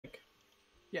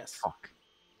Yes. Fuck.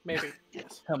 Maybe.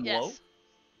 Yes. Hello? Yes.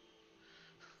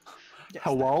 Yes.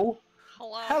 Hello?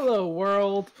 Hello. Hello,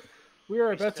 world. We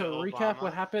are about to Mr. recap Obama.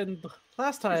 what happened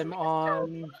last time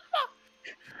on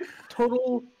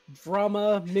Total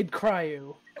Drama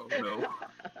Midcryu. Oh no.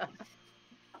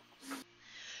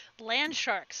 Land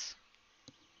sharks.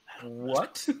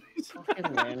 What?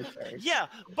 Fucking land sharks. Yeah,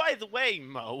 by the way,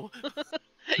 Mo.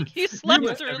 You slept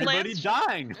With through everybody land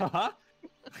dying, huh?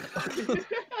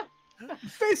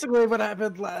 Basically, what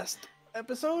happened last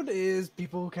episode is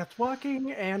people kept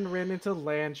walking and ran into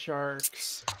land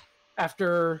sharks.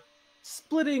 After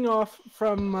splitting off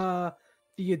from the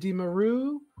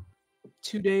Adimaru,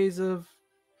 2 days of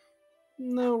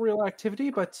no real activity,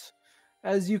 but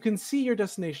as you can see your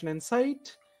destination in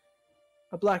sight,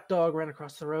 a black dog ran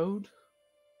across the road,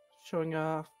 showing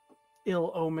a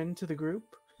ill omen to the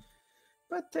group.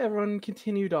 But everyone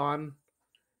continued on,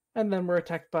 and then were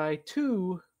attacked by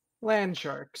 2 land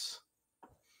sharks,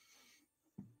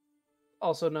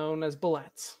 also known as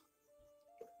bullets.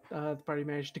 The party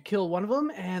managed to kill one of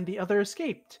them, and the other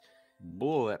escaped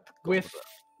Bullet. with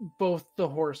both the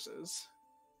horses.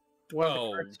 One of the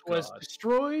Oh, carts was God.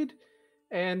 destroyed,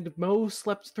 and Mo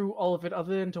slept through all of it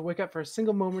other than to wake up for a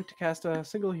single moment to cast a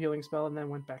single healing spell and then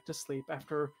went back to sleep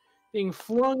after being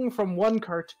flung from one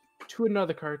cart to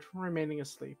another cart, remaining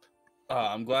asleep.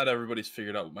 I'm glad everybody's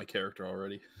figured out my character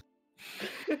already.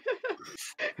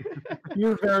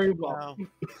 You're very welcome.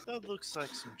 Wow, that looks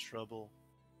like some trouble.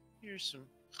 Here's some.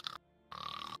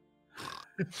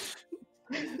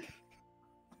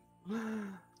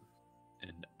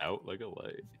 And out like a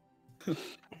light.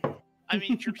 I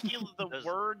mean, the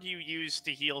word you used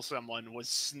to heal someone was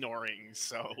snoring,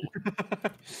 so.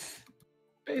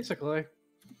 Basically.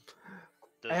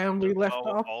 Does And we left Mo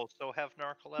off- also have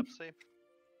narcolepsy?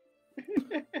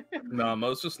 No,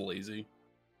 Mo's just lazy.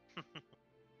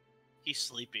 He's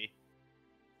sleepy.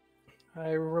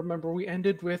 I remember we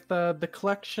ended with the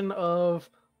collection of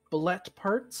bullet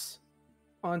parts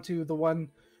onto the one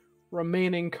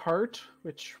remaining cart,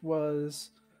 which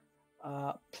was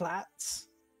Platt's.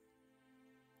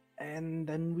 And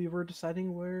then we were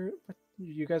deciding what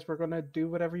you guys were going to do,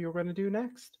 whatever you were going to do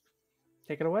next.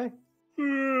 Take it away.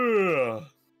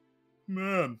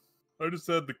 Man, I just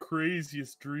had the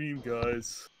craziest dream,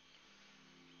 guys.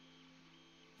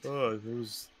 There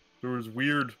was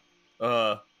weird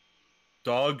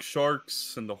dog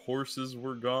sharks and the horses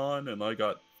were gone and I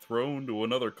got thrown to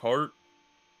another cart.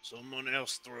 Someone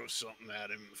else throw something at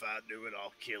him. If I do it,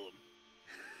 I'll kill him.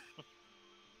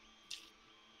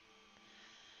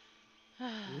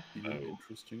 Would be an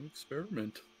interesting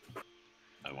experiment.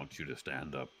 I want you to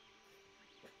stand up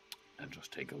and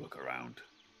just take a look around.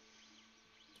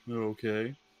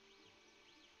 Okay.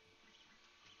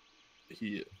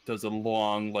 He does a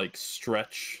long,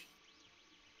 stretch.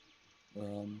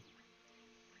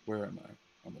 Where am I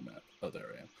on the map? Oh, there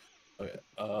I am. Okay.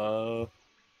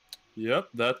 Yep,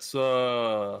 that's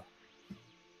kind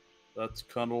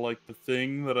of like the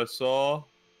thing that I saw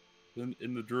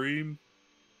in the dream.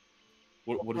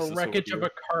 What is A this wreckage over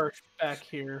of a cart back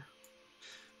here.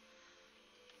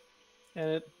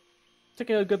 And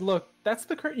taking a good look, that's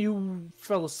the cart you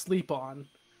fell asleep on.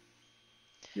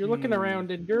 You're looking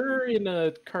around and you're in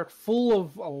a cart full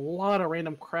of a lot of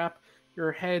random crap.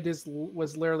 Your head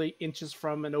was literally inches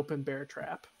from an open bear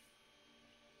trap.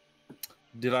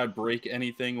 Did I break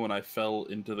anything when I fell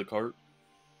into the cart?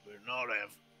 Better not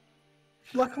have.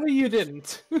 Luckily you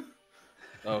didn't.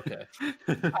 Okay.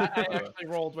 I actually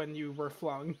rolled when you were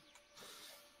flung.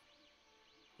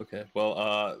 Okay,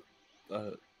 well,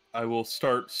 I will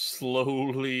start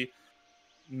slowly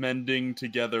mending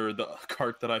together the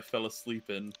cart that I fell asleep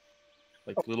in,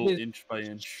 little it- inch by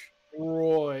inch.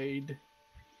 Destroyed.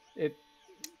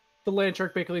 The land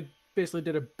shark basically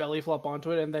did a belly flop onto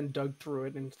it and then dug through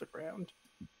it into the ground.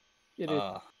 It is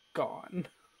gone.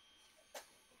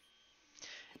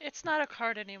 It's not a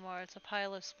cart anymore. It's a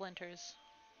pile of splinters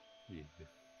Yeah.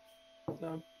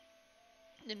 So,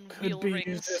 and could wheel be rings.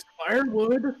 used as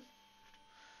firewood.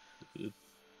 It-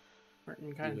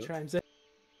 Martin kind of Yeah. chimes in.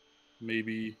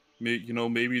 maybe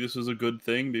this is a good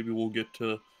thing. Maybe we'll get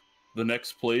to the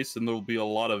next place and there'll be a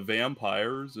lot of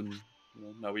vampires, and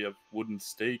now we have wooden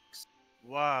stakes.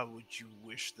 Why would you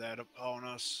wish that upon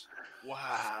us?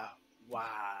 Why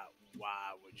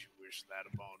would you wish that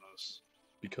upon us?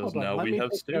 Because Hold on, now let we me have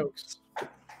take stakes.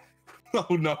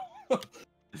 Oh no.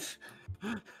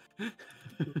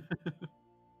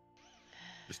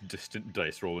 Just distant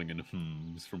dice rolling and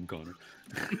hmms from Connor.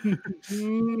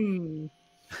 Hmm.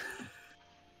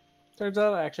 Turns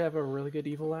out I actually have a really good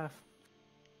evil laugh.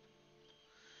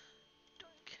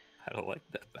 I don't like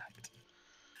that fact.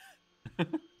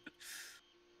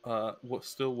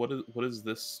 What is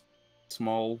this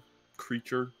small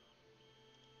creature?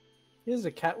 Here's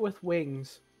a cat with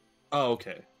wings. Oh,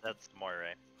 okay. That's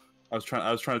Moire. I was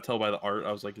trying to tell by the art.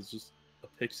 I was like, is this a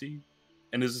pixie?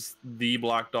 And is this the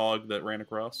black dog that ran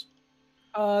across?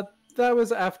 That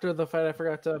was after the fight. I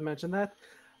forgot to mention that.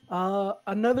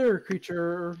 Another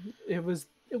creature. It was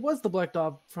the black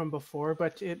dog from before,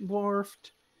 but it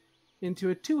morphed into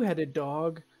a two-headed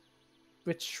dog,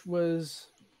 which was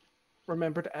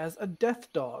remembered as a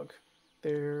death dog.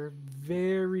 They're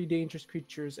very dangerous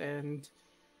creatures and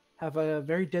have a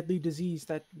very deadly disease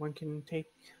that one can take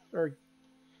or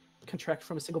contract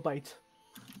from a single bite.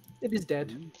 It is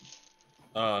dead.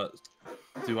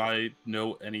 Do I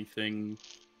know anything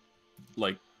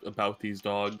like about these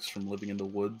dogs from living in the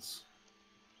woods?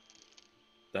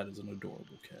 That is an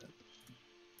adorable cat.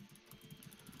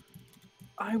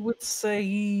 I would say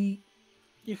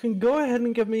you can go ahead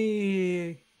and give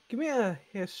me a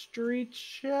history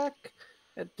check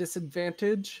at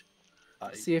disadvantage.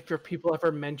 See if your people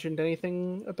ever mentioned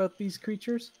anything about these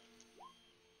creatures.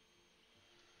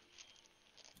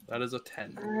 That is a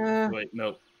 10. Wait,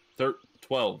 no.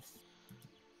 12.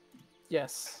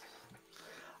 Yes.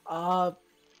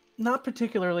 Not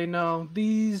particularly, no.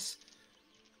 These,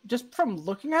 just from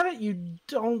looking at it, you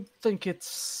don't think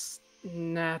it's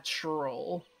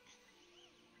natural.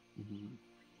 Mm-hmm.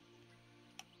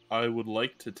 I would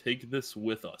like to take this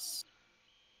with us.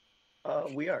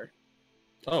 We are.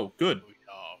 Oh, good. We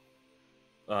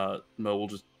are. Mo will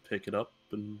just pick it up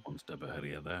and One step ahead of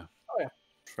you there.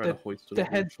 try to hoist it The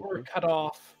over your heads were shoulder. cut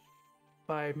off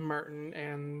by Merton,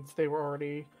 and they were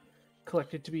already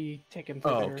collected to be taken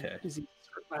for their disease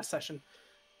last session.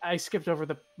 I skipped over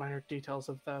the minor details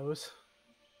of those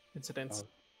incidents.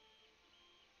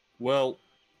 Well,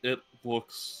 it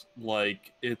looks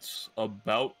like it's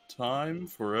about time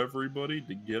for everybody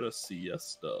to get a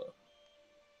siesta.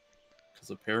 Because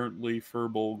apparently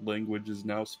Furbolg language is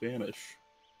now Spanish.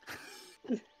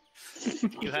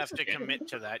 You have to commit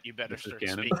to that. You better start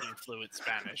Canon. speaking fluent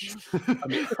Spanish.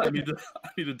 I need to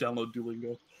download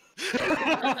Duolingo.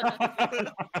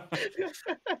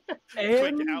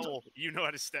 Quick, And, Owl, you know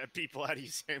how to stab people. How do you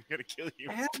say I'm gonna kill you?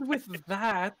 and with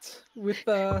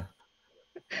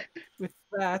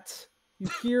that, you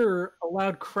hear a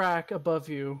loud crack above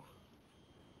you.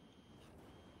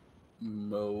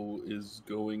 Mo is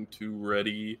going to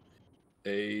ready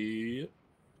a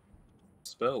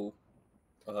spell.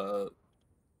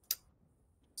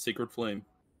 Sacred Flame.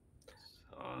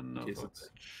 Son of a case bitch.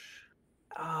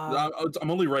 it's-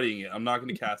 I'm only readying it. I'm not going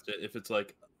to Mm-hmm. cast it. If it's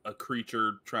like a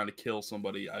creature trying to kill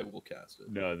somebody, I will cast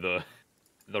it. No,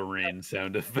 the rain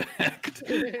sound effect.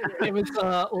 It was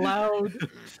a loud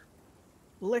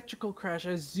electrical crash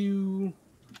as you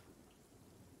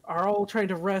are all trying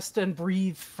to rest and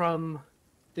breathe from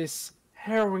this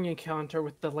harrowing encounter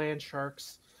with the land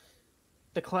sharks.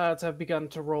 The clouds have begun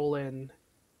to roll in,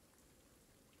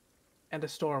 and a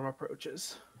storm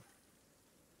approaches.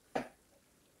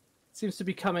 Seems to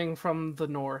be coming from the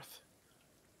north,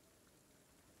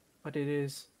 but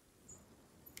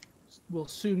will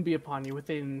soon be upon you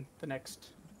within the next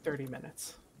 30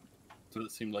 minutes. Does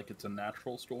it seem like it's a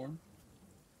natural storm?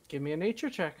 Give me a nature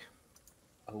check.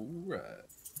 Alright.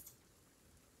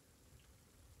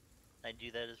 I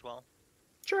do that as well.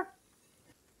 Sure.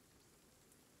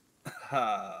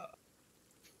 Ha.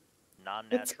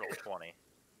 Non-natural 20.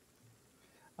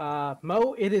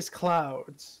 Mo, it is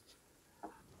clouds.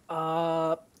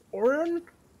 Orryn,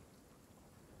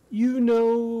 you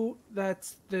know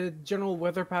that's the general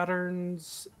weather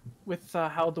patterns with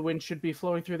how the wind should be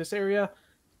flowing through this area.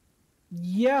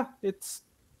 Yeah, it's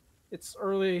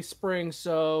early spring,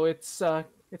 so it's the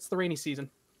rainy season.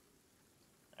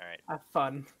 All right. Have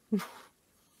fun.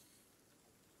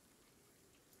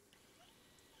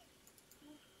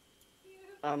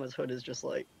 Ama's hood is just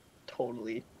like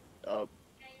totally up.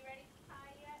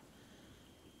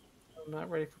 I'm not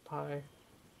ready for pie.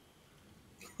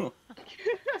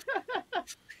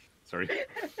 Sorry.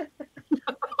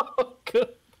 Oh, good.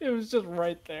 It was just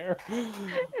right there.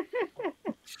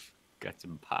 Got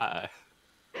some pie.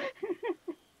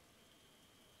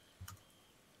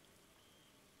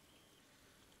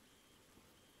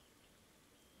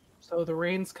 So the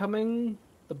rain's coming.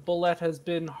 The bullet has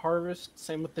been harvested.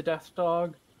 Same with the death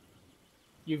dog.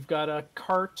 You've got a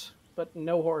cart, but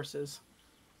no horses.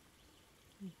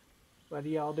 What are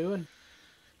y'all doing?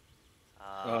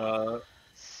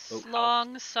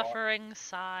 Long suffering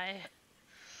sigh.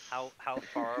 How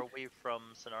far are we from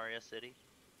Sonaria City?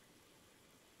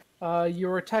 You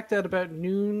were attacked at about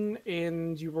noon,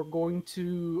 and you were going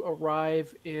to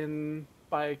arrive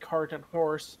by cart and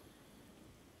horse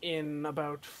in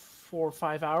about 4 or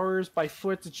 5 hours. By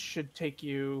foot, it should take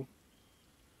you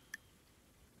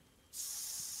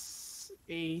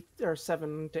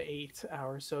 7 to 8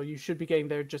 hours. So you should be getting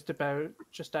there just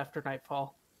after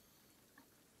nightfall.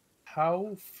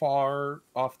 How far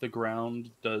off the ground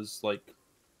does like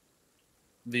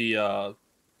the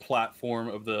platform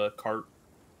of the cart,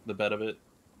 the bed of it,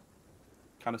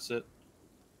 kind of sit?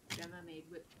 Gemma made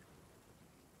whip.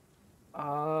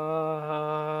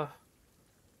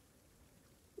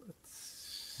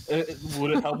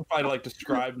 Would it help if I like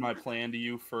described my plan to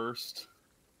you first?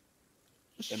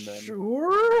 And then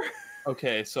Sure.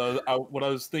 Okay, so what I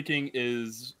was thinking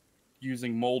is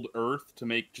using mold earth to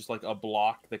make just like a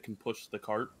block that can push the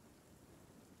cart.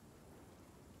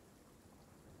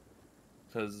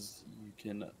 Because you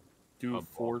can do a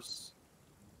force.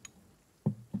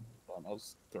 Hold on, I'll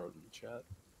just throw it in the chat.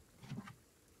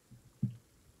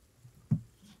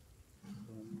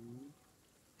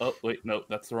 Oh, wait, no,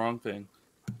 that's the wrong thing.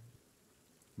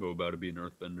 We're about to be an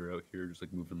earthbender out here, just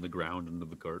like moving the ground into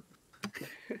the cart.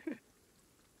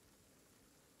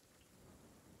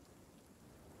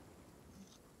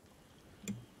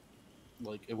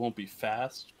 Like, it won't be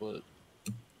fast, but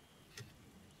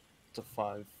it's a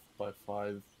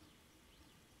 5x5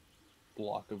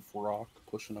 block of rock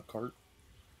pushing a cart.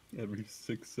 Every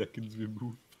 6 seconds we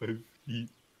move 5 feet.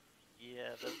 Yeah,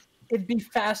 that's... It'd be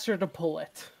faster to pull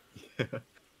it. Yeah.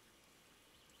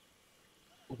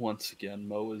 Once again,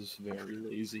 Mo is very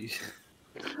lazy.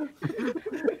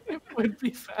 It would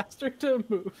be faster to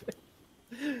move it.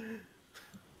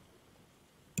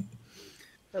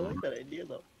 I like that idea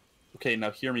though. Okay,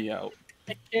 now hear me out.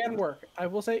 It can work. I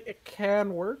will say it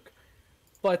can work,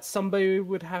 but somebody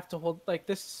would have to hold like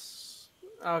this.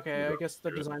 Okay, I guess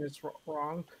the design is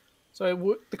wrong.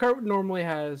 So the cart normally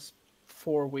has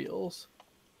 4 wheels.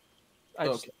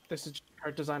 This is just the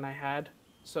cart design I had.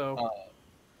 So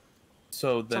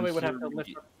So then somebody would have to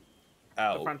lift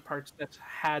up the front parts that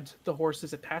had the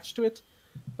horses attached to it.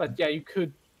 But yeah, you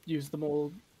could use the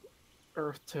mold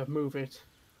earth to move it.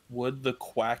 Would the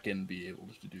Quacken be able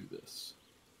to do this?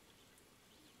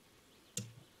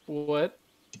 What?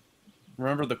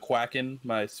 Remember the Quacken,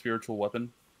 my spiritual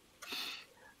weapon?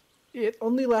 It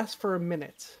only lasts for a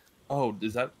minute. Oh,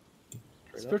 is that...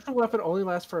 Spiritual weapon only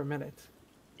lasts for a minute.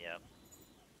 Yeah.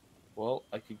 Well,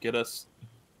 I could get us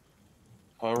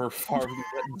however far we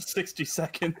get in 60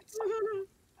 seconds.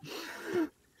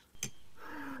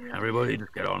 Everybody,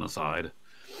 just get on the side.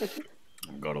 I've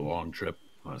got a long trip.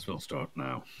 Might as well start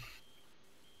now.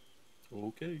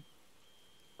 Okay.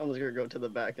 I'm just gonna go to the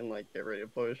back and like get ready to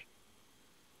push.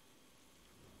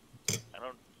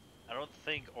 I don't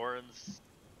think Orryn's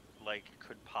like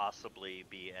could possibly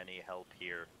be any help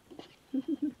here.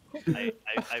 I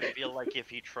feel like if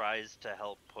he tries to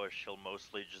help push, he'll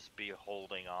mostly just be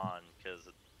holding on because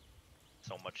it's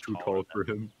so much Too taller tall for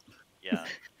him. Yeah.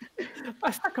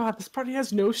 I forgot this party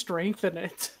has no strength in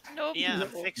it. Nope. Yeah, I'm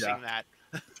fixing that.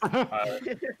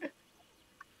 I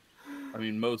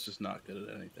mean, Mo's just not good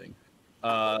at anything.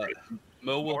 Mo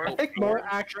will I help. think Mo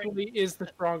actually is the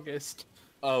strongest.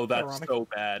 Oh, that's Ironic. so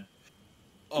bad.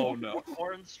 Oh no.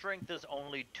 Orryn's strength is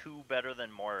only 2 better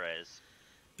than Moray's.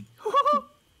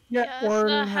 Yeah, Jasnah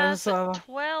Orryn has has a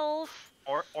 12.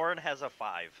 Orryn has a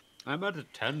 5. I'm at a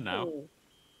 10 now. Oh,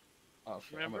 Okay, I'm at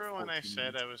Remember when I 14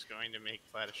 said minutes. I was going to make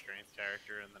Platt a strength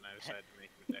character and then I decided to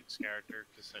make him a dex character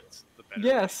because that's the better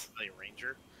Yes. way to play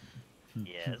ranger?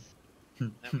 Yes.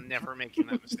 I'm never making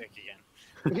that mistake again.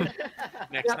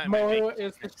 Next Yeah, time I Mo make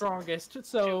is the strongest,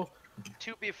 so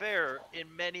To be fair,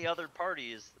 in many other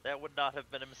parties, that would not have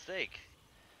been a mistake.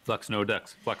 Flex no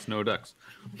dex. Flex no dex.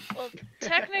 Well,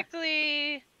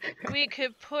 technically, we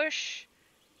could push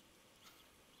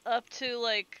up to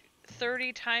like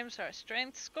 30 times our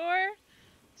strength score.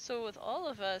 So with all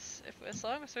of us, as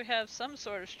long as we have some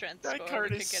sort of strength that score, card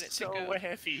we could is get it so to go.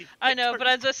 heavy. I know, That but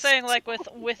card I'm just is saying, like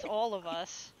so- with all of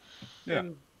us. Yeah.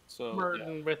 and So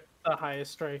Merton with the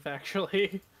highest strength,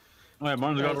 actually. Alright,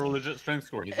 Martin's got a legit strength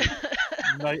score. He's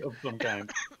a knight of some kind.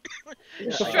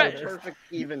 yeah, Strap- perfect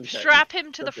even. Strap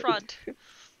him to the Perfect. front,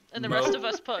 and the Mo- rest of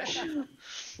us push.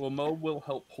 Well, Mo will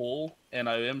help pull, and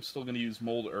I am still going to use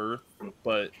mold earth,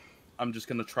 but I'm just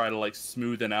going to try to like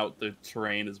smoothen out the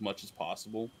terrain as much as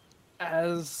possible.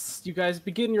 As you guys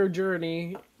begin your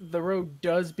journey, the road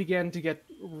does begin to get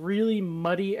really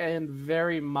muddy and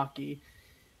very mucky.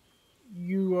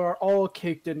 You are all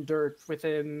caked in dirt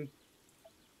within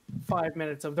 5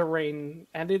 minutes of the rain,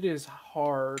 and it is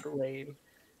hard rain.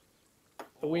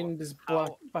 The wind is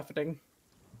buffeting.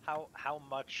 How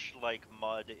much like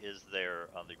mud is there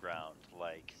on the ground?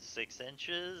 Like 6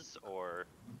 inches or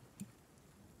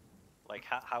Like,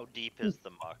 how deep is the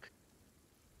muck?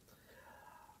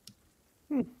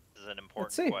 Hmm. This is an see.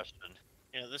 important question.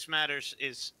 You know, this matters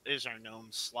is our gnome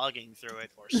slugging through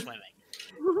it or swimming?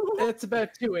 It's about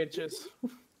 2 inches,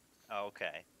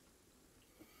 Okay.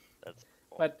 That's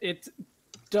cool. but it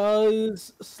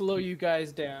does slow you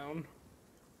guys down.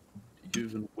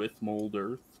 Even with mold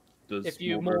earth, does If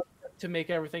you mold mold earth... to make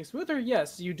everything smoother,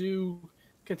 yes, you do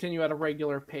continue at a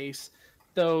regular pace.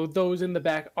 Though those in the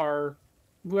back are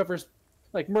whoever's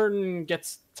like Merton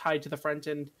gets tied to the front,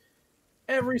 and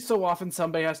every so often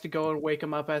somebody has to go and wake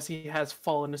him up as he has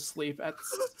fallen asleep at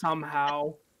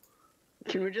somehow.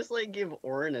 Can we just like give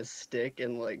Orryn a stick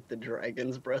and like the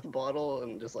dragon's breath bottle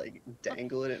and just like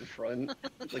dangle it in front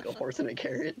like a horse in a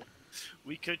carrot?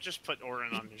 We could just put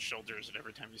Orryn on his shoulders, and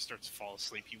every time he starts to fall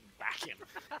asleep, you whack him.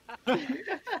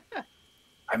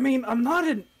 I mean, I'm not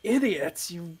an idiot.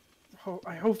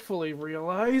 I hopefully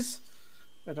realize.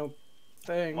 I don't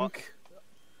think.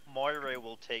 Moira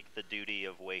will take the duty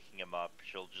of waking him up.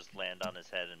 She'll just land on his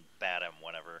head and bat him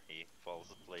whenever he falls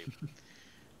asleep.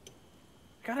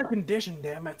 Got a condition,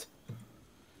 damn it.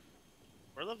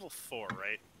 We're level 4,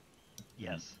 right?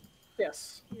 Yes.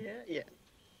 Yes. Yeah.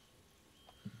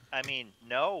 I mean,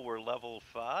 no, we're level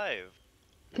 5.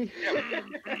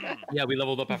 Yeah, we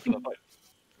leveled up after the fight.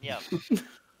 Yeah.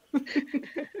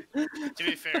 To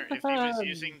be fair, if he was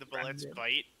using the bullet's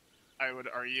bite, I would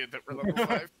argue that we're level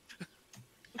 5.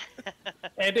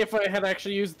 And if I had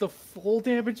actually used the full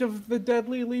damage of the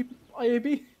deadly leap,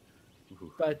 maybe.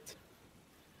 But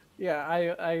yeah,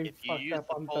 I If you fucked use up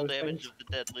the on full those damage things. of the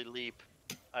deadly leap,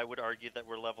 I would argue that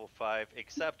we're level 5,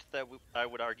 except that I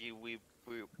would argue we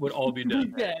Would all be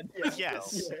dead. Dead.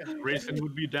 Yes. Yeah. Grayson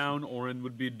would be down, Orryn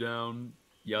would be down,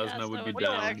 Jasnah would be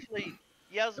well, no, down. actually,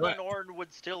 Jasnah and Orryn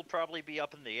would still probably be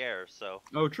up in the air, so...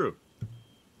 Oh, true.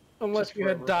 Unless Just you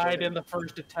had forever died floating. in the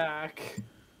first attack.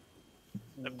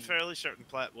 I'm fairly certain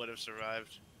Platt would have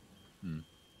survived.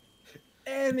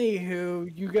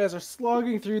 Anywho, you guys are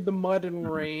slogging through the mud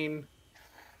and rain.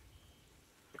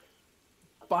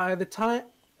 By the time...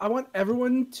 I want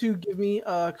everyone to give me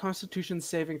a Constitution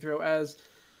saving throw, as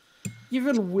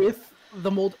even with the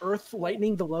mold earth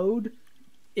lightening the load,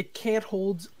 it can't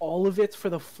hold all of it for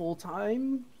the full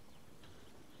time.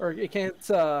 Or it can't,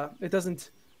 it doesn't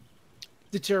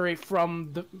deteriorate from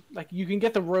the... Like, you can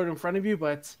get the road in front of you,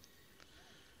 but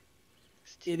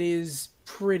it is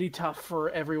pretty tough for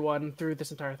everyone through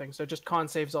this entire thing. So just con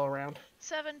saves all around.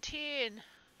 17.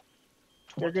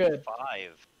 You're good.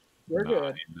 5. You're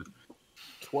good.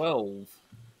 12.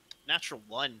 Natural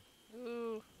 1.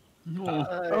 Ooh.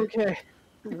 Okay.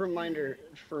 Reminder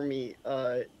for me,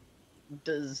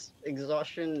 does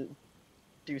exhaustion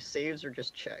do saves or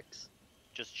just checks?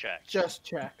 Just check. Just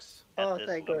checks. At Oh, this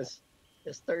thank level. goodness.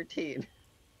 It's 13.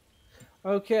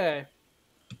 Okay.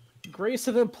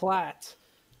 Grayson and Platt.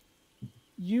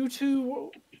 You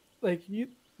two, like,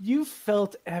 you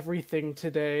felt everything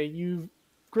today.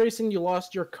 Grayson, you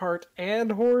lost your cart and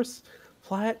horse.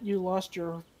 Platt, you lost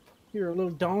your little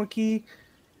donkey.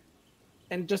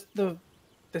 And just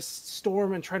this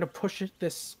storm and trying to push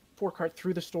this poor cart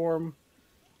through the storm.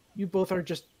 You both are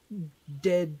just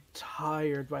dead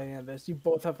tired by the end of this. You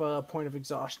both have a point of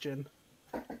exhaustion.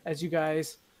 As you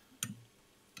guys...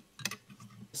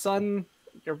 Sun,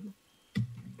 you're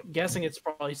guessing it's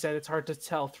probably set. It's hard to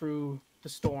tell through the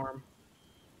storm.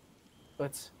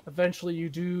 But eventually you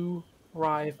do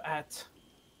arrive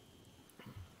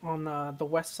on the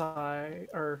west side,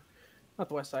 or not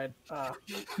the west side.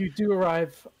 You do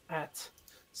arrive at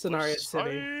Sonaria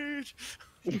City.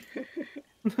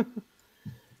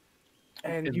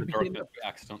 And In you the begin... darkness, we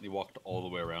accidentally walked all the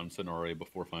way around Sonaria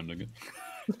before finding it.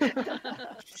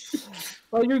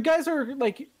 Well, you guys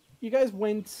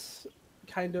went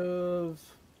kind of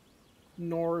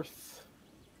northwest,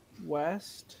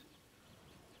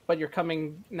 but you're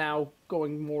coming now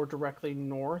going more directly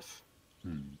north.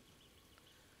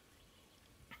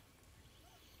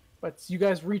 But you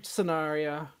guys reach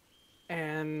Sonaria,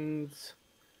 and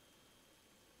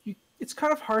it's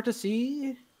kind of hard to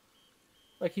see.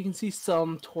 Like, you can see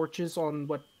some torches on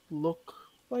what look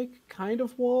like kind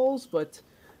of walls, but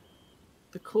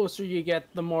the closer you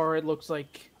get, the more it looks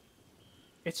like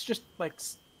it's just like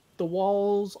the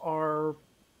walls are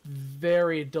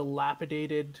very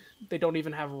dilapidated. They don't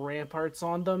even have ramparts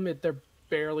on them. They're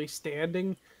barely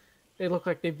standing. They look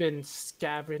like they've been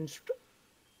scavenged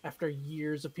after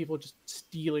years of people just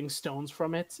stealing stones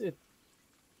from it.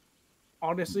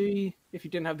 Honestly, if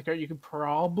you didn't have the cart, you could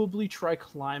probably try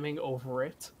climbing over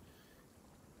it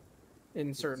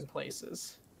in certain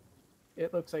places.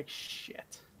 It looks like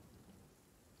shit.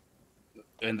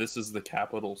 And this is the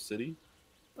capital city?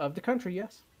 Of the country,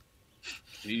 yes.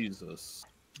 Jesus.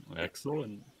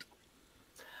 Excellent.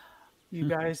 You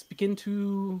guys begin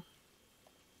to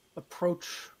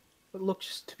approach what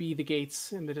looks to be the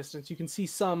gates in the distance. You can see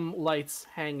some lights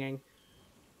hanging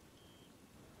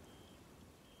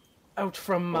out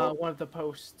from one of the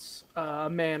posts. A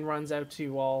man runs out to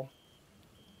you all.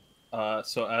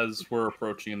 So as we're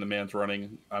approaching and the man's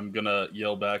running, I'm gonna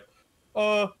yell back,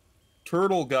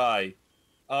 turtle guy,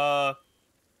 do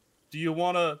you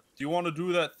wanna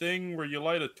do that thing where you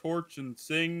light a torch and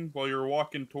sing while you're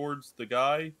walking towards the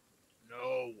guy?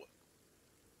 No.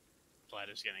 Platt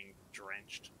is getting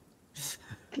drenched.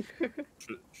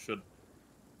 Should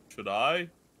I?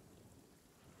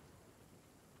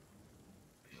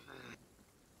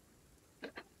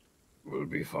 We'll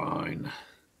be fine.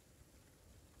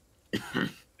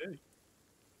 If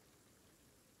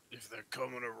they're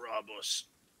coming to rob us,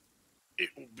 it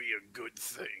will be a good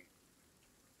thing.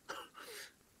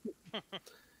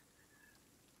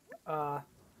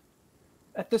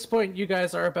 At this point, you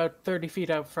guys are about 30 feet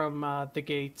out from the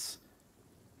gates,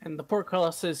 and the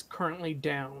portcullis is currently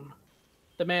down.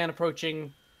 The man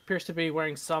approaching appears to be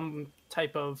wearing some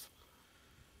type of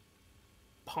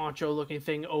poncho-looking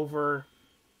thing over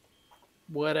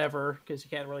whatever, because you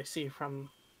can't really see from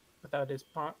without his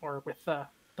with the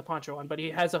poncho on. But he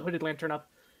has a hooded lantern up.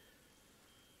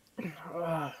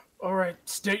 All right,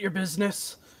 state your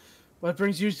business. What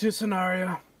brings you to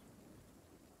Scenario?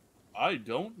 I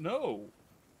don't know.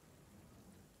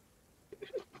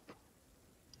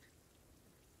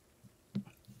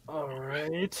 All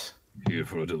right. Here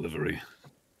for a delivery.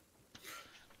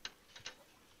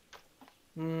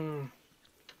 All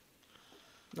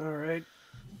right.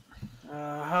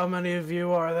 How many of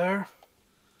you are there?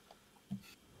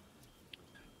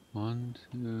 1,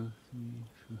 2,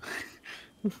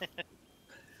 3,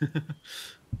 4.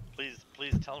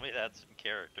 Please tell me that's in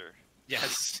character.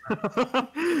 Yes.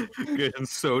 Getting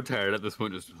so tired at this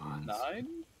point. Just 9?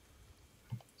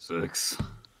 6.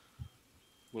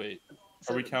 Wait,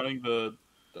 are we counting the?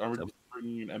 Are we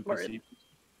bringing an NPC?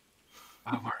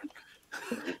 Oh, Martin.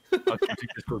 I'll keep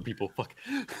this for people. Fuck.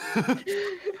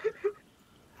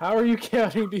 How are you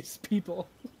counting these people?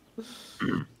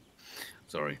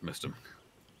 Sorry, missed him.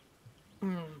 All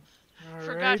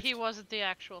Forgot right. he wasn't the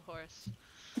actual horse.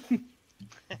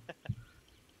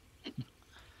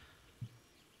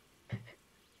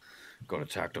 Got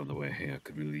attacked on the way here.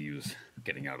 Could really use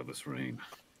getting out of this rain.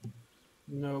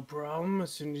 No problem.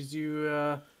 As soon as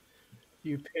you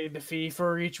you pay the fee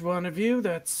for each one of you,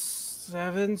 that's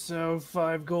 7, so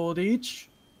 5 gold each.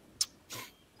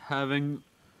 Having,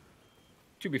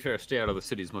 to be fair, stay out of the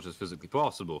city as much as physically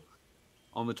possible.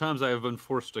 On the times I have been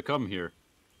forced to come here,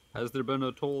 has there been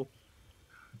a toll?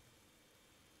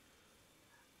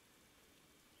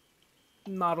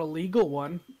 Not a legal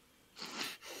one.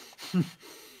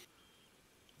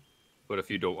 But if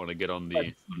you don't want to get on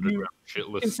the underground shit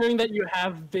list, Considering that you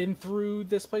have been through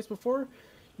this place before,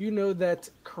 you know that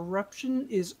corruption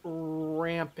is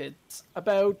rampant.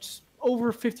 About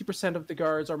over 50% of the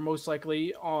guards are most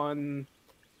likely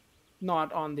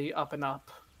not on the up and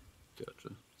up.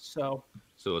 gotcha. So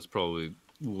So it's probably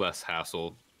less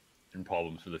hassle and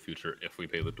problems for the future if we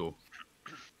pay the toll.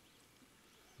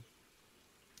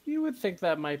 you would think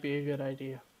that might be a good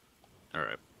idea. All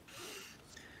right.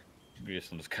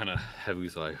 Grayson just kind of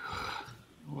heavy's like,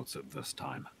 what's it this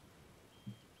time?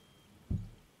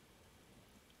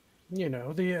 You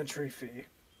know, the entry fee.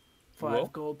 5 Well-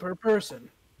 gold per person.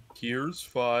 Here's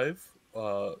 5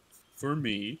 for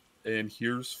me, and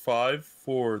here's 5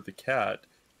 for the cat,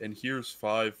 and here's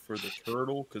 5 for the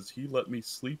turtle because he let me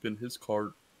sleep in his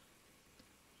cart.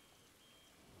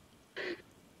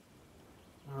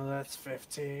 Oh, that's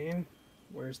 15.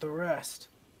 Where's the rest?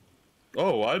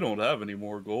 Oh, I don't have any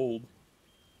more gold.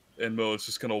 And Mo is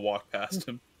just gonna walk past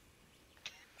him.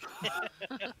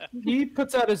 He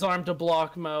puts out his arm to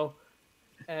block Mo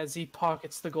as he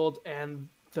pockets the gold and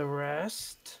the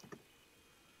rest.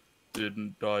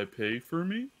 Didn't I pay for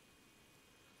me?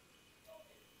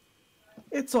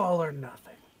 It's all or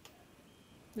nothing.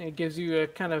 And it gives you a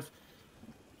kind of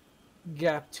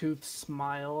gap-toothed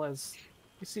smile as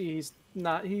you see he's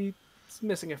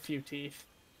missing a few teeth.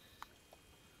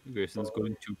 Grayson's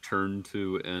going to turn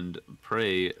to and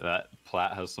pray that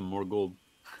Platt has some more gold.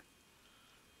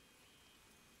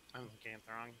 I'm looking at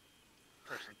the wrong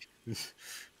person.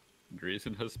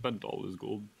 Grayson has spent all his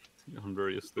gold on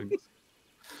various things.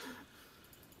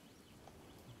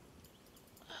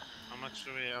 How much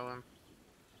do we owe him?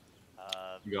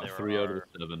 You got There 3 out of are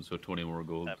the 7, so 20 more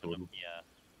gold 7 total. yeah.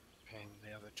 Paying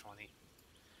the other 20.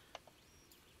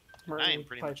 Martin I am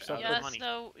pretty much pipes out up of with-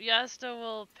 money. Yasta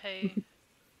will pay.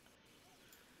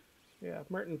 Yeah,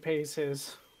 Merton pays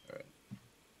his. All right.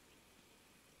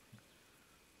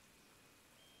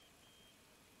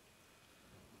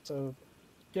 So,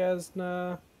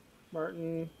 Jasnah,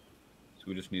 Martin, So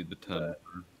we just need the 10.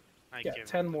 I Yeah, give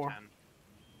 10 him the more.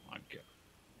 10. Okay.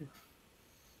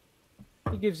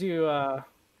 he gives you a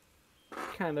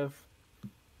kind of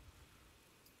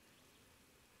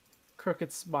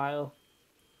crooked smile.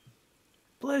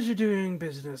 Pleasure doing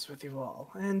business with you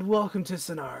all, and welcome to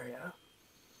Scenario.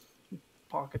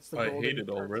 Pockets the I gold. hate and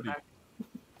it turns already. back.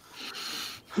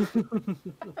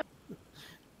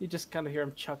 You just kind of hear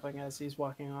him chuckling as he's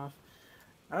walking off.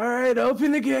 All right,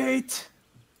 open the gate.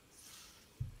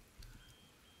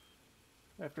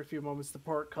 After a few moments, the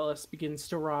portcullis begins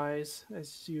to rise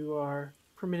as you are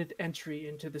permitted entry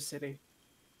into the city.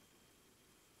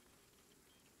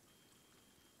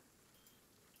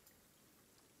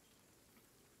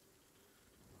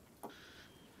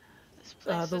 This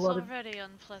place the is lot of- already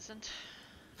unpleasant.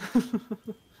 I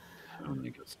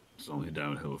think it's only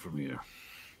downhill from here.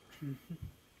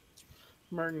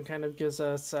 Martin kind of gives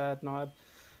a sad nod.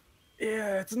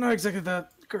 Yeah, it's not exactly the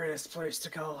greatest place to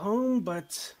call home,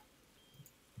 but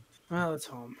well, it's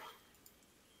home.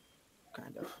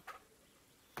 Kind of.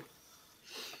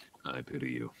 I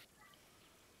pity you.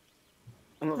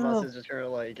 Amavasya's just gonna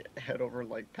like head over and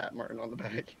like pat Martin on the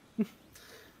back.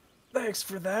 Thanks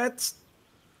for that.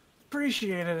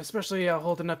 Appreciate it, especially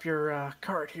holding up your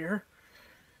cart here.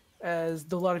 As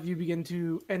the lot of you begin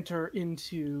to enter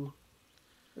into,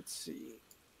 let's see.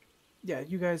 Yeah,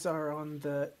 you guys are on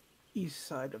the east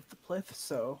side of the Plith,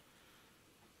 so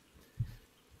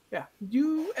yeah,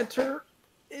 you enter.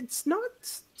 It's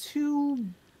not too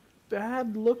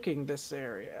bad looking, this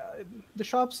area. The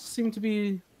shops seem to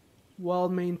be well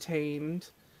maintained.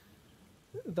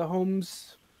 The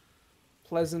homes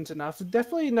pleasant enough.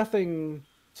 Definitely nothing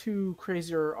too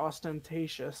crazy or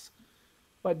ostentatious,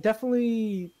 but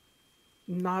definitely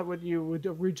not what you would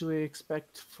originally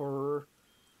expect for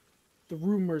the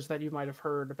rumors that you might have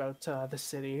heard about the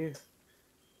city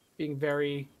being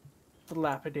very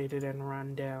dilapidated and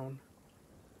run down.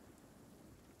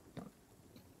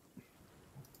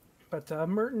 But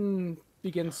Merton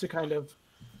begins to kind of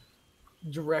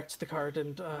direct the cart,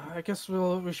 and I guess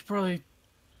we should probably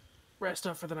rest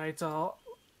up for the night. Why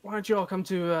don't you all come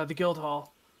to the guild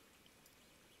hall?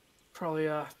 Probably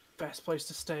best place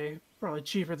to stay. Probably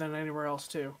cheaper than anywhere else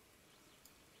too.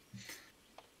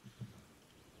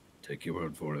 Take your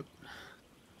word for it.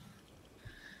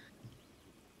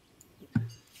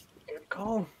 Good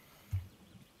call.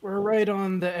 We're right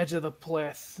on the edge of the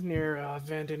Plith, near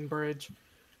Vanden Bridge.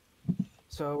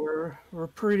 So we're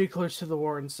pretty close to the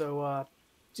Warren. So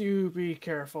do be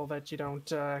careful that you don't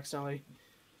accidentally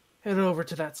head over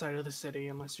to that side of the city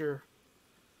unless you're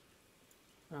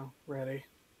ready.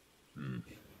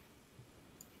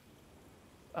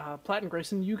 Platt and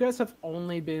Grayson, you guys have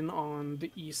only been on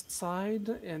the east side,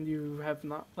 and you have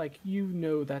not, you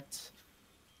know that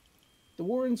the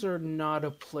Warrens are not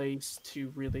a place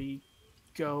to really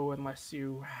go unless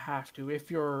you have to. If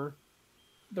you're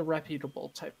the reputable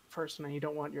type of person and you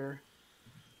don't want your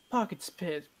pockets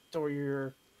picked or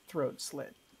your throat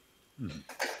slit.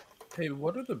 Hey,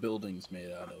 what are the buildings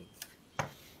made out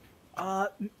of?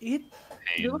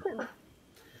 You're looking.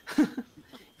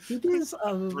 It is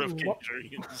a Rifkin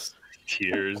dreams.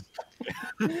 Cheers.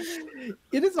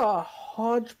 it is a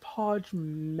hodgepodge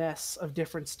mess of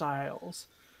different styles.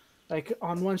 Like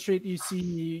on one street you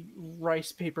see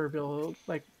rice paper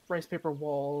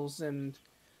walls, and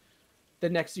the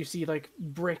next you see like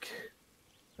brick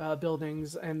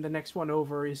buildings, and the next one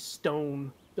over is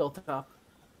stone built up.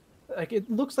 Like it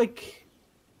looks like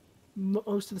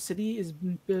most of the city is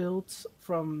built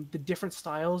from the different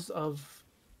styles of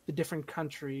the different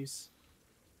countries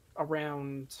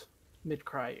around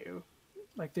Midcryu.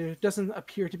 Like there doesn't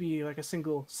appear to be like a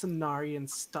single Cenarian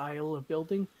style of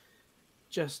building,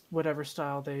 just whatever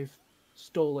style they've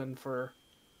stolen for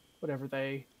whatever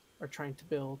they are trying to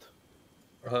build.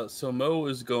 So Mo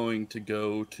is going to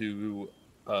go to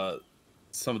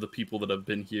some of the people that have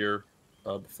been here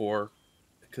before,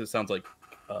 because it sounds like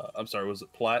I'm sorry, was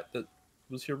it Platt that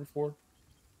was here before?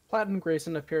 Platt and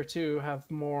Grayson appear to have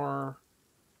more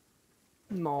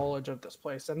knowledge of this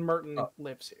place, and Merton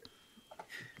lives here.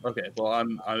 Okay, well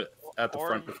I'm at the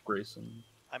front Orryn- with Grayson.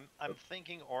 I'm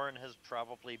thinking Orryn has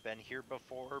probably been here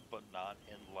before, but not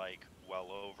in like well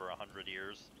over 100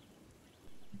 years.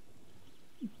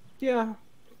 Yeah,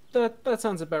 that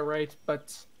sounds about right,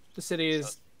 but the city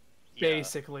is Yeah.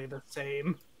 basically the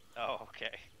same. Oh,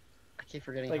 okay. I keep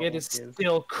forgetting. Like how it old is he is.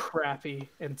 still crappy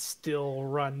and still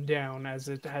run down as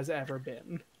it has ever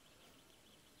been.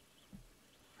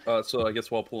 So I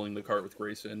guess while pulling the cart with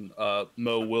Grayson,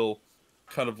 Mo will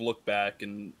kind of look back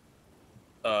and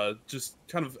just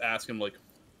kind of ask him, like,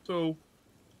 so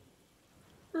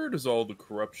where does all the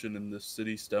corruption in this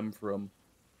city stem from?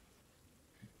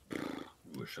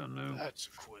 Wish I knew. That's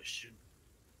a question.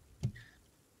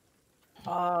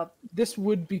 This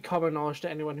would be common knowledge to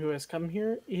anyone who has come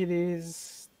here. It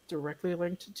is directly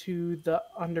linked to the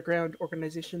underground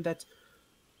organization that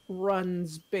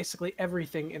runs basically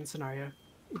everything in Scenario.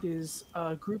 It is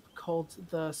a group called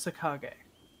the Sakage.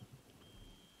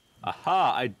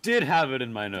 Aha! I did have it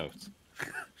in my notes.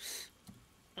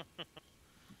 I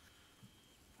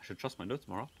should trust my notes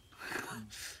more often.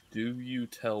 Do you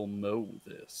tell Mo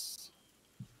this?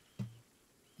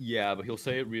 Yeah, but he'll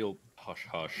say it real hush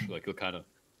hush. Like he'll kind of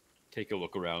take a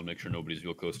look around, make sure nobody's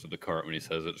real close to the cart when he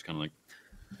says it. Just kind of like,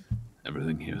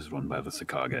 everything here is run by the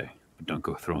Sakage, but don't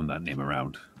go throwing that name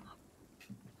around.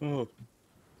 Oh,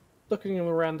 Looking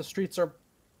around, the streets are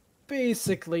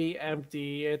basically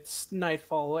empty. It's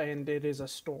nightfall and it is a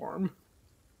storm.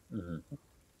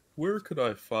 where could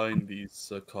I find these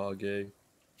Sakage?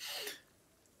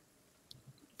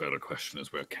 Better question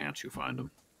is, where can't you find them?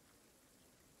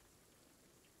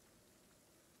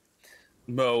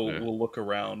 Mo Yeah. will look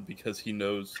around because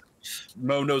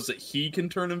Mo knows that he can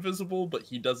turn invisible, but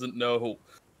he doesn't know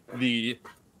the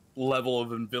level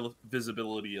of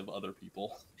invisibility of other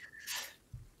people.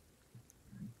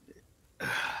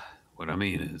 What I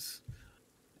mean is,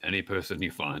 any person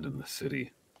you find in the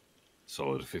city,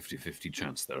 solid 50-50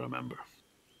 chance they're a member.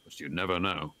 But you never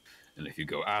know, and if you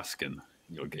go asking,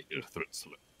 you'll get your throat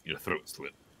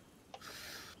slit.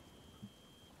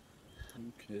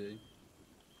 Okay.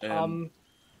 And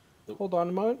Hold on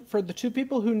a moment. For the two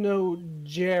people who know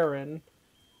Jaren,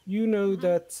 you know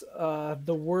that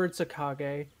the word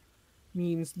Sakage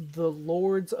means the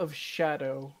Lords of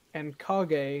Shadow, and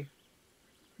Kage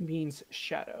means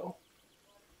shadow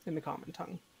in the common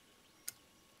tongue.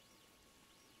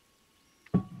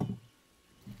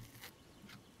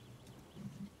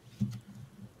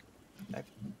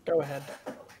 Go ahead,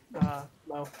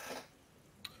 Mo.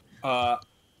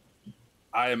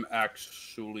 I am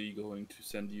actually going to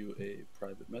send you a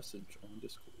private message on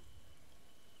Discord.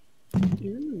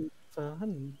 Ooh,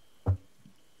 fun.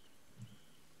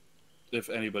 If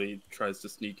anybody tries to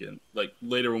sneak in, like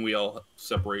later when we all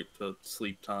separate to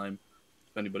sleep time,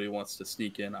 if anybody wants to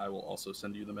sneak in, I will also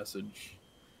send you the message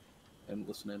and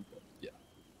listen in. But yeah.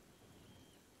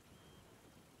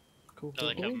 Cool. I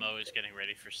like how cool. Mo is getting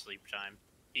ready for sleep time.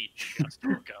 He just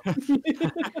woke up.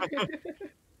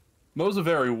 Mo's a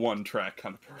very one-track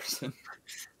kind of person.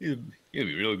 You'd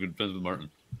be really good friends with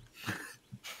Martin.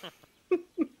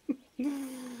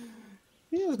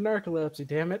 He has narcolepsy,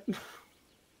 damn it.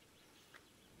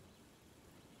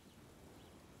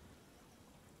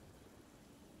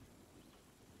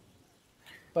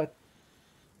 But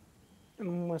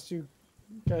unless you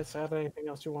guys had anything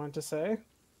else you wanted to say.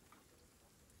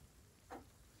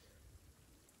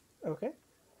 Okay.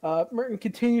 Merton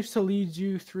continues to lead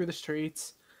you through the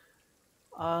streets.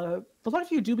 A lot of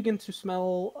you do begin to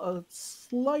smell a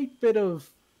slight bit of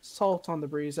salt on the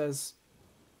breeze, as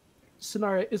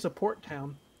Sonara is a port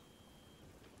town.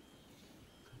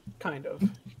 Kind of.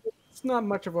 It's not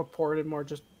much of a port, and more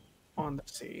just on the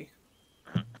sea.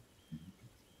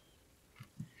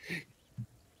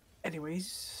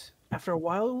 Anyways, after a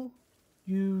while,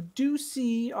 you do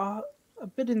see a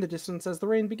bit in the distance as the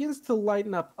rain begins to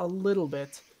lighten up a little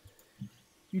bit.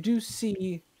 You do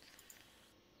see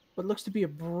what looks to be a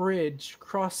bridge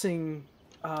crossing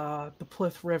the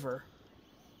Plith River.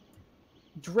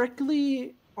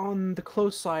 Directly on the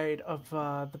close side of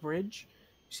the bridge,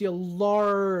 you see a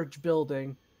large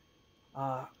building.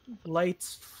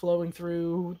 Lights flowing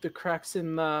through the cracks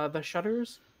in the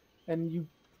shutters, and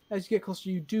as you get closer,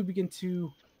 you do begin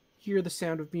to hear the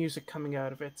sound of music coming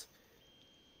out of it.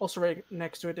 Also, right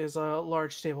next to it is a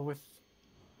large stable with,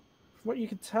 from what you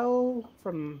can tell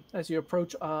from as you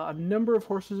approach, a number of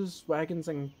horses, wagons,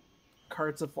 and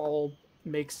carts of all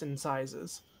makes and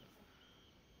sizes.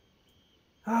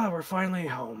 We're finally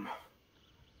home.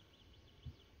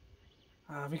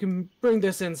 We can bring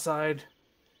this inside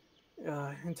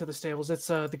into the stables. It's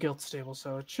the guild stable,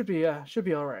 so it should be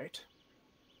all right.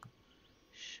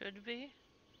 Should be.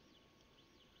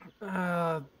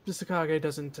 Bisakage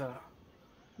doesn't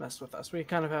mess with us. We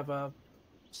kind of have a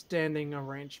standing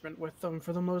arrangement with them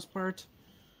for the most part.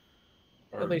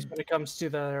 At least when it comes to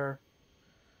their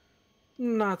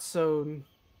not so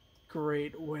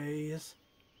great ways.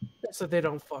 So they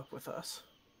don't fuck with us.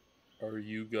 Are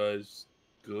you guys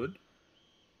good?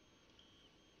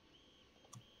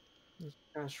 He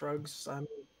kind of shrugs.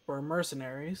 We're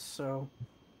mercenaries, so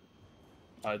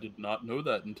I did not know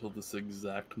that until this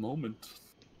exact moment.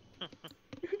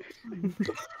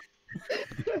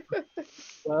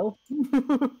 Well,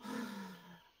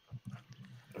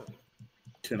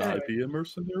 Can Anyway. I be a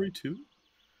mercenary too?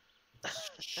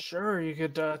 sure, you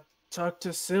could talk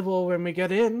to Sybil when we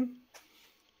get in.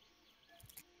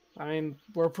 I mean,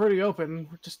 we're pretty open.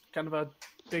 We're just kind of a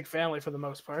big family for the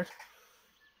most part.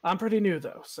 I'm pretty new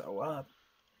though, so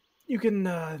you can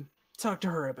talk to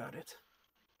her about it.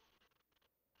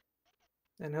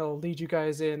 And he'll lead you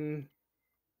guys in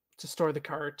to store the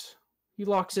cart. He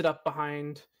locks it up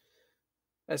behind,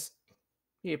 as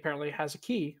he apparently has a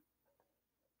key,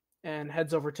 and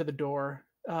heads over to the door.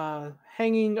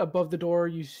 Hanging above the door,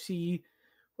 you see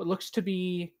what looks to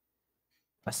be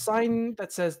a sign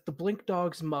that says the Blink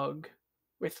Dog's mug,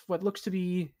 with what looks to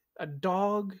be a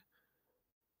dog,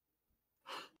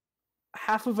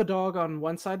 half of a dog on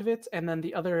one side of it, and then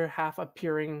the other half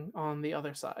appearing on the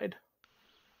other side.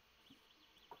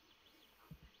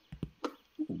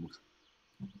 Ooh.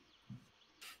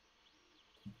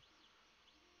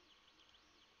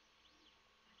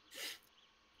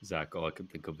 Zach, all I can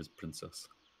think of is princess.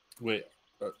 Wait,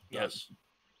 Yes.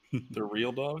 they're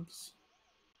real dogs?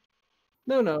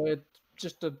 No, it's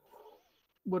just a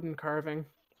wooden carving.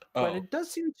 But Oh, it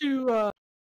does seem to,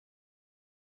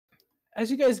 as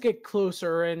you guys get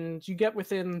closer and you get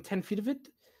within 10 feet of it,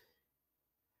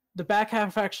 the back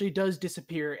half actually does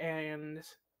disappear, and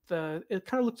it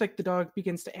kind of looks like the dog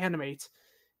begins to animate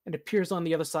and appears on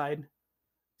the other side,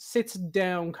 sits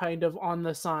down kind of on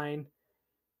the sign,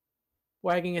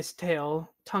 wagging his tail,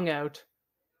 tongue out,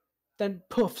 then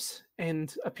poofs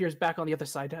and appears back on the other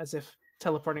side as if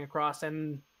teleporting across,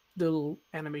 and the little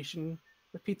animation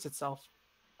repeats itself.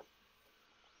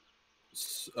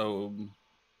 so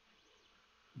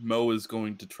Mo is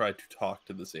going to try to talk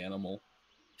to this animal.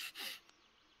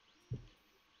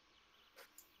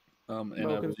 And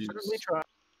Mo I can will certainly use, try.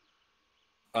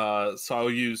 so I'll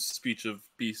use speech of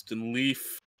beast and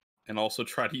leaf, and also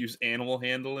try to use animal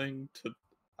handling to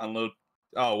unload.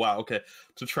 Oh wow, okay,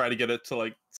 to try to get it to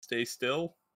like stay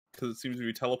still because it seems to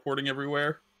be teleporting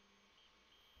everywhere.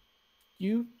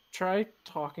 You try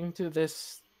talking to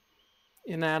this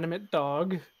inanimate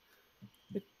dog.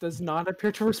 It does not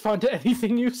appear to respond to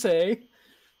anything you say.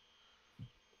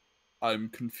 I'm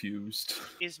confused.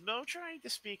 Is Mo trying to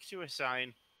speak to a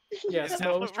sign? Yes, Is that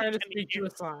Mo what was we're trying to getting speak to here?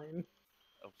 a sign.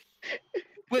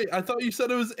 Wait, I thought you said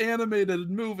it was animated and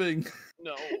moving.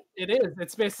 No. It is.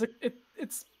 It's basic.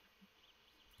 It's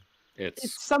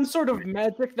It's some sort of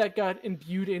magic that got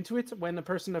imbued into it when the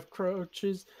person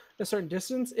approaches a certain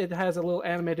distance. It has a little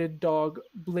animated dog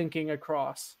blinking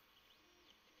across,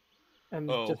 and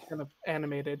just kind of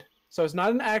animated. So it's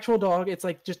not an actual dog. It's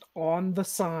like just on the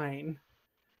sign.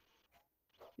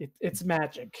 It's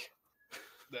magic.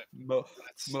 Mo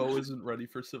That's isn't ready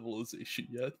for civilization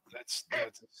yet. that's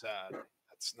sad.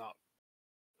 That's not.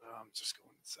 I'm just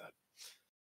going sad.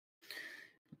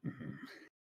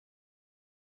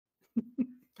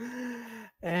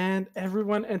 And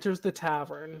everyone enters the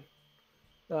tavern.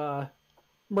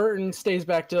 Merton stays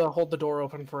back to hold the door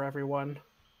open for everyone.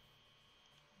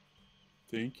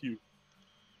 Thank you.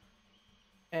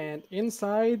 And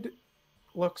inside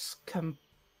looks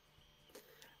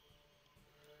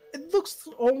it looks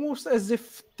almost as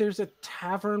if there's a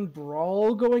tavern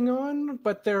brawl going on,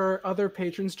 but there are other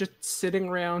patrons just sitting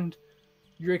around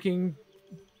drinking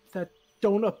that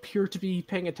don't appear to be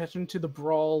paying attention to the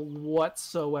brawl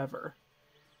whatsoever.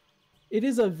 It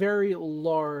is a very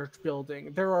large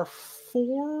building. There are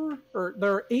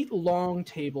 8 long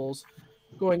tables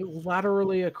going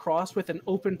laterally across with an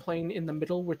open plane in the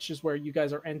middle, which is where you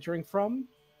guys are entering from.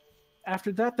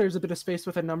 After that, there's a bit of space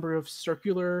with a number of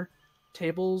circular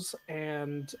tables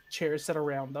and chairs set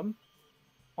around them.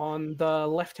 On the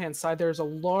left-hand side, there's a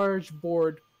large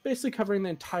board basically covering the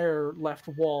entire left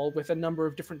wall with a number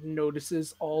of different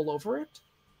notices all over it.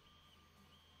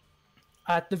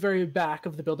 At the very back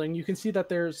of the building, you can see that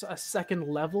there's a second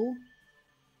level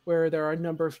where there are a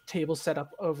number of tables set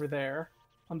up over there.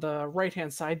 On the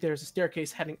right-hand side, there's a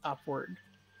staircase heading upward.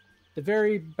 The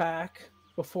very back,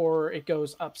 before it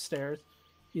goes upstairs,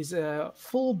 is a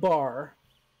full bar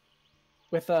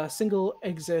with a single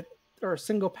exit or a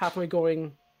single pathway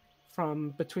going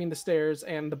from between the stairs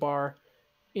and the bar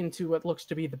into what looks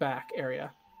to be the back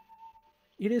area.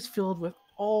 It is filled with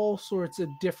all sorts of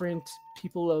different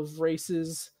people of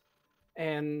races,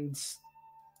 and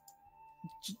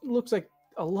looks like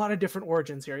a lot of different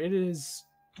origins here. It is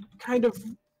kind of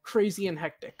crazy and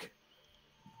hectic.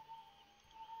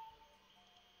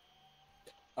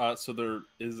 So there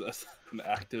is an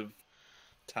active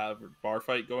tavern bar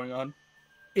fight going on.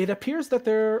 it appears that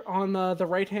they're on the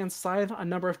right-hand side. A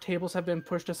number of tables have been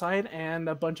pushed aside, and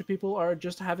a bunch of people are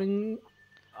just having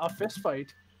a fist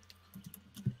fight.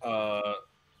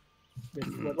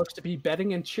 With what looks to be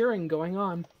betting and cheering going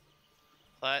on.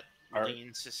 Platt Alright.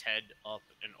 leans his head up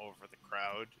and over the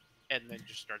crowd, and then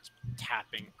just starts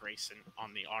tapping Grayson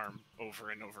on the arm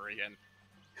over and over again.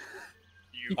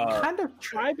 You kind of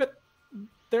try, but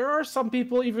there are some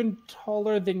people even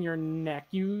taller than your neck.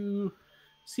 You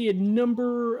see a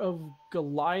number of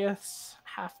Goliaths,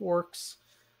 half-orcs,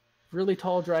 really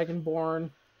tall Dragonborn,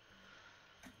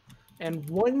 and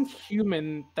one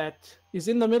human that is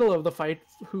in the middle of the fight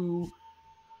who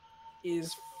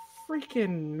is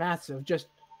freaking massive. Just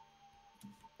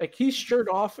like he's shirt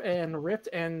off and ripped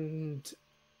and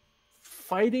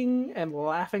fighting and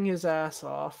laughing his ass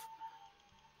off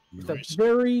with a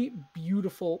very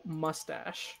beautiful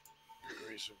mustache.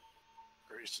 Grayson,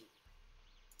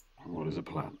 What is a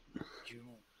plan?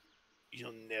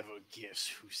 you'll never guess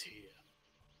who's here.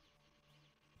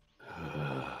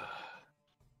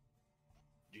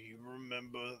 Do you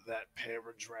remember that pair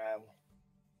of drow,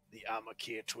 the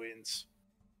Amakir twins?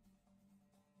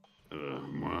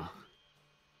 Well,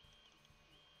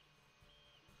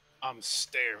 I'm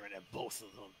staring at both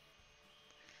of them.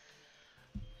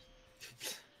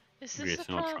 Is this a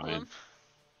Grayson will try problem? and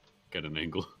get an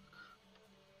angle.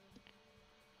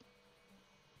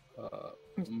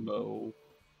 Mo.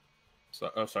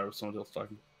 Sorry, was someone else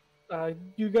talking?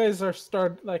 You guys are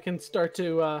can start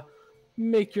to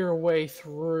make your way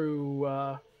through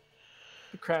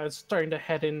the crowd, starting to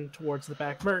head in towards the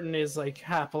back. Merton is like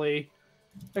happily,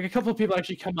 like a couple of people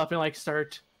actually come up and like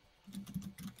start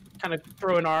kind of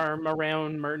throw an arm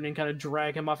around Merton and kind of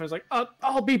drag him off. And is like,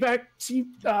 I'll be back. See,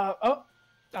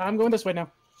 I'm going this way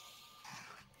now.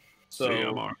 So, See,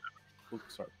 Amar.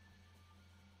 sorry.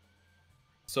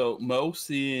 So Mo,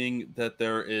 seeing that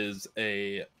there is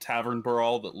a tavern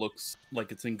brawl that looks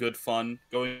like it's in good fun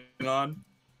going on,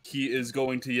 he is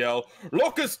going to yell,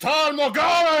 "Locustan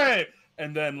Mogare!"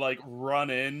 and then like run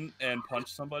in and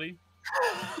punch somebody.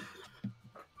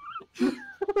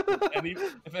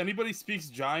 If anybody speaks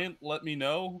giant, let me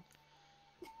know.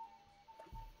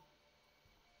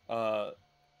 A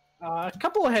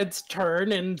couple of heads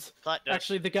turn, and Platt does.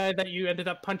 actually the guy that you ended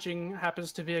up punching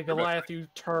happens to be a Goliath who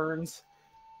turns,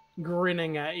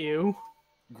 grinning at you.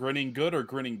 Grinning good or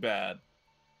grinning bad?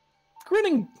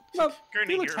 Grinning, well,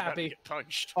 Gurney, he looks you're about to happy. get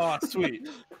punched. Oh, sweet.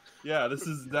 Yeah, this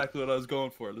is exactly what I was going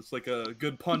for. It's like a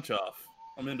good punch off.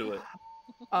 I'm into it.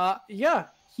 Yeah,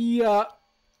 he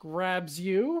grabs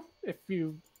you if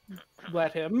you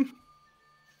let him.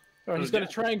 Or he's gonna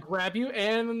try and grab you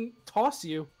and toss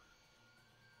you.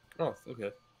 Oh, okay.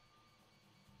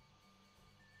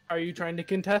 Are you trying to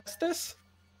contest this?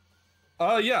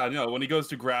 Yeah, no, when he goes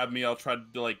to grab me, I'll try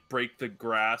to, like, break the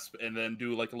grasp and then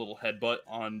do, like, a little headbutt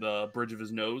on the bridge of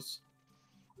his nose.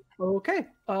 Okay,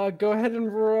 go ahead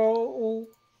and roll.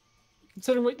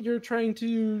 Consider what you're trying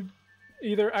to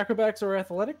either acrobatics or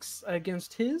athletics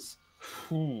against his.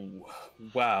 Ooh,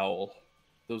 wow.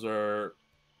 Those are...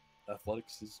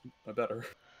 Athletics is my better.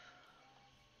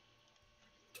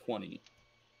 20.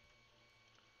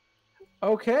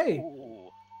 Okay. Ooh.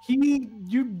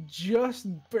 You just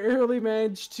barely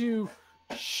managed to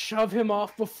shove him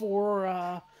off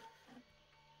before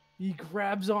he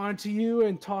grabs onto you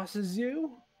and tosses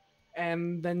you,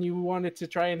 and then you wanted to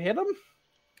try and hit him?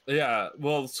 Yeah,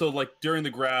 well, so, like, during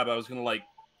the grab, I was gonna, like,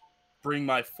 bring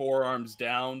my forearms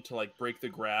down to, like, break the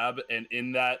grab, and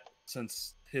in that,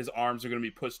 since his arms are gonna be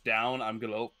pushed down, I'm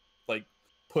gonna, like,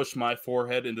 push my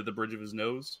forehead into the bridge of his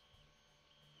nose.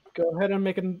 Go ahead and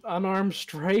make an unarmed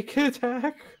strike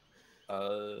attack.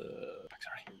 Sorry.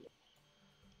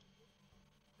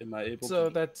 Am I able So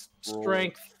to... that's roll?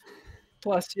 strength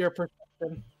plus your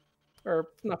perception. Or,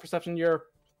 not perception, your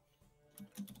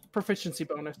proficiency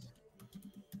bonus.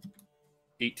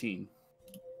 18.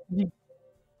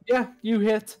 Yeah, you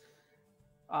hit.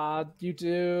 You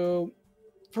do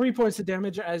 3 points of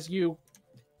damage as you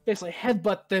basically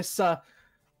headbutt this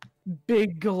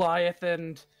big Goliath,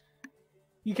 and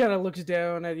he kind of looks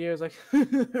down at you. It's like,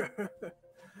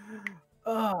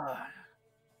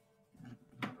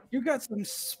 you got some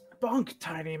spunk,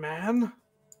 tiny man.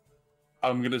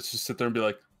 I'm gonna just sit there and be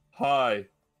like, "Hi,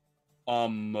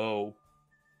 I'm Mo."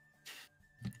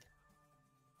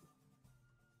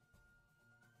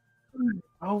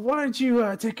 Oh, why don't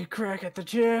you take a crack at the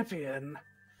champion?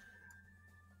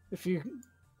 If you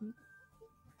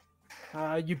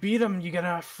you beat him, you get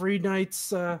a free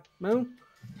night's no.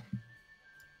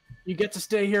 You get to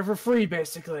stay here for free,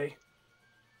 basically.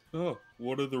 Oh,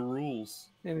 what are the rules?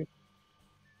 And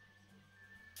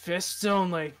fists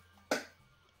only.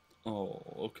 Oh,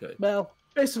 okay. Well,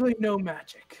 basically no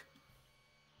magic.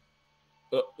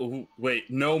 Wait,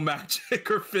 no magic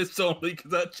or fists only,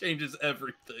 because that changes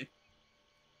everything.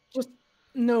 Just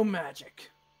no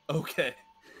magic. Okay.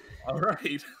 All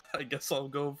right. I guess I'll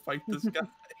go fight this guy.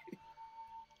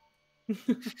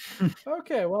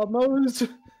 Okay, well, Mo's...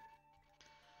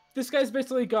 This guy's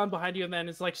basically gone behind you and then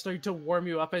is like starting to warm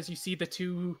you up as you see the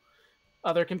two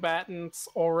other combatants,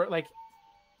 or like...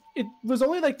 It was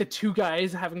only like the two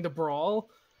guys having the brawl,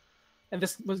 and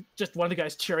this was just one of the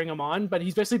guys cheering him on, but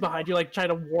he's basically behind you, like trying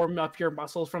to warm up your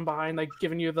muscles from behind, like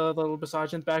giving you the little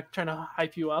massage in the back, trying to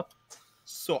hype you up.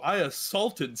 So I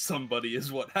assaulted somebody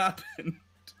is what happened.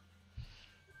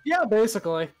 Yeah,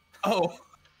 basically. Oh,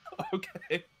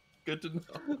 okay. Good to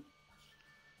know.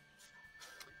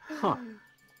 Huh.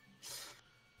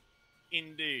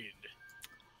 Indeed.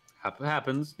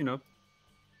 Happens, you know.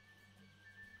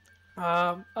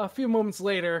 A few moments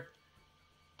later,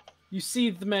 you see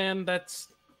the man that's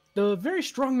the very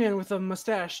strong man with a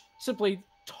mustache simply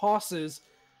tosses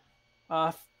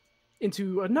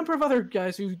into a number of other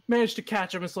guys who managed to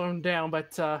catch him and slow him down,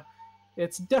 but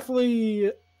it's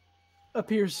definitely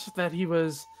appears that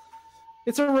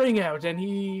it's a ring out and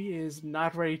he is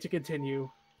not ready to continue.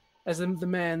 As the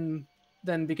man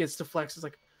then begins to flex, it's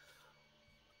like,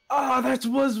 that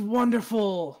was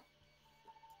wonderful!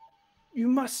 You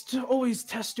must always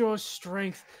test your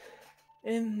strength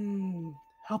in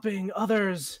helping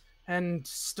others and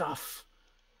stuff.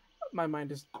 My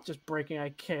mind is just breaking. I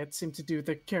can't seem to do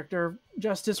the character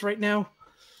justice right now.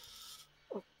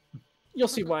 You'll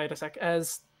see why in a sec.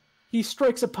 As he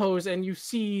strikes a pose and you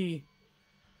see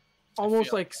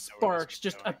almost like sparks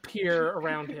just appear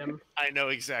around him. I know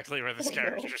exactly where this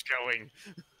character's going.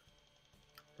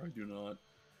 I do not.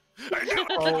 I know.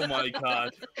 Oh my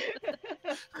god.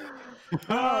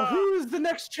 Who's the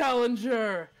next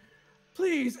challenger?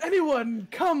 Please, anyone,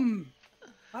 come.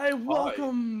 I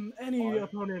welcome any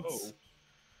opponents.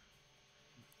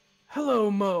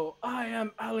 Hello, Mo. I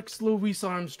am Alex Louis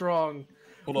Armstrong.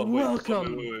 Hold on,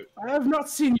 welcome. Wait. I have not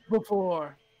seen you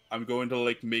before. I'm going to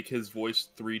like make his voice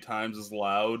 3 times as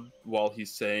loud while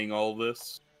he's saying all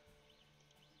this.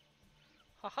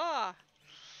 Haha.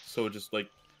 So just like,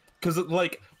 because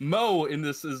like Mo in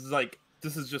this is like,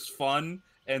 this is just fun,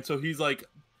 and so he's like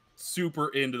super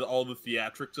into all the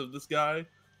theatrics of this guy.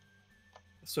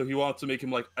 So he wants to make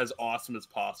him like as awesome as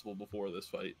possible before this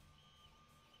fight.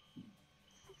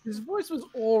 His voice was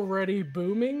already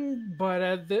booming,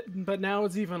 but now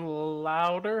it's even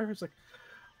louder. It's like,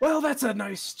 well, that's a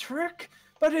nice trick,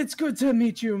 but it's good to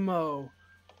meet you, Mo.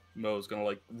 Mo's gonna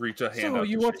like reach a hand So out.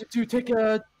 you wanted to take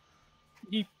a...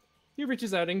 He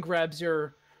reaches out and grabs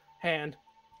your hand.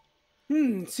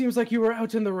 Seems like you were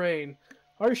out in the rain.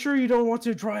 Are you sure you don't want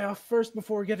to dry off first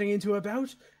before getting into a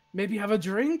bout? Maybe have a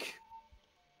drink?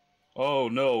 Oh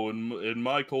no, in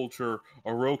my culture,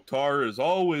 a Roktar is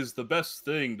always the best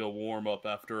thing to warm up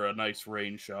after a nice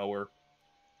rain shower.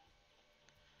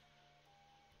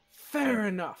 Fair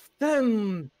enough.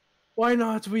 Then, why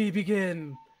not we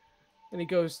begin? And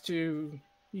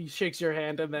he shakes your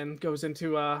hand and then goes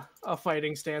into a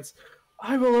fighting stance.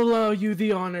 I will allow you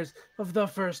the honors of the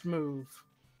first move.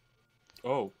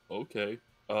 Oh, okay.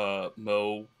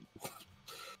 Mo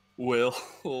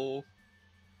will...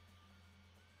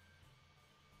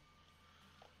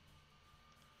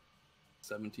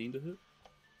 17 to hit?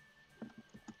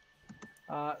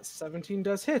 17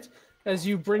 does hit. As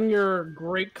you bring your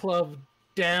great club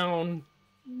down,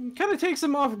 kind of takes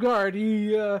him off guard.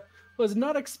 He was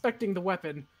not expecting the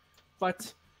weapon,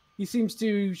 but he seems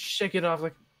to shake it off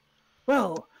like,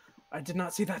 well, I did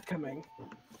not see that coming.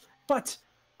 But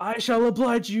I shall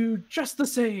oblige you just the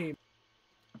same.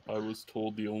 I was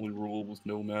told the only rule was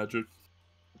no magic.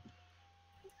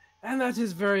 And that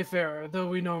is very fair, though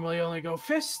we normally only go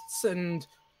fists and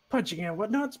punching and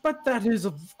whatnot, but that is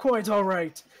quite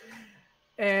alright.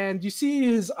 And you see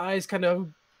his eyes kind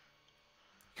of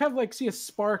like see a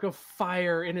spark of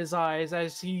fire in his eyes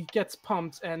as he gets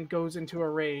pumped and goes into a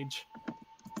rage.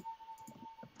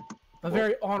 A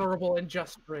very honorable and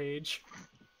just rage.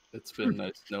 It's been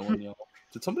nice knowing y'all.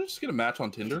 Did somebody just get a match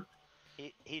on Tinder?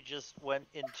 He just went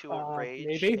into a rage.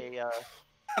 Maybe.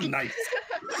 Nice.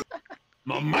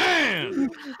 My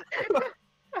man!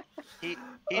 He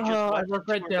just I went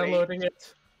regret into a downloading rage.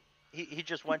 it. He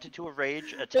just went into a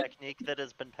rage, a technique that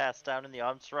has been passed down in the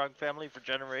Armstrong family for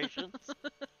generations.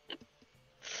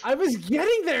 I was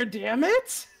getting there, damn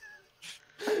it!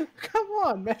 Come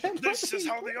on, man. This is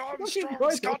how the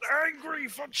Armstrongs got angry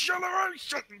for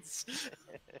generations!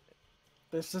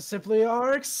 This is simply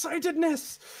our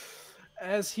excitedness,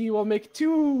 as he will make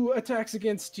 2 attacks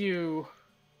against you.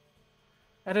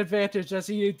 at advantage as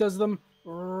he does them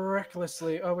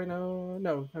recklessly. Oh wait,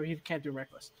 no, he can't do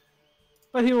reckless.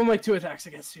 But he will make 2 attacks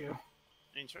against you.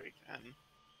 I mean, sure you can.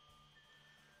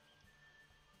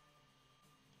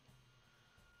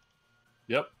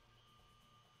 Yep.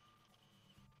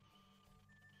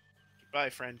 Goodbye,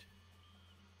 friend.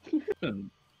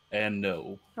 And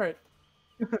no. All right.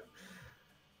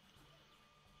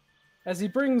 As he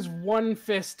brings one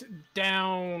fist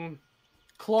down,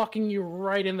 clocking you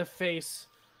right in the face.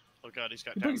 Oh god, he's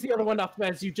got. He brings the other one up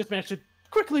as you just managed to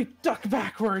quickly duck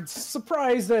backwards,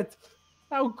 surprised at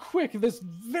how quick this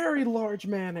very large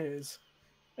man is.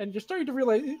 And you're starting to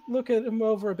realize, look at him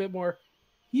over a bit more.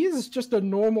 He is just a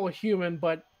normal human,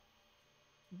 but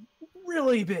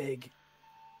really big.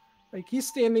 Like, he's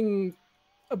standing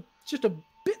just a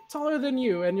bit taller than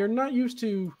you, and you're not used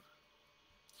to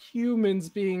humans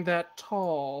being that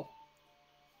tall.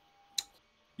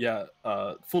 Yeah,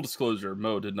 full disclosure,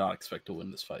 Mo did not expect to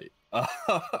win this fight.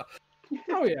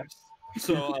 Oh, yes.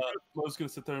 So Mo's gonna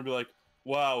sit there and be like,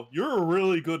 wow, you're a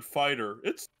really good fighter.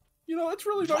 It's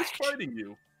really nice fighting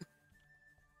you.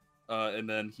 And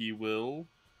then he will...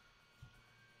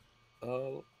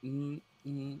 Oh.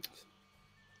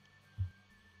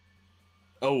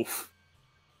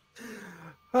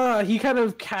 He kind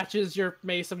of catches your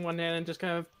mace in one hand and just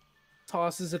kind of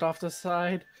tosses it off the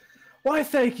side. Why,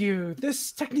 thank you.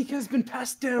 This technique has been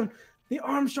passed down the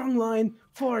Armstrong line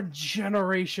for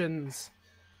generations.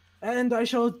 And I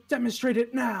shall demonstrate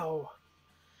it now.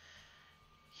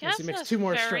 Yes, he makes 2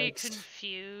 more very strikes.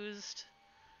 confused.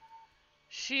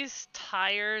 She's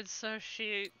tired, so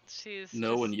she's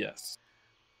No and yes.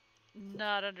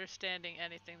 not understanding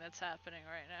anything that's happening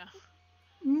right now.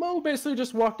 Mo basically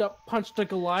just walked up, punched a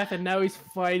Goliath, and now he's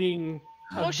fighting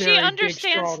a Well, she very big,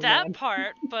 understands strong that man.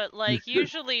 part, but like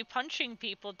usually punching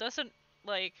people doesn't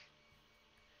like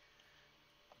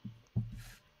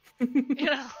you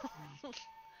know.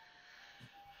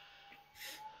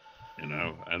 You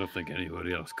know, I don't think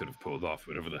anybody else could have pulled off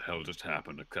whatever the hell just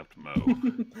happened except Mo.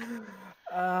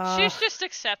 She's just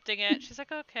accepting it. She's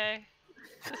like, okay,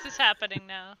 this is happening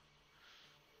now.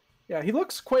 Yeah, he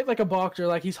looks quite like a boxer,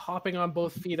 like he's hopping on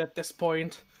both feet at this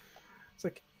point. It's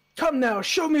like, come now,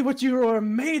 show me what you are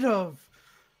made of!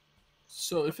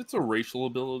 So if it's a racial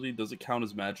ability, does it count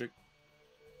as magic?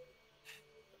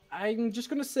 I'm just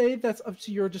gonna say that's up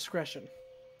to your discretion.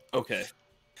 Okay.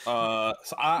 So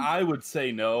I would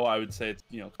say no. I would say it's,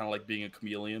 kind of like being a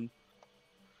chameleon.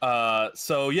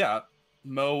 So yeah,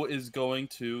 Mo is going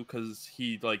to, because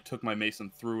he, took my mace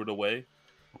and threw it away.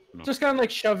 Just kind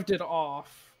of, shoved it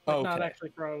off. But Okay. not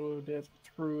actually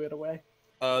threw it away.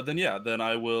 Then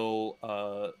I will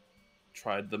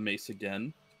try the mace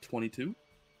again. 22.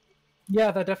 Yeah,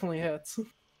 that definitely hits.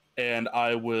 And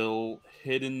I will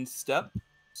hidden step.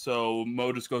 So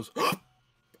Mo just goes,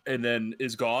 and then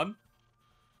is gone.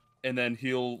 And then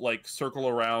he'll, circle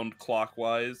around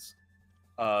clockwise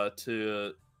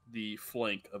to the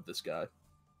flank of this guy.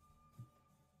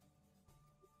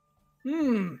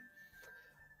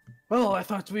 Well, I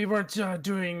thought we weren't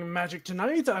doing magic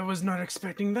tonight. I was not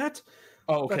expecting that.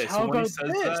 Oh, okay. But how when he about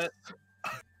says this? that...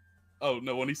 Oh,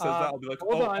 no, when he says that, I'll be like,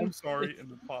 hold on. I'm sorry, and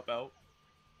then pop out.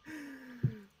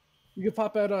 You can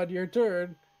pop out on your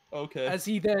turn. Okay. As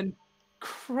he then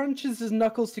crunches his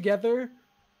knuckles together,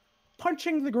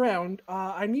 punching the ground.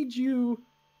 I need you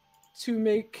to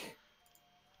make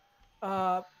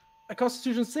a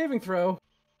Constitution saving throw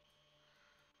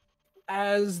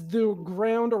as the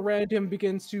ground around him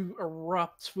begins to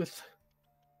erupt with...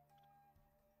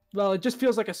 Well, it just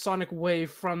feels like a sonic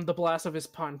wave from the blast of his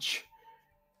punch.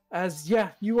 As,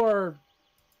 yeah, you are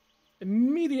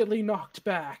immediately knocked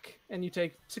back, and you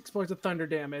take 6 points of thunder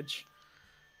damage.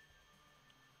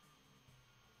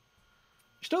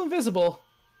 You're still invisible.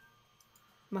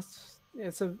 I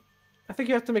think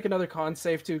you have to make another con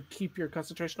save to keep your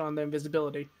concentration on the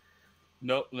invisibility.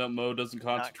 Nope, no, Mo doesn't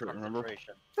concentrate, remember?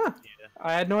 Huh. Yeah.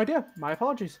 I had no idea. My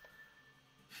apologies.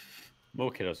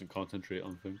 Moke doesn't concentrate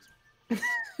on things.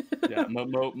 Yeah,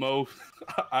 Mo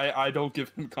I don't give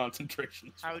him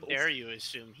concentration How spells. dare you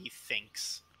assume he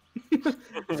thinks?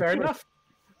 Fair enough.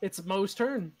 It's Mo's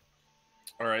turn.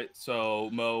 Alright,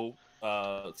 so Mo,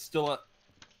 still at...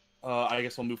 I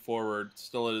guess I'll move forward.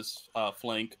 Still at his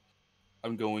flank.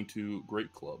 I'm going to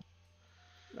Great Club.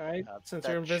 Alright, since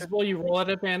that you're should- invisible, you roll at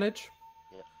advantage.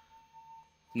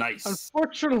 Nice.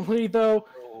 Unfortunately, though,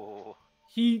 Oh.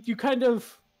 you kind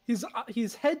of...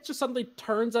 His head just suddenly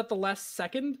turns at the last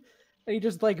second, and he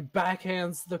just,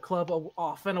 backhands the club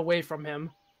off and away from him.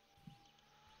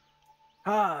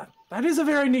 Ah, that is a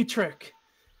very neat trick.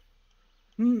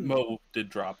 Mo did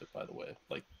drop it, by the way.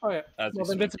 Oh, yeah. As Well, he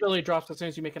the invincibility drops as soon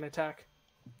as you make an attack.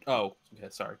 Oh, okay,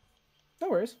 sorry. No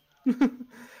worries.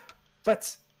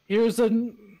 But here's a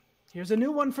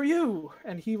new one for you,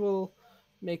 and he will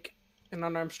make an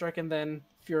unarmed strike and then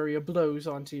Fury of Blows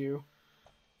onto you.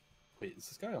 Wait, is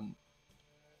this guy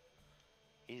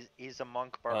He's a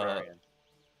monk barbarian.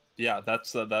 Yeah, that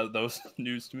was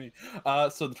news to me.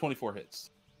 So the 24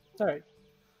 hits. All right.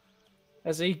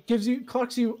 As he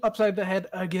clocks you upside the head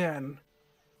again.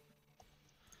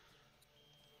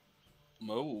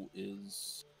 Mo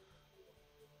is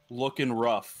looking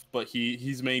rough, but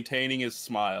he's maintaining his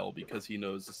smile because he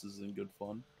knows this isn't good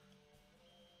fun.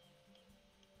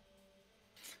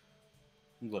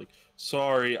 He's like,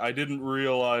 sorry, I didn't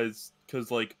realize, because,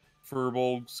 like,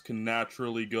 furbolgs can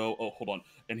naturally go... Oh, hold on.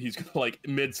 And he's gonna, like,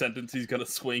 mid-sentence, he's gonna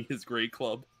swing his great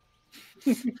club.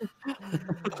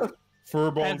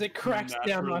 Furbolgs As it cracks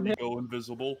down on him. go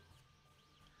invisible.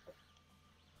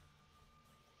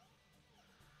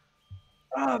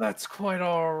 Ah, that's quite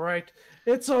all right.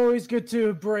 It's always good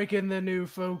to break in the new,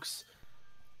 folks.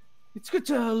 It's good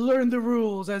to learn the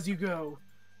rules as you go.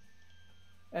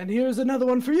 And here's another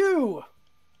one for you!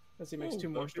 As he makes two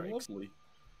more that'd be strikes. lovely.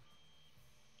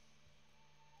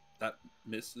 That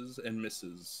misses and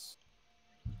misses.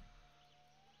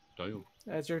 Dial.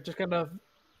 As you're just kind of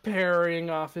parrying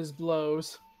off his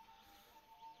blows.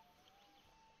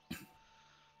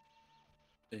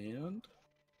 And...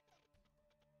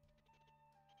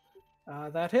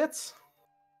 That hits.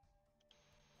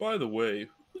 By the way,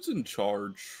 who's in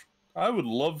charge? I would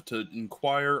love to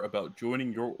inquire about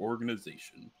joining your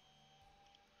organization.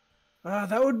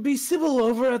 That would be Sybil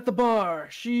over at the bar.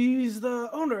 She's the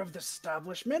owner of the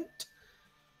establishment.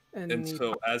 And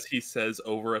so, as he says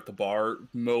over at the bar,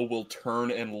 Mo will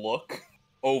turn and look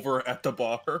over at the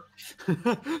bar.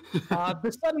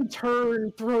 The sudden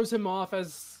turn throws him off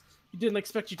as he didn't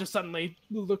expect you to suddenly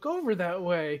look over that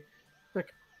way.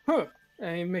 Like, huh.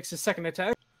 And he makes his second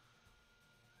attack.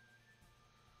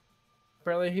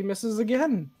 Apparently he misses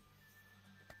again.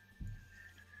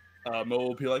 Mo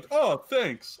will be like, oh,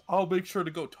 thanks. I'll make sure to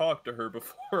go talk to her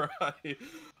before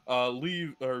I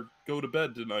leave or go to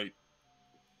bed tonight.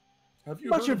 Have you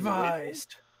Much heard of the Wraith?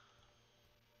 advised.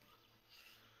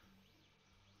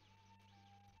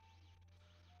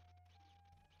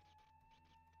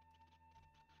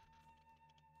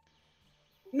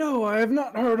 No, I have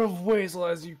not heard of Weasel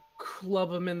as you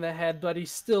club him in the head, but he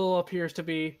still appears to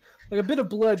be... Like, a bit of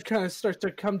blood kind of starts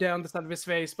to come down the side of his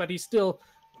face, but he's still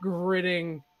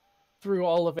gritting through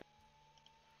all of it.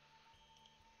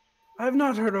 I have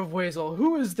not heard of Weasel.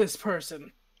 Who is this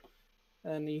person?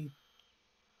 And he...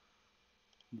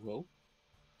 Well,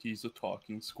 he's a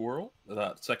talking squirrel.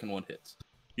 That second one hits.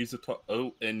 He's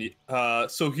a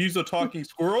so he's a talking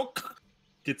squirrel.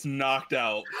 Gets knocked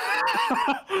out.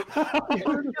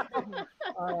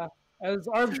 As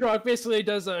Armstrong basically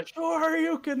does a sure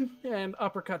you can and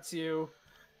uppercuts you,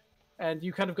 and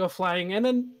you kind of go flying, and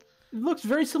then it looks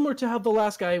very similar to how the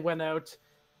last guy went out,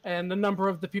 and a number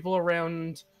of the people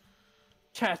around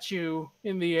catch you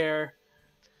in the air.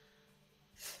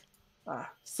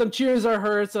 Some cheers are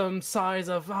heard, some sighs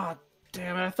of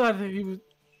damn it, I thought that he would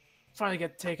finally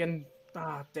get taken.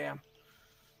 Damn.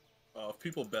 If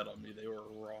people bet on me, they were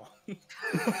wrong.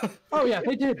 Oh yeah,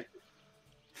 they did.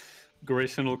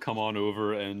 Grayson will come on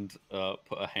over and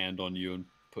put a hand on you and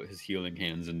put his healing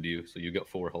hands into you, so you get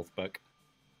 4 health back.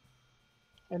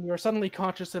 And you're suddenly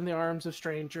conscious in the arms of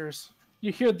strangers.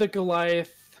 You hear the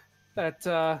Goliath that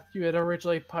you had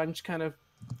originally punched kind of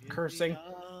cursing.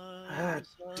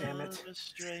 Damn it.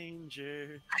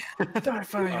 Stranger. I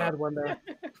finally had one there.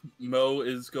 Mo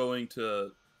is going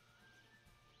to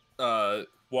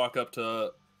walk up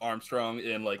to Armstrong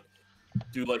and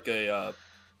do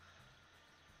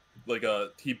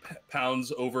he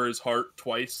pounds over his heart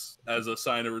twice as a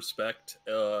sign of respect,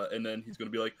 and then he's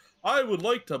gonna be like, I would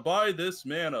like to buy this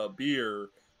man a beer,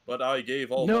 but I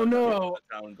gave all my money to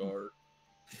the town guard.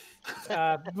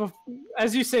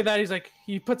 As you say that,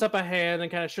 he puts up a hand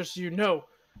and kind of shushes you. No,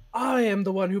 I am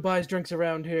the one who buys drinks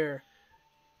around here.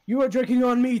 You are drinking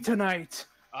on me tonight.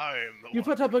 I am the You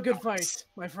one put up a good fight,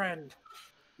 my friend.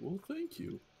 Well, thank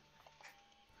you.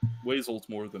 Weasel's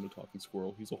more than a talking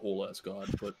squirrel. He's a whole ass god,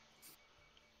 but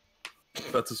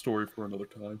that's a story for another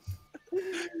time.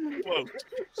 Quote,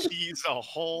 he's a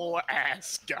whole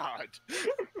ass god.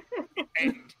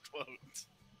 End quote.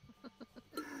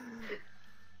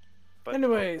 But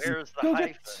Anyways, where's the go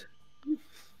hyphen?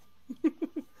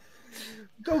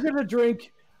 Go get a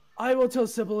drink. I will tell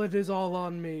Sybil it is all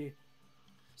on me.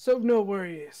 So no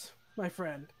worries, my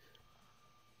friend.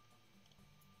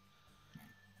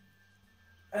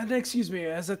 And excuse me,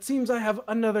 as it seems I have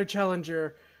another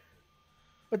challenger.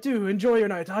 But do enjoy your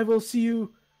night. I will see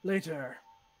you later.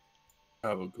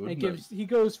 Have a good And night. he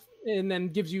goes and then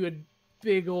gives you a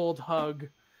big old hug.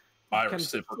 I Kind of-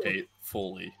 reciprocate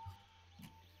fully.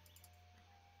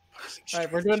 All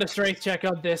right, we're doing a strength check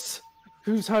on this.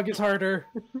 Whose hug is harder?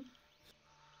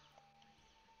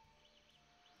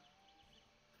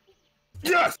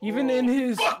 Yes! Even in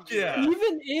his Fuck yeah!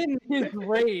 even in his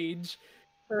rage,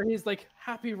 or his like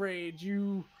happy rage,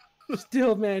 you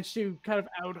still manage to kind of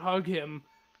out hug him,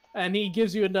 and he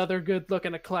gives you another good look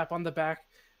and a clap on the back.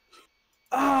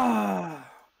 Ah,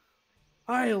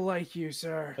 I like you,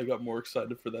 sir. I got more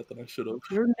excited for that than I should have.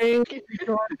 Your name is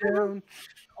drawn down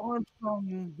on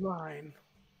some line.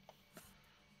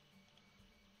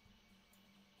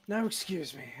 Now,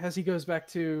 excuse me, as he goes back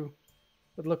to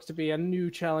what looks to be a new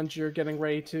challenger getting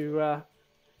ready to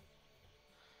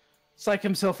psych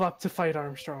himself up to fight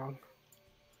Armstrong.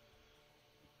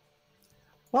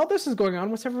 While this is going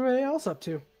on, what's everybody else up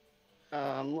to?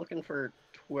 I'm looking for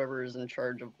whoever is in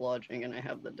charge of lodging, and I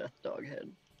have the death dog head.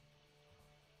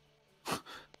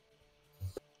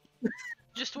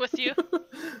 Just with you?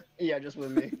 Yeah, just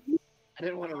with me. I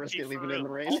didn't want to risk it leaving it in the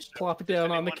rain. Just plop it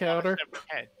down on the counter.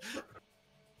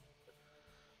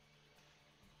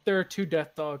 There are 2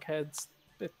 death dog heads.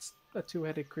 It's a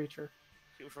 2-headed creature.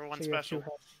 2 for 1 So you have 2 special.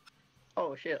 heads.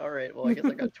 Oh shit! All right. Well, I guess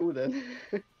I got 2 then.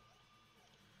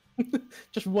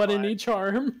 Just one in each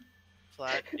arm.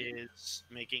 Platt is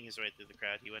making his way through the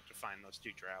crowd. He went to find those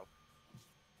 2 drow.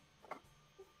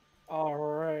 All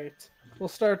right. We'll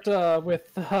start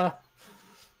with the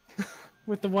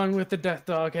one with the death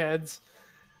dog heads.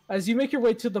 As you make your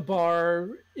way to the bar,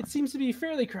 it seems to be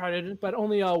fairly crowded, but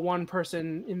only one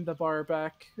person in the bar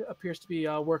back appears to be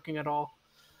working at all.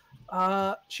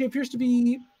 She appears to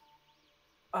be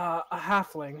a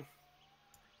halfling.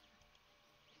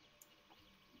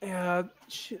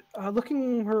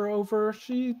 Looking her over,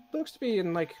 she looks to be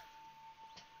in like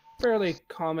fairly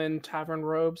common tavern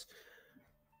robes,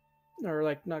 or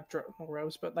like not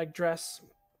robes, but like dress.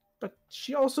 But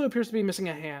she also appears to be missing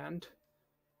a hand.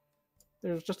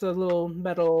 There's just a little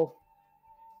metal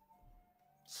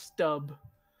stub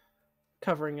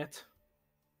covering it.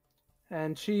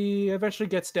 And she eventually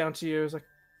gets down to you. Is like,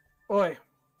 "Oi,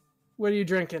 what are you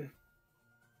drinking?"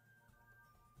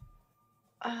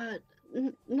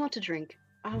 Not to drink.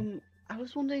 I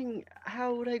was wondering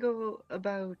how would I go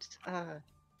about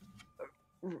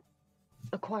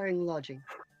acquiring lodging?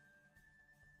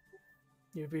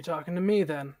 You'd be talking to me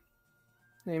then.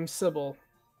 Name's Sybil.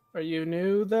 Are you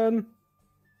new then?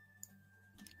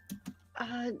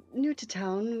 New to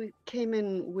town. We came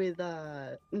in with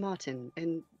Martin,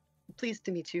 and pleased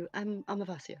to meet you. I'm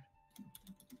Amavasya.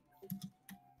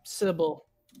 Sybil.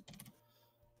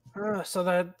 So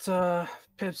that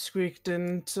Pipsqueak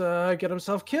didn't get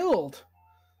himself killed.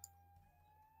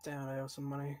 Damn, I owe some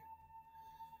money.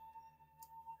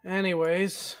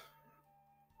 Anyways,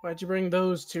 why'd you bring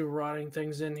those 2 rotting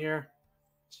things in here?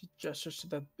 She gestures to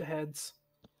the heads.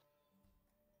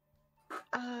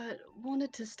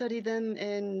 Wanted to study them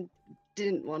and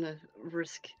didn't want to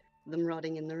risk them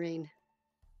rotting in the rain.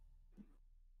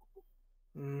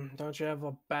 Don't you have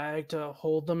a bag to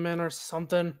hold them in or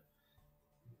something?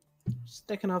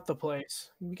 Sticking up the place.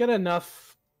 We get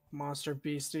enough monster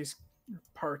beasties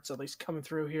parts at least coming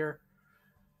through here.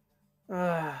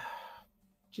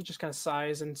 She just kind of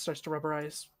sighs and starts to rub her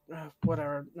eyes.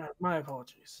 Whatever. My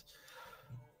apologies.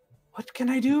 What can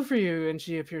I do for you? And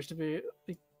she appears to be.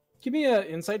 Give me an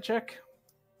insight check.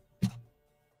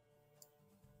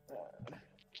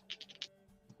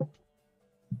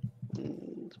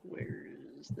 And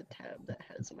where's the tab that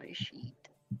has my sheet?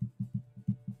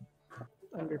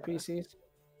 Under PCs.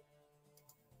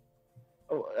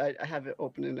 Oh, I have it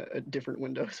open in a different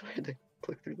window, so I had to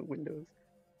click through the windows.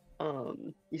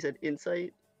 You said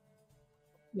insight?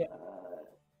 Yeah.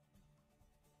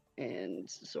 And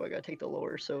so I gotta take the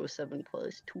lower, so 7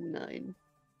 plus 2, 9.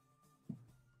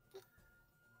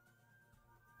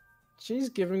 She's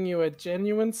giving you a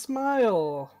genuine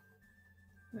smile.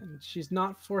 And she's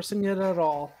not forcing it at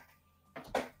all.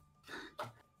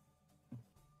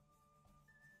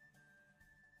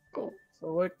 Cool.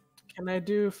 So what can I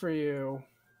do for you?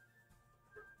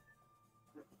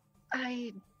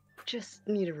 I just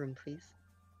need a room, please.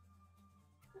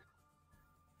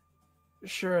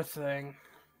 Sure thing.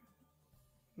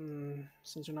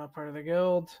 Since you're not part of the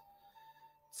guild,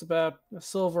 it's about a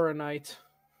silver a night.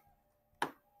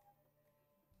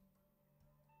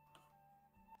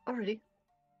 Alrighty.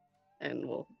 And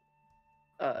we'll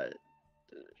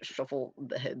shuffle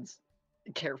the heads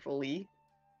carefully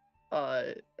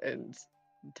and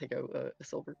take out a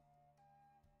silver.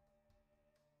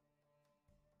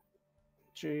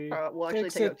 She We'll actually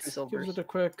takes take out it, 2 gives silvers. it a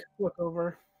quick look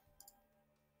over.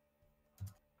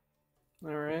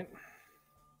 All right.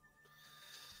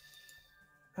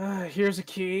 Here's a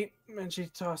key, and she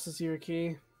tosses you a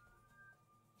key.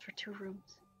 For 2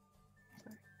 rooms.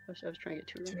 Sorry, I was trying to get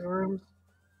 2 rooms. 2 rooms.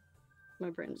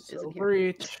 My brain isn't Silver here.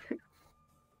 each.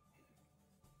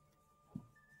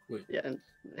 Wait. Yeah, and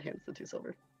hands the 2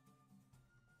 silver.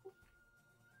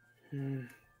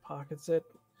 Pockets it.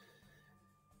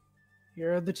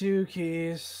 Here are the 2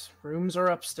 keys. Rooms are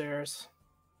upstairs.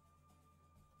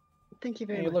 Thank you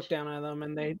very And you much. look down at them,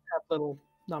 and they have little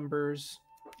numbers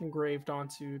engraved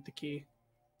onto the key.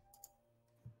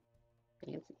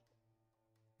 Fancy.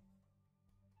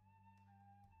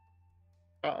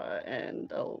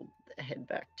 And I'll head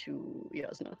back to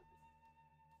Jasnah.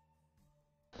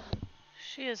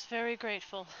 She is very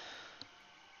grateful.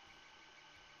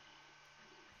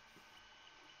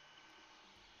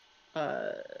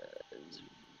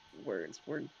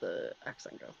 Where'd the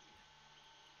accent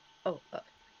go?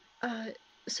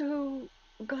 So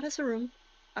got us a room.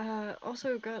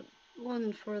 Also got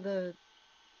one for the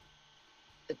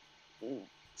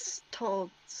tall,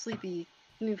 sleepy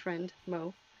new friend,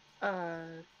 Mo.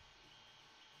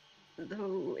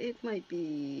 Though it might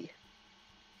be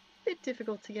a bit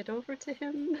difficult to get over to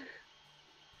him.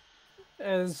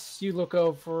 As you look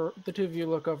over, the 2 of you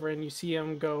look over, and you see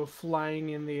him go flying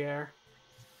in the air.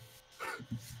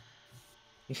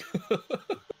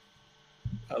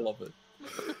 I love it.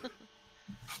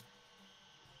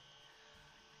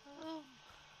 Oh.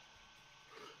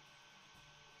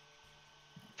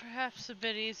 Perhaps a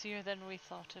bit easier than we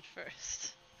thought at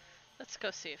first. Let's go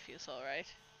see if he's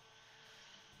alright.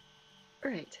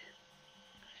 Right.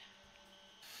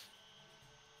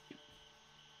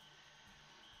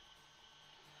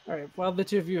 All right. While the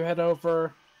 2 of you head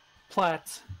over,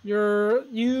 Platt,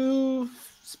 you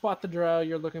spot the drow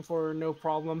you're looking for, no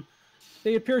problem.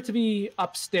 They appear to be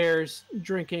upstairs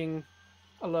drinking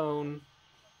alone.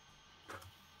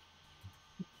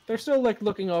 They're still like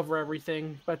looking over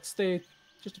everything, but they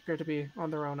just appear to be on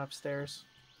their own upstairs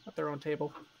at their own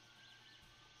table.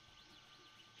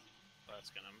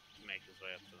 That's gonna make his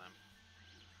way up to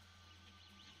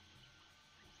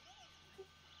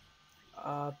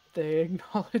them. They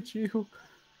acknowledge you.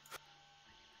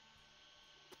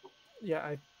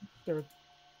 Yeah, they're.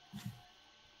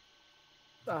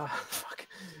 Fuck.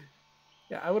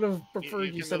 Yeah, I would have preferred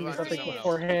you you can said move on to something someone else.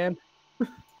 beforehand.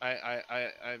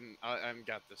 I'm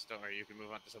got this. Don't worry. You can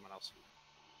move on to someone else.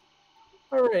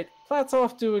 All right, Platt's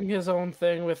off doing his own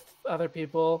thing with other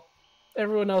people.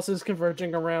 Everyone else is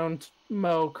converging around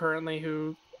Mo currently,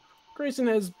 who Grayson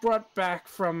has brought back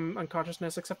from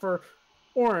unconsciousness, except for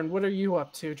Orryn. What are you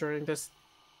up to during this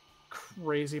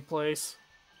crazy place?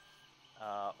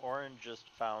 Orryn just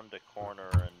found a corner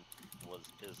and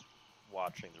is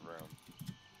watching the room.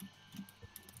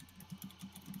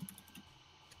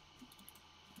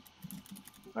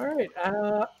 All right.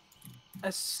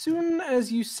 As soon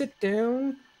as you sit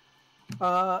down,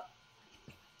 a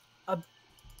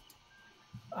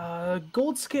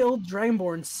gold-scaled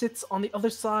Dragonborn sits on the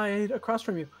other side across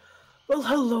from you. Well,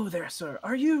 hello there, sir.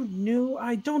 Are you new?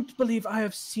 I don't believe I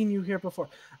have seen you here before.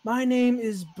 My name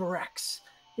is Brex.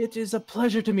 It is a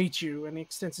pleasure to meet you. And he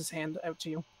extends his hand out to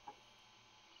you.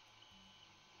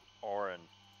 Orryn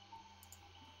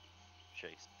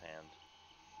shakes his hand.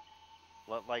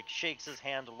 Like, shakes his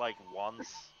hand like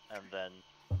once, and then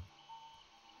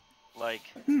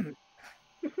like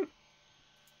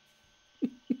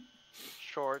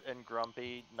short and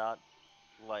grumpy, not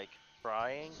like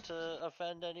trying to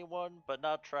offend anyone, but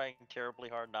not trying terribly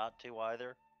hard not to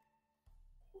either.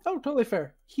 Oh, totally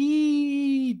fair.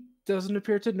 He doesn't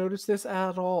appear to notice this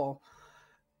at all.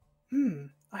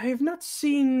 I have not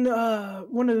seen a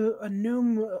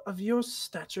gnome of your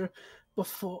stature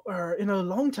before, or in a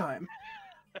long time.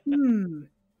 Are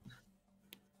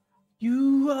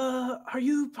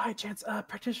you by chance a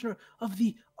practitioner of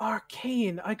the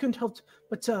arcane? I couldn't help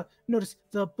but notice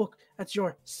the book at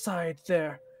your side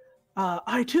there.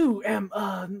 I too am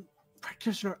a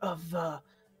practitioner of the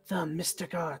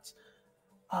mystic arts.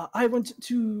 I went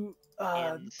to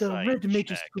the Insight Red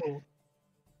Mage's check. School.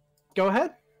 Go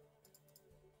ahead.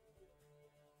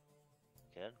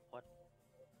 Good. What?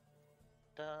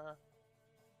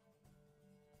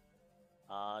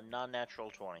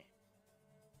 Non-natural 20.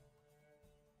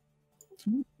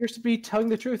 He appears to be telling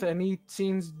the truth, and he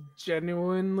seems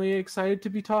genuinely excited to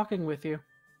be talking with you.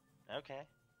 Okay.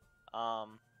 Or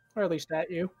at least at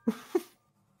you.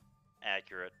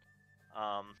 Accurate.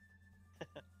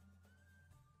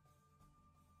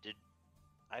 Did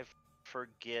I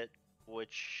forget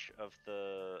which of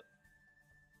the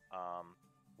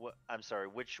What? I'm sorry.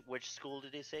 Which school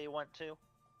did he say he went to?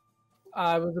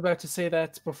 I was about to say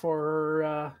that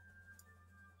before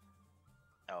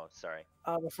Oh, sorry.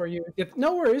 before you get.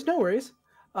 No worries, no worries.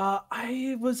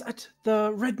 I was at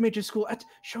the Red Major School at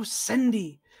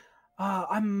Shosendi.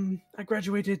 I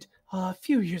graduated a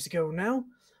few years ago now.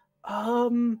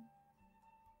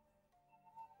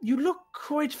 You look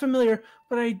quite familiar,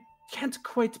 but I can't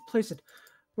quite place it.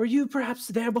 Were you perhaps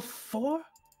there before?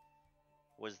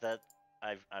 Was that?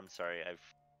 I'm sorry. I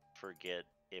forget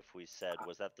if we said.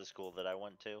 Was that the school that I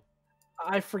went to?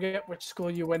 I forget which school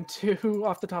you went to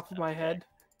off the top of my Okay. head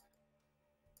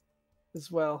as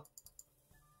well.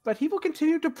 But he will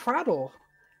continue to prattle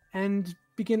and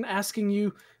begin asking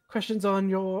you questions on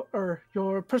your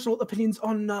personal opinions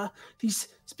on these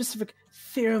specific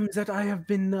theorems that I have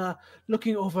been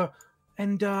looking over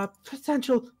and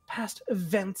potential past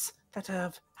events that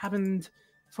have happened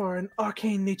for an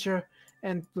arcane nature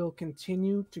and will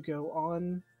continue to go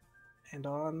on and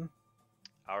on.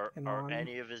 Are on.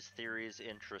 any of his theories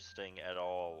interesting at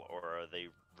all, or are they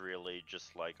really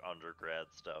just like undergrad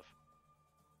stuff?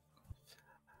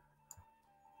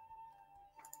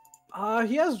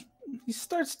 He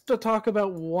starts to talk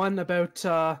about one about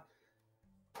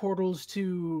portals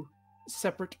to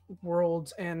separate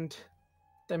worlds and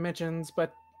dimensions,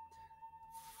 but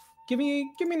give me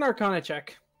an Arcana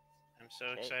check. I'm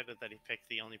so excited that he picked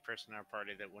the only person in our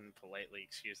party that wouldn't politely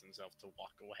excuse himself to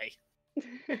walk away.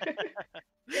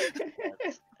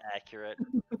 That's accurate.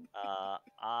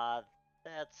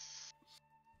 That's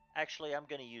actually, I'm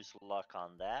gonna use luck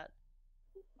on that.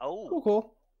 Oh,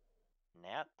 Cool.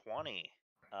 nat 20.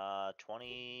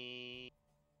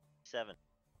 27.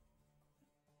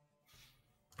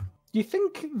 You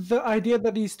think the idea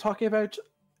that he's talking about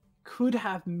could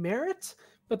have merit,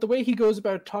 but the way he goes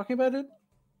about talking about it,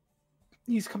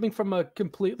 he's coming from a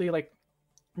completely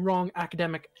wrong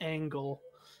academic angle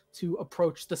to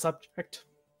approach the subject.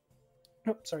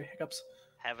 Oh, sorry, hiccups.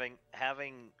 Having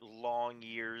long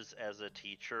years as a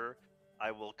teacher,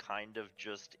 I will kind of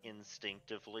just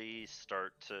instinctively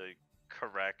start to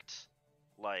correct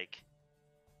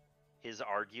his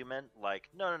argument,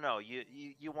 no,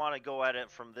 you want to go at it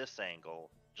from this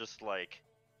angle, just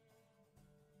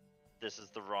this is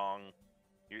the wrong,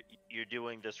 you're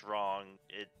doing this wrong,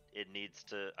 it needs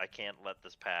to, I can't let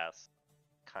this pass,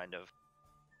 kind of.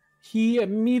 He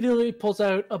immediately pulls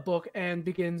out a book and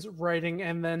begins writing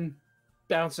and then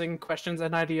bouncing questions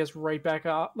and ideas right back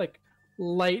up,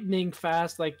 lightning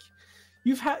fast.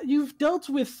 You've dealt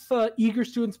with eager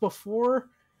students before.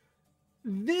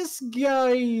 This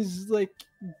guy's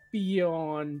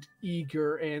beyond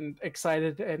eager and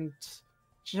excited and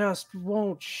just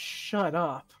won't shut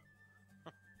up.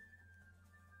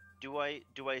 Do I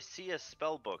see a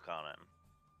spell book on him?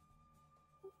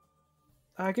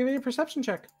 Give me a perception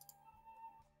check.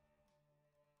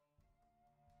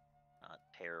 Not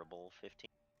terrible.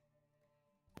 15.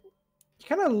 You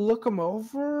kind of look him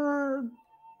over.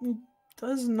 He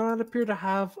does not appear to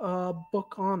have a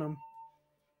book on him,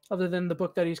 other than the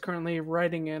book that he's currently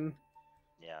writing in.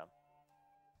 Yeah.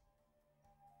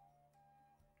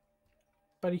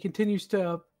 But he continues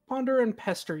to ponder and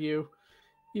pester you,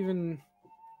 even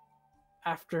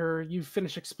after you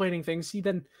finish explaining things. He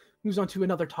then moves on to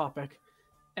another topic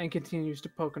and continues to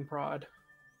poke and prod.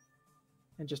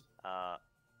 And just...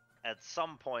 At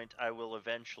some point, I will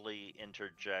eventually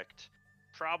interject,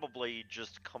 probably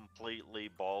just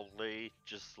completely baldly,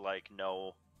 just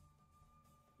no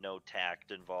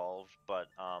tact involved, but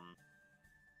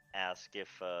ask if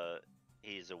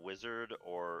he's a wizard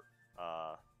or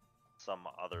some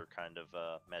other kind of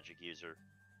magic user.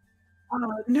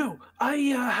 No,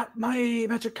 my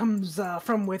magic comes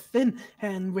from within,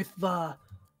 and with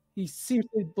he seems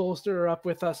to bolster up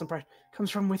with some pride. Comes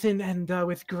from within, and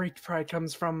with great pride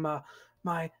comes from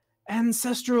my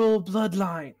ancestral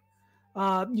bloodline.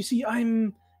 You see,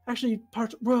 I'm actually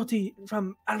part royalty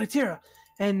from Alitira,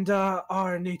 and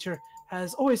our nature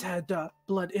has always had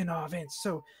blood in our veins.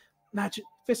 So, magic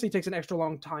basically takes an extra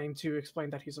long time to explain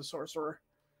that he's a sorcerer.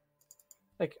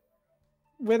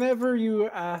 Whenever you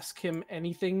ask him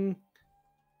anything,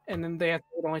 and then they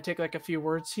would only take a few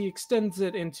words, he extends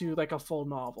it into a full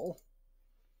novel.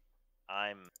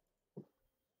 I'm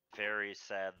very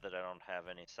sad that I don't have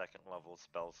any second level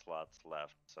spell slots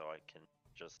left, so I can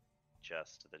just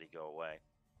suggest that he go away.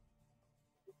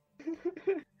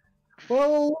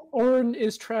 Well, Orryn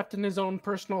is trapped in his own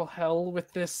personal hell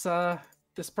with this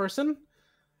person.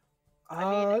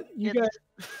 I mean, guys...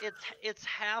 it's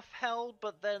half hell,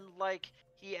 but then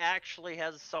he actually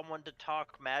has someone to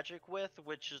talk magic with,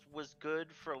 which was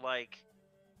good for a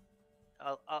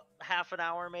half an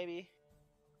hour maybe.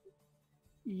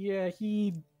 Yeah,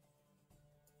 he'd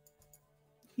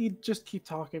just keep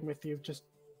talking with you, just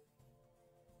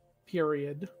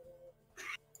period.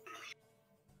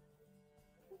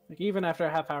 Like, even after a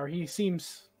half hour, he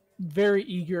seems very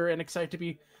eager and excited to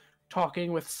be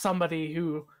talking with somebody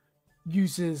who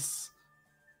uses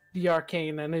the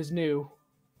arcane and is new.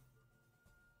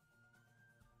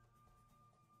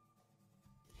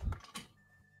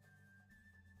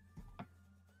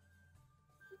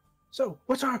 So,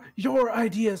 what are your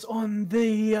ideas on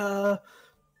the,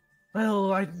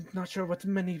 well, I'm not sure what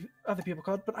many other people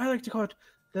call it, but I like to call it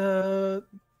the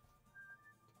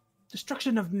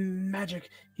destruction of magic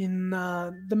in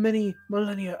the many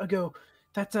millennia ago.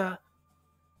 That,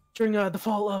 during the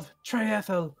fall of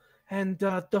Triethel and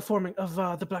the forming of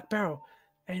the Black Barrow.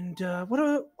 And what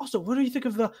do you think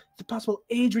of the possible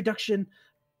age reduction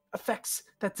effects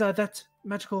that that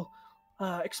magical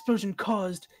explosion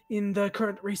caused in the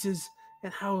current races,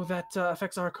 and how that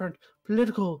affects our current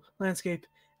political landscape,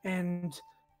 and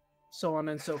so on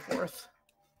and so forth?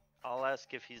 I'll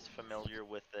ask if he's familiar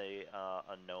with a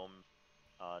gnome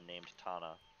named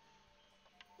Tana.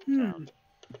 Town.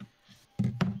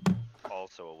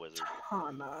 Also a wizard.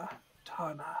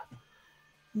 Tana.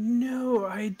 No,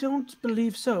 I don't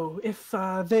believe so. If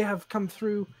they have come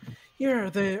through here,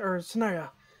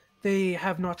 Sanaya, they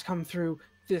have not come through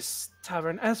this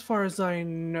tavern, as far as I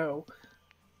know.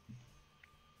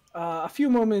 A few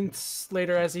moments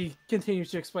later, as he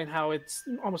continues to explain how it's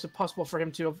almost impossible for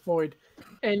him to avoid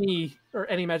any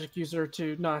magic user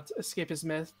to not escape his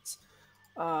mitts,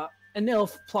 an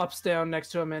elf plops down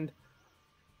next to him and,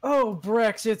 "Oh,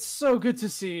 Brex, it's so good to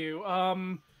see you.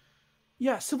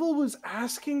 Yeah, Sybil was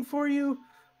asking for you.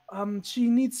 She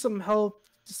needs some help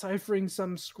deciphering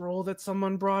some scroll that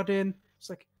someone brought in." It's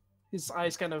like his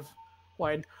eyes kind of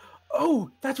widen.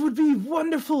 "Oh, that would be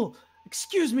wonderful.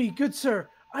 Excuse me, good sir.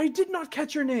 I did not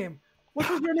catch your name. What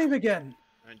was your name again?"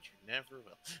 And you never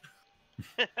will.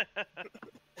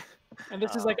 And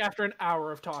this is like after an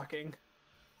hour of talking.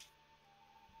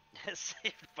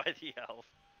 Saved by the elf.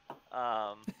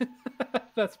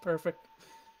 That's perfect.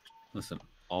 Listen,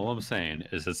 all I'm saying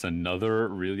is it's another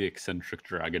really eccentric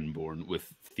Dragonborn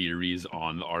with theories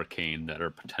on the arcane that are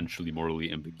potentially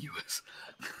morally ambiguous.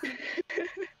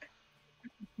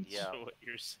 Yeah. So what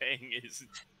you're saying is,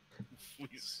 we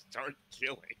start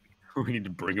killing. We need to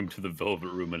bring him to the Velvet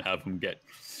Room and have him get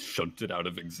shunted out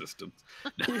of existence.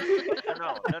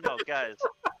 No, guys,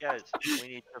 we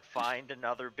need to find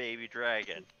another baby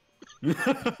dragon. Baby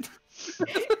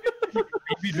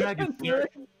dragon. They're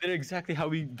exactly how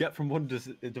we get from one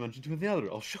dimension to the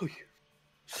other. I'll show you.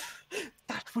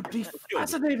 That would be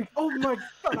fascinating. Oh my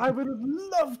god, I would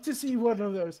love to see one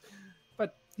of those.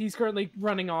 But he's currently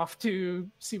running off to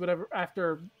see whatever,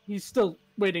 after he's still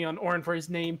waiting on Orryn for his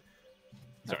name.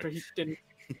 After he didn't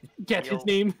get his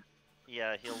name.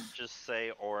 Yeah, he'll just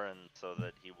say Orryn so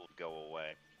that he will go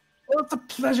away. Well, it's a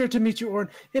pleasure to meet you, Orryn.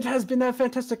 It has been a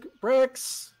fantastic...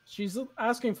 Brix, she's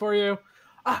asking for you.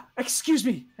 Excuse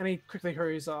me. And he quickly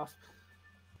hurries off.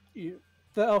 The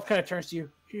elf kind of turns to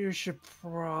you. You should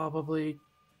probably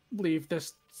leave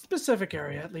this specific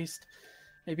area, at least.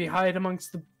 Maybe hide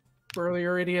amongst the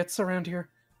burlier idiots around here.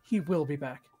 He will be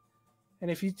back. And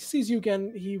if he sees you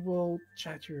again, he will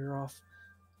chat your ear off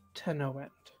to no end.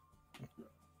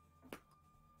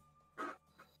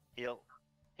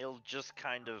 He'll just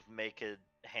kind of make a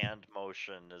hand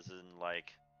motion, as in like,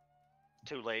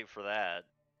 too late for that,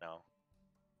 no.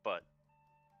 But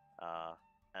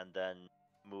and then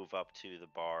move up to the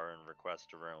bar and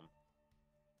request a room.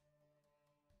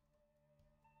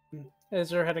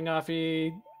 As you're heading off,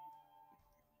 he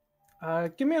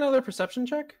give me another perception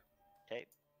check. Okay.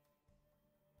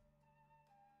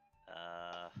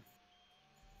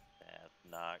 That's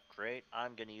not great.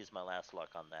 I'm gonna use my last luck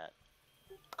on that.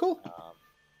 Cool.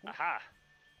 Aha!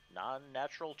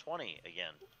 Non-natural 20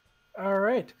 again. All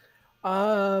right.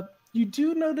 You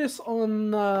do notice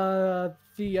on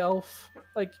the elf,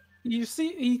 like, you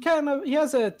see, he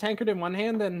has a tankard in one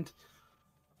hand, and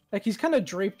like he's kind of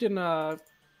draped in a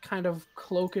kind of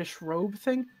cloakish robe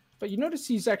thing, but you notice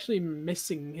he's actually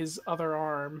missing his other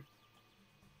arm.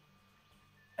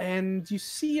 And you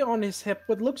see on his hip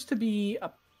what looks to be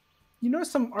you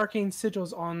notice some arcane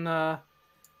sigils on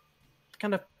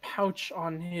kind of pouch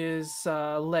on his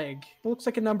leg. It looks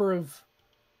like a number of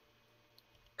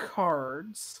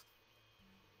cards.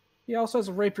 He also has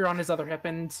a rapier on his other hip,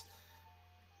 and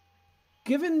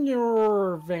given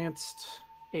your advanced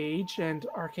age and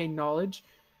arcane knowledge,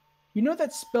 you know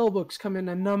that spellbooks come in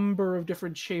a number of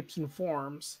different shapes and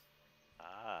forms.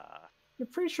 You're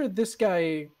pretty sure this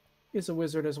guy is a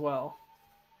wizard as well.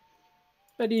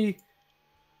 But he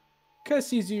kind of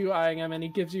sees you eyeing him, and he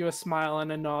gives you a smile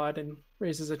and a nod and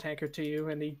raises a tankard to you,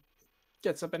 and he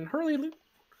gets up and hurriedly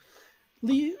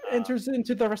enters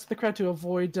into the rest of the crowd to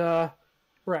avoid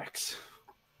Rex.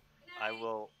 I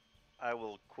will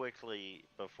quickly,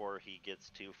 before he gets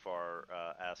too far,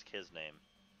 ask his name.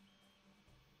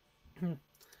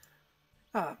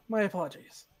 My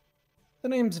apologies. The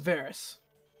name's Varys.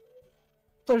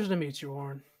 Pleasure to meet you,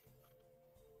 Orryn.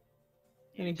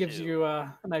 And he gives you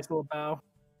a nice little bow.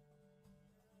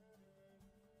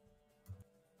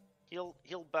 He'll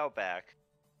bow back.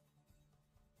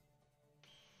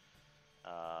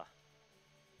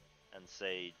 And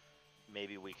say,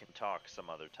 maybe we can talk some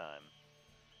other time.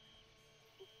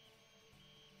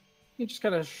 He just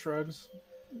kind of shrugs.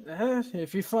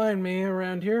 If you find me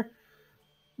around here,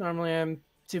 normally I'm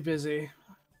too busy.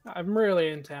 I'm rarely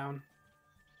in town.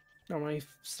 Normally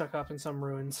stuck up in some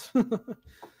ruins.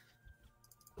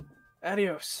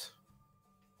 Adios.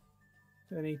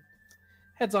 Then he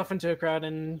heads off into a crowd,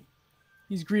 and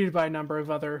he's greeted by a number of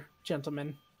other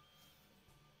gentlemen.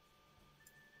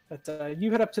 But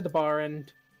you head up to the bar,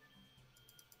 and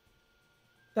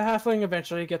the halfling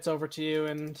eventually gets over to you,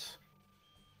 and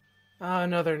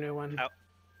another new one.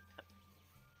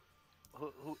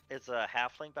 Who is a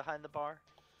halfling behind the bar?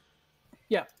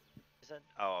 Yeah. Is it?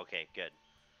 Oh, okay, good.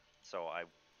 So I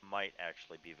might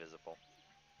actually be visible.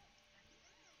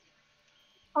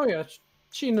 Oh yeah,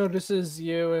 she notices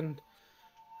you, and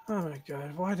oh my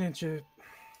god, why didn't you?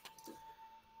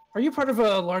 Are you part of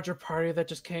a larger party that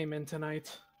just came in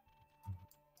tonight?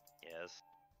 Yes.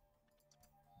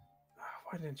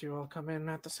 Why didn't you all come in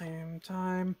at the same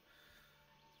time?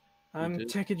 I'm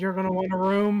taking you're gonna want a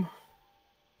room.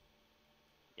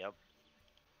 Yep.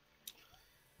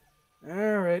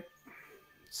 All right,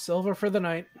 silver for the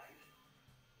night.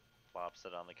 Plops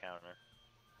it on the counter.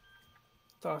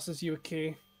 Tosses you a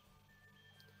key.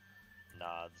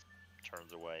 Nods.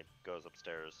 Turns away. Goes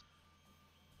upstairs.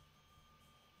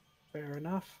 Fair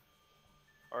enough.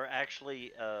 Or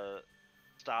actually,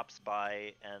 stops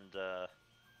by and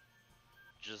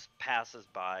just passes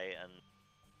by and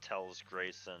tells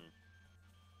Grayson,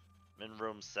 I'm in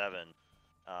room 7.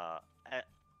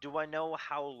 Do I know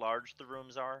how large the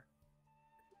rooms are?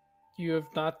 You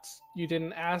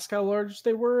didn't ask how large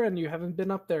they were, and you haven't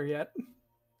been up there yet.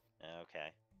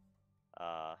 Okay.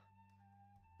 Nah,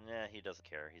 he doesn't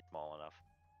care. He's small enough.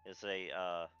 It's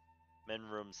a, in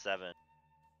room 7.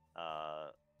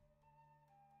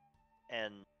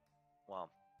 And, well,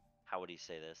 how would he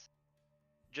say this?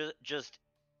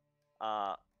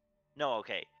 No,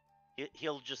 okay.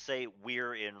 He'll just say,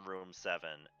 we're in room 7,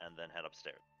 and then head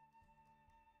upstairs.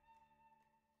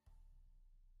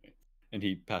 And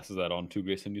he passes that on to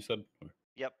Grayson, you said? Or...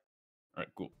 Yep. Alright,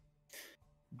 cool.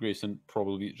 Grayson,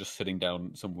 probably just sitting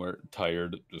down somewhere,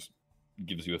 tired, just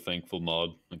gives you a thankful nod.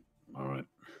 Like, alright.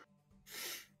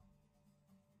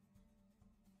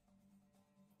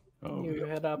 You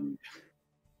head up.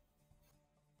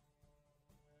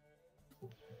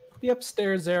 The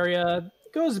upstairs area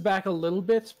goes back a little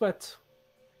bit, but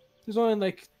there's only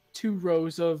like 2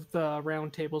 rows of the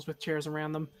round tables with chairs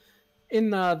around them. In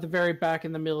the very back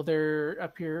in the middle, they're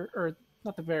up here, or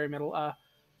not the very middle,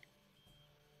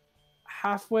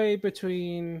 halfway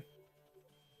between.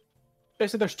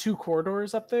 Basically, there's 2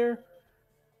 corridors up there.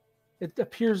 It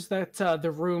appears that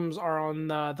the rooms are on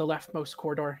the leftmost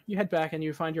corridor. You head back and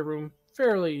you find your room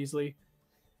fairly easily.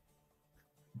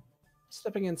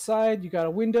 Stepping inside, you got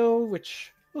a window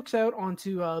which looks out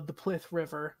onto the Platt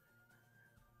River.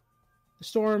 The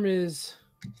storm is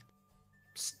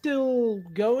still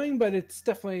going, but it's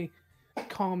definitely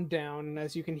calmed down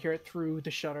as you can hear it through the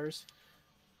shutters.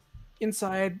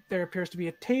 Inside, there appears to be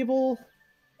a table,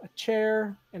 a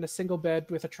chair, and a single bed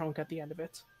with a trunk at the end of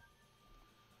it.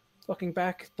 Looking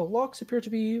back, the locks appear to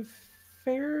be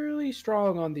fairly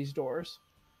strong on these doors.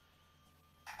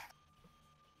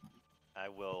 I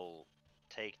will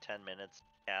take 10 minutes,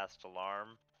 cast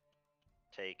alarm,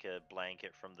 take a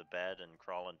blanket from the bed, and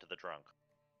crawl into the trunk.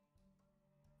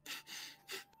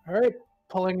 All right,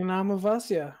 pulling an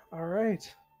Amavasya. All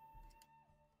right.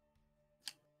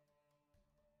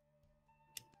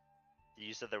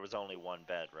 You said there was only one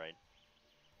bed, right?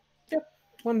 Yep,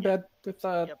 one bed with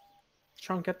a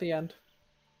trunk at the end.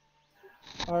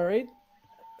 All right.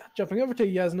 Jumping over to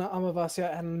Jasnah,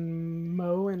 Amavasya, and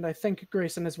Mo, and I think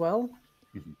Grayson as well.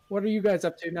 Mm-hmm. What are you guys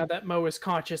up to now that Mo is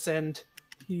conscious and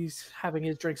he's having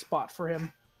his drink spot for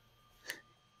him?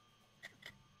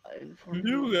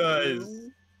 You guys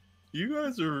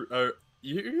are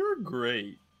you're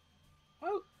great.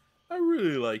 I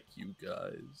really like you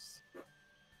guys.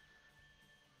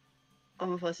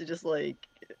 Amavasya just like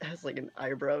has like an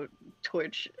eyebrow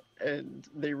twitch and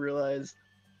they realize,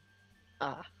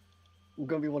 I'm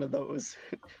gonna be one of those.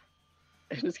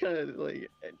 And just kind of like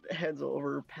heads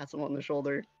over, pats him on the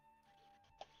shoulder.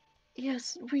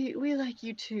 Yes, we like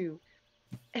you too.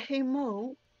 Hey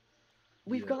Mo,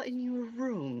 we've Yes. gotten you a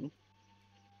room.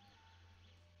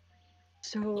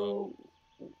 So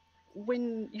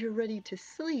when you're ready to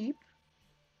sleep,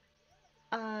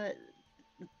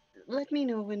 let me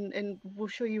know and we'll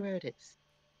show you where it is.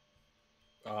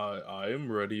 I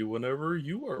am ready whenever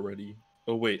you are ready.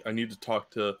 Oh wait, I need to talk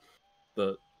to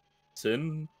the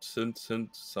something.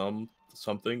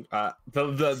 That's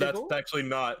Sybil? actually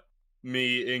not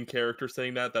me in character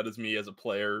saying that. That is me as a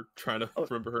player trying to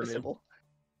remember her name. Sybil.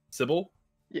 Sybil?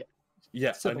 Yeah.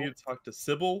 Yeah, Sybil. I need to talk to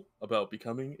Sybil about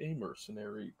becoming a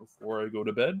mercenary before I go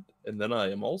to bed, and then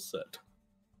I am all set.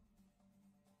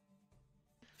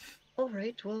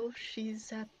 Alright, well,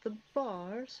 she's at the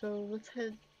bar, so let's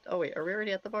head... Oh wait, are we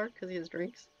already at the bar because he has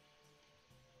drinks?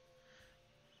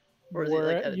 Or is he,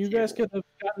 like, at a You guys table? could have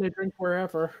gotten a drink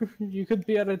wherever. You could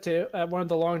be at at one of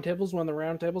the long tables, one of the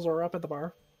round tables, or up at the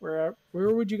bar. Where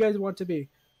would you guys want to be?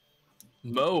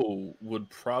 Mo would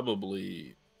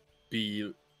probably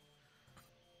be...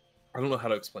 I don't know how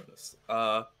to explain this.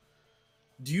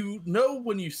 Do you know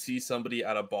when you see somebody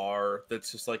at a bar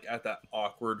that's just like at that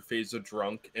awkward phase of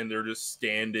drunk and they're just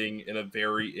standing in a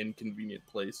very inconvenient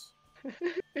place?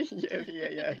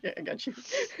 yeah, I got you.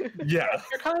 Yeah.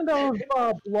 You're kind of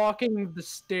blocking the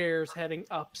stairs heading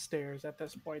upstairs at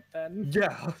this point then.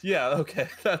 Yeah, okay,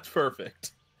 that's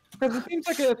perfect. Because it seems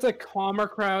like it's a calmer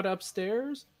crowd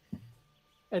upstairs,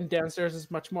 and downstairs is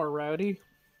much more rowdy.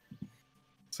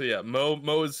 So yeah,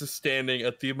 Mo is just standing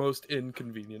at the most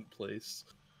inconvenient place.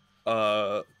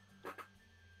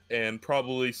 And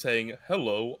probably saying,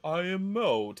 "Hello, I am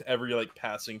Mo," to every like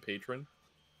passing patron.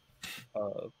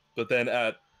 But then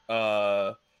at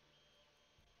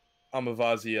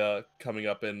Amavasya coming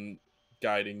up and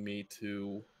guiding me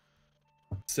to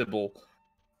Sybil,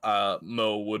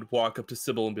 Mo would walk up to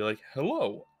Sybil and be like,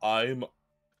 "Hello, I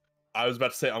was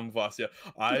about to say Amavasya.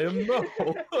 I am Mo."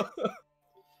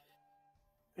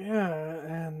 Yeah,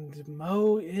 and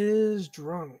Mo is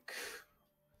drunk.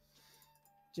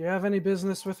 Do you have any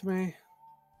business with me?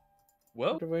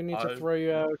 Well, Or do we need to throw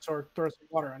you out or throw some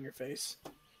water on your face?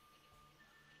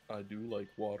 I do like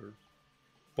water,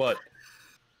 but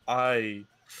I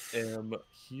am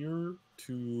here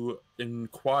to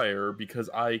inquire because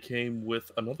I came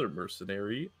with another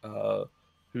mercenary,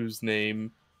 whose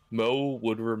name Mo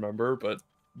would remember, but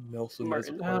Nelson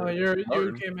Martin.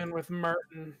 You came in with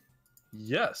Martin.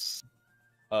 Yes.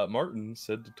 Martin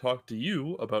said to talk to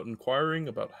you about inquiring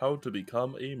about how to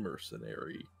become a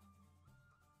mercenary.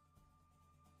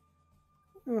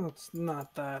 Well, it's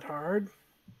not that hard.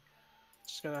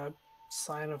 Just gotta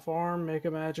sign a form, make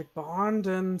a magic bond,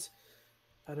 and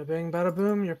bada bing, bada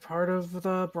boom, you're part of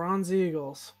the Bronze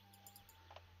Eagles.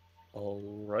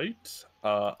 All right.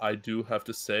 I do have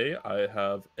to say I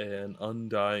have an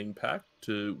undying pact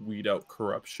to weed out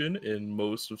corruption in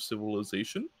most of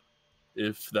civilization.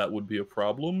 If that would be a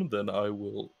problem, then I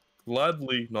will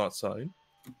gladly not sign.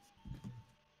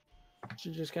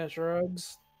 She just kind of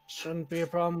shrugs. Shouldn't be a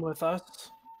problem with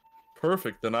us.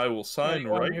 Perfect, then I will sign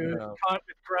Anyone right who's now. caught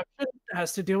with corruption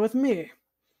has to deal with me.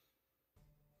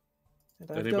 And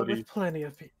I've dealt Anybody? with plenty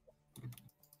of people.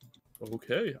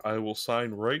 Okay, I will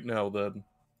sign right now then.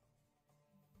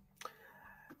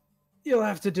 You'll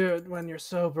have to do it when you're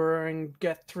sober and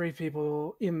get 3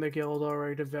 people in the guild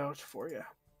already to vouch for you.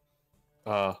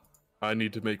 I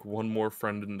need to make one more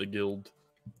friend in the guild.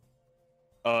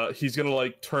 He's gonna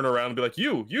like turn around and be like,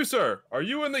 you sir, are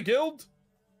you in the guild?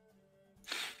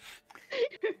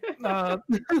 A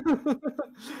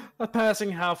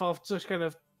passing half-elf just kind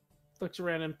of looks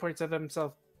around and points at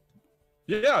himself.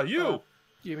 Yeah, you!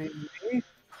 You mean me?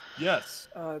 Yes.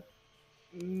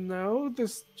 No,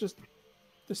 this is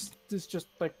just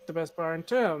like the best bar in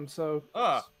town, so...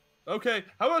 Okay,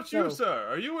 how about you, No. sir?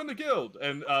 Are you in the guild?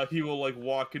 And he will like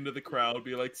walk into the crowd,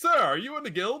 be like, "Sir, are you in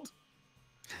the guild?"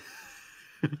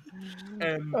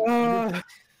 And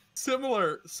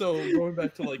similar. So going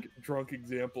back to like drunk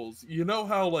examples, you know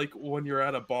how like when you're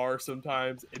at a bar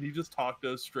sometimes and you just talk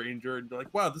to a stranger and you're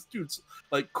like, "Wow, this dude's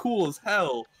like cool as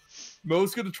hell."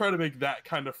 Mo's gonna try to make that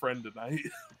kind of friend tonight.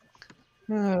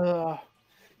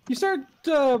 You start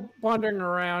wandering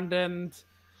around, and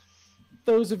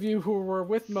those of you who were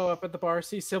with Mo up at the bar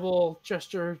see Sybil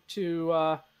gesture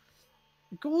to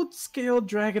gold-scaled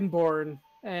Dragonborn,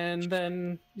 and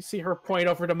then you see her point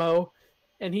over to Mo,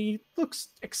 and he looks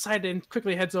excited and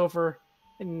quickly heads over,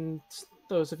 and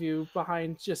those of you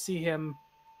behind just see him,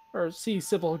 or see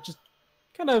Sybil just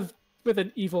kind of with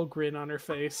an evil grin on her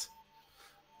face.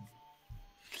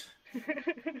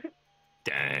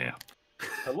 Damn.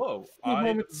 Hello. A few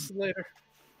moments later.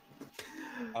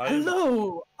 I am-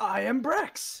 Hello, I am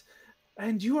Brex,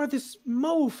 and you are this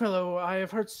Mo fellow I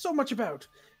have heard so much about.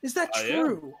 Is that I am.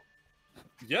 true?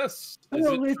 Yes.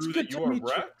 Well, Is it it's true good that to you are meet you.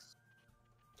 Rex?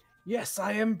 Yes,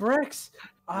 I am Brex.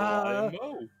 Well, I am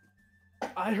Mo.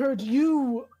 I heard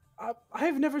you. I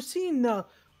have never seen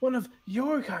one of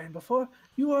your kind before.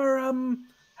 You are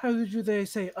how do they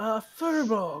say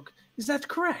furbog? Is that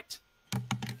correct?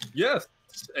 Yes,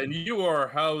 and you are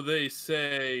how they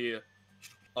say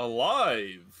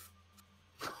alive.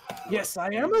 Yes, I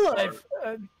You am alive.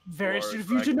 Very you are astute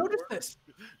of you to notice Dragonborn? this.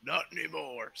 Not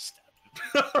anymore.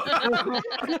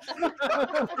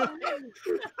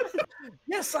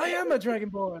 Yes, I am a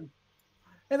Dragonborn.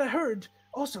 And I heard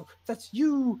also that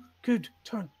you could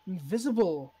turn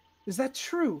invisible. Is that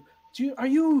true? Are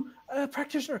you a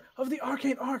practitioner of the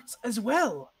arcane arts as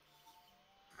well?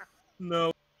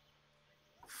 No.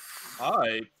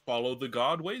 I follow the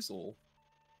god Wazel.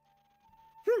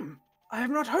 I have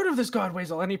not heard of this god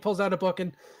Wazel. And he pulls out a book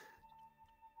and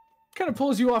kind of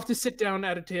pulls you off to sit down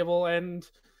at a table and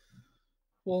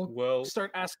will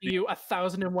start asking you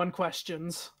 1,001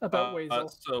 questions about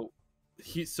Wazel.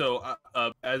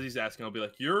 As he's asking, I'll be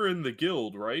like, "You're in the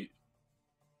guild, right?"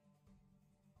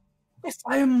 Yes,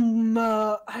 I am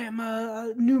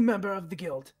a new member of the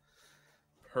guild.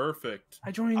 Perfect.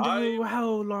 I joined. How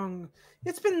long?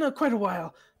 It's been quite a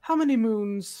while. How many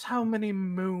moons?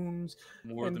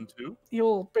 More than 2.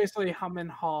 He'll basically hum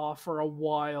and haw for a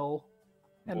while,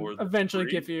 and More than eventually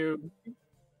 3? give you.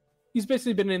 He's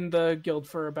basically been in the guild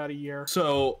for about a year.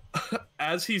 So,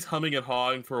 as he's humming and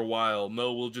hawing for a while,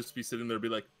 Mo will just be sitting there and be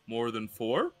like, "More than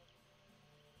 4?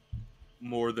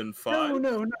 More than 5?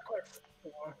 No, not quite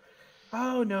 4.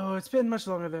 Oh no, it's been much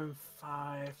longer than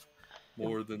 5.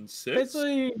 More than 6?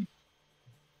 Basically,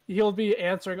 he'll be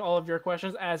answering all of your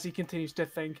questions as he continues to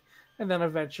think, and then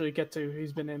eventually get to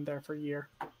he's been in there for a year.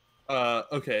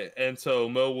 Okay, and so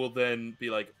Mo will then be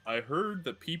like, "I heard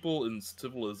that people in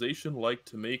civilization like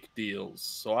to make deals,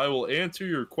 so I will answer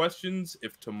your questions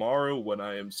if tomorrow, when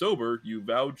I am sober, you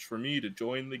vouch for me to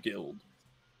join the guild."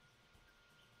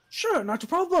 Sure, not a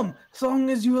problem. As long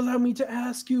as you allow me to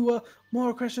ask you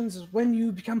more questions when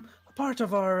you become a part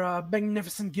of our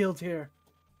magnificent guild here.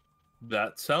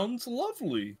 That sounds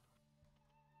lovely.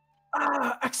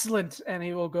 Excellent. And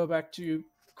he will go back to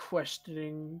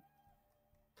questioning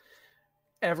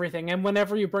everything. And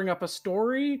whenever you bring up a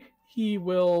story, he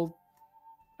will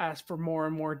ask for more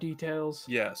and more details.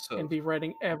 Yeah, and be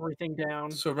writing everything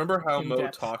down. So remember how Mo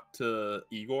depth. talked to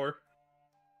Igor?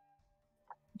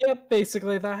 Yep,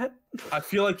 basically that. I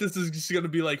feel like this is just going to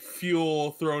be like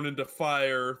fuel thrown into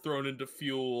fire, thrown into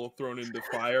fuel, thrown into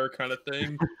fire kind of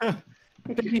thing.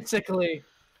 Basically.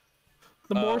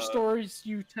 The more stories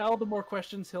you tell, the more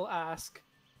questions he'll ask.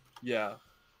 Yeah.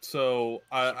 So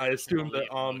I assume that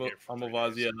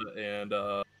Amavasya and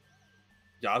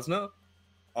Jasnah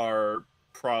are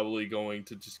probably going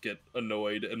to just get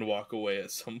annoyed and walk away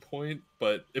at some point.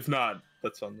 But if not,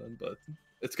 that's on them. But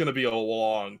it's going to be a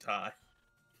long time.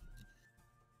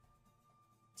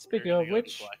 Speaking of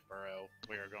which, Black Burrow,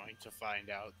 we are going to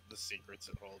find out the secrets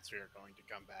it holds. We are going to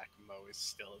come back. Mo is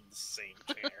still in the same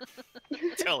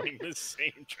chair, telling the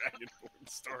same Dragonborn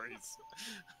stories.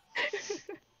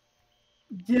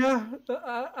 Yeah,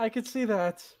 I could see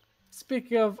that.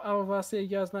 Speaking of Amavasya,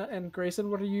 Jasnah, and Grayson,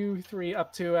 what are you 3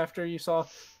 up to after you saw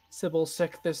Sybil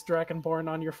sick this Dragonborn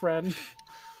on your friend?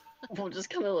 We'll just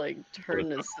kind of like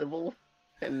turn to Sybil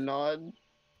and nod,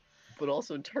 but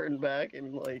also turn back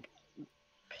and like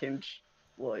pinch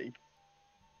like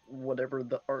whatever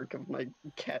the arc of my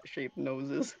cat-shaped nose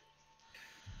is.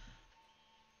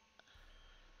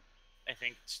 I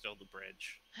think it's still the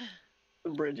bridge. The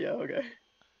bridge, yeah, okay.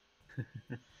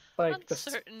 Like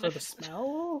Uncertain for if the it's-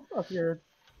 smell of your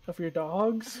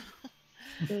dogs?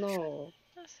 No.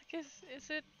 I was like, is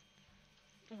it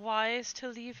wise to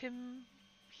leave him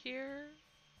here?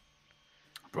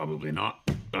 Probably not.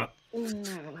 But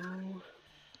No.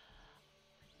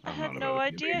 I I'm had not no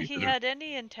about to idea be a he babysitter. had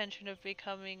any intention of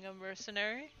becoming a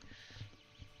mercenary.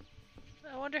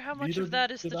 I wonder how much Neither of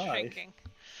that is did the I. shrinking.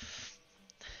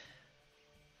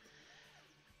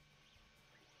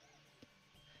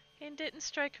 He didn't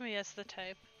strike me as the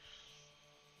type.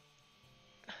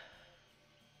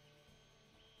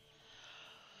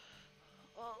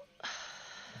 Well,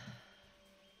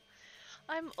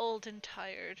 I'm old and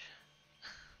tired.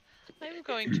 I'm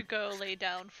going to go lay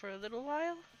down for a little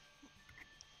while.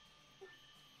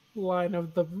 Line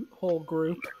of the whole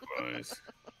group. Otherwise,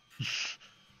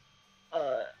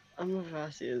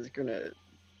 Amavasya is gonna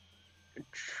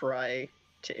try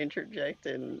to interject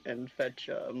and fetch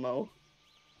Mo.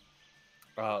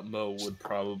 Mo would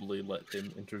probably let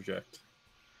him interject.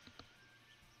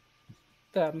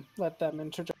 Let them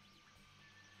interject.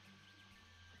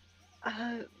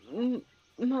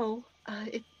 Mo,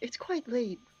 it's quite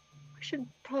late. We should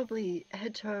probably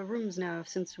head to our rooms now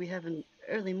since we have an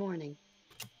early morning.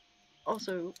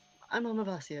 Also, I'm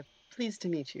Amavasya. Pleased to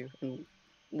meet you. And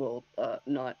will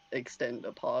not extend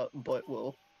a paw, but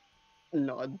will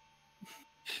nod.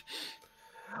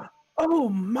 Oh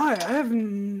my! I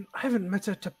haven't met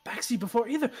a Tabaxi before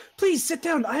either. Please sit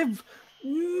down. I have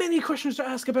many questions to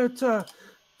ask about the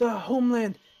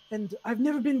homeland, and I've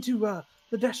never been to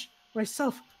the Dash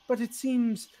myself, but it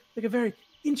seems like a very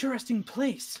interesting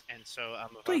place. And so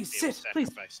I'm about Please to be sit, please.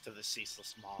 sacrificed to the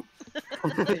ceaseless maw.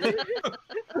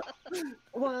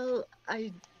 Well,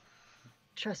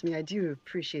 trust me, I do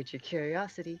appreciate your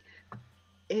curiosity.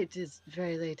 It is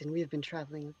very late, and we have been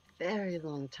traveling a very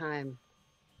long time.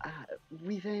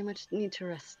 We very much need to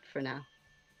rest for now.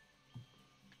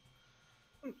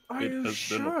 Are It you has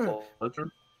sure? been a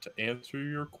pleasure to answer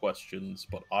your questions,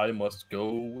 but I must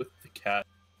go with the cat.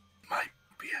 Might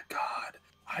be a god.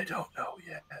 I don't know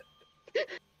yet.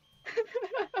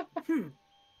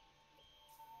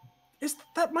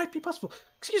 That might be possible.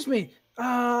 Excuse me,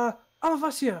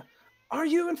 Amavasya, are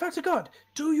you in fact a god?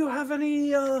 Do you have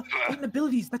any latent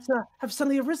abilities that have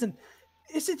suddenly arisen?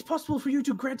 Is it possible for you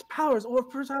to grant powers or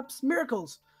perhaps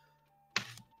miracles?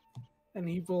 And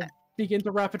he will begin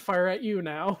to rapid fire at you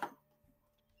now.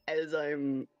 As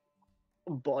I'm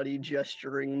body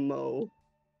gesturing Mo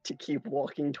to keep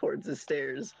walking towards the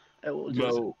stairs, I will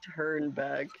just Mo. turn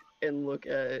back and look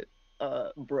at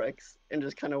Brex and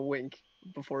just kind of wink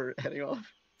before heading off.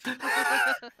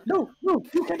 No,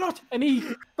 you cannot. And he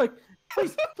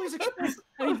please explain.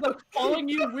 And he's following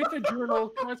you with a journal,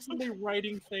 constantly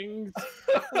writing things,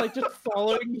 just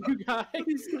following you guys,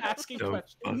 asking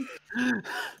questions.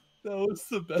 That was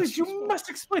the best. Please, you must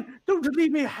explain. Don't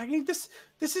leave me hanging. This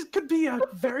could be a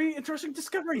very interesting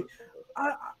discovery.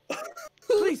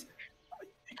 Please,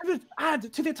 you could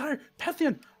add to the entire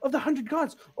pantheon of the 100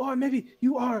 gods, or maybe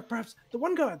you are perhaps the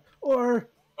one god, or.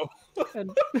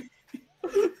 And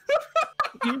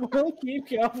he will keep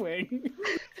going.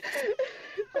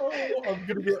 I'm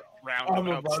gonna get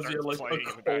Roundabout Amavasya starts like playing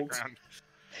a in the cult.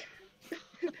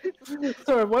 background.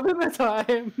 Sorry, one at a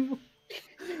time.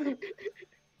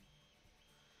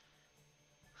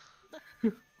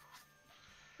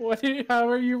 How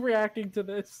are you reacting to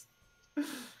this?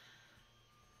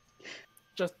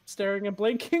 Just staring and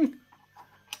blinking?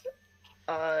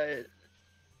 No,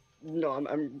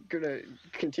 I'm gonna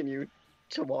continue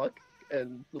to walk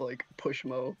and push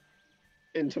Mo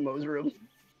into Mo's room,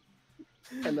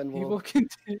 and then He will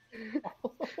continue.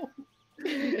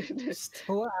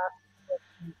 Still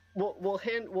we'll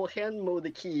hand Mo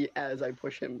the key as I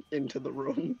push him into the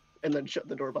room, and then shut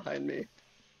the door behind me.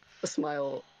 A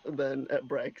smile then at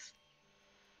Brex.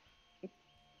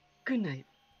 Good night.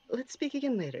 Let's speak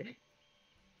again later.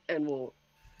 And we'll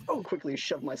quickly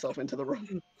shove myself into the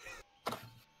room.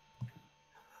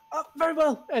 Very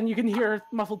well, and you can hear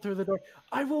muffled through the door.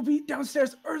 I will be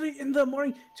downstairs early in the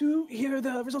morning to hear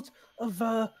the results of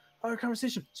our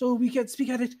conversation, so we can speak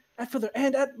at it at further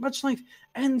and at much length,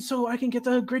 and so I can get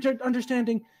a greater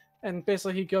understanding. And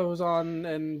basically, he goes on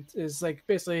and is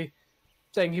basically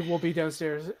saying he will be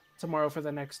downstairs tomorrow for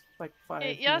the next 5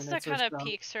 minutes. Jasnah kind of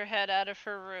peeks her head out of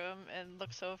her room and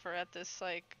looks over at this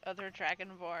other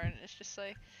Dragonborn. And it's just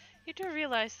you do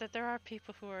realize that there are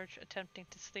people who are attempting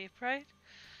to sleep, right?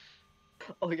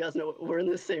 Oh, you guys know we're in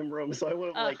the same room, so I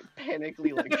would have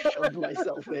panically shoved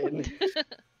myself in.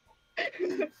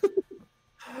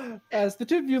 As the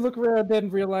two of you look around,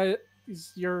 then realize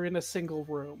you're in a single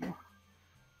room.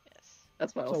 Yes.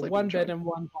 That's fine. So one bed and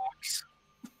one box.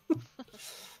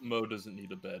 Mo doesn't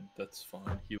need a bed. That's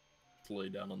fine. He will lay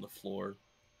down on the floor.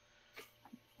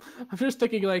 I'm just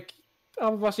thinking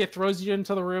Amavasya throws you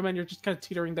into the room and you're just kind of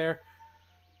teetering there.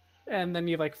 And then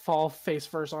you fall face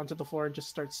first onto the floor and just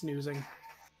start snoozing.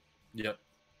 Yep.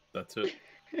 That's it.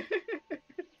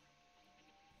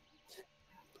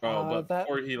 But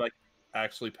before he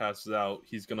actually passes out,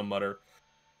 he's gonna mutter,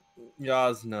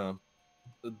 Jasnah,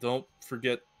 don't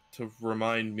forget to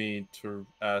remind me to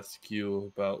ask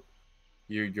you about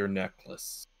your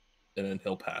necklace. And then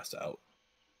he'll pass out.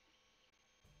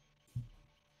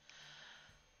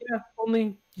 Yeah,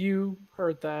 only you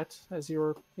heard that as you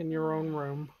were in your own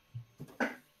room.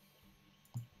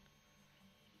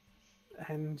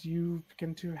 And you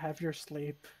begin to have your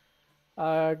sleep.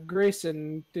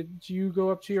 Grayson, did you go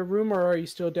up to your room or are you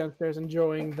still downstairs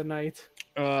enjoying the night?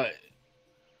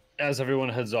 As everyone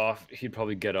heads off, he'd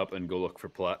probably get up and go look for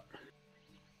Platt.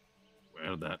 Where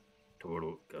did that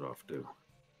turtle get off to?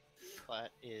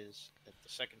 Platt is at the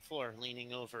second floor,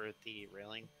 leaning over at the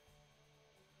railing.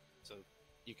 So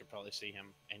you could probably see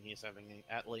him, and he's having an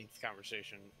at-length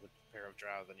conversation with the pair of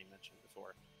drow that he mentioned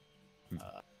before.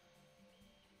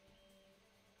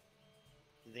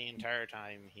 The entire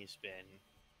time he's been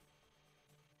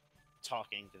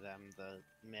talking to them, the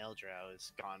male drow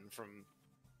has gone from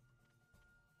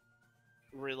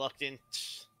reluctantly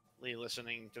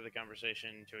listening to the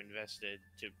conversation to invested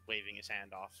to waving his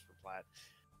hand off for Platt.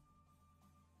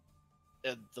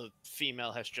 The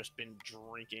female has just been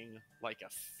drinking like a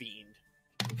fiend.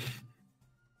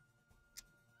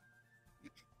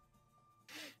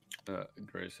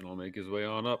 Grayson will make his way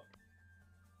on up.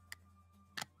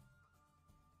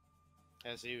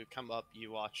 As you come up,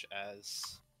 you watch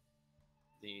as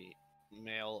the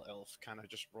male elf kind of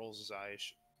just rolls his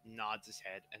eyes, nods his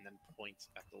head, and then points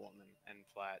at the woman. And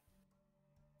Platt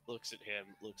looks at him,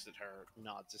 looks at her,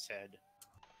 nods his head,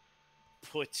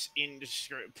 puts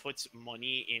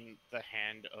money in the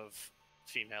hand of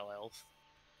female elf,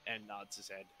 and nods his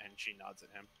head, and she nods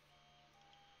at him.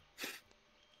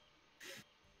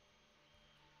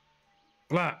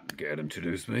 Platt, get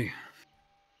introduce me.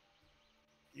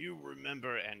 You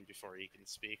remember, and before he can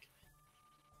speak,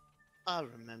 I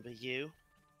remember you,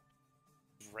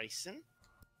 Grayson.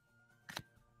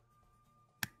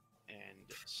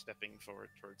 And stepping forward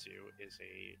towards you is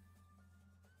a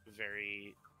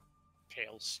very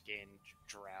pale-skinned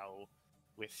drow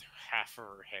with half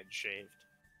her head shaved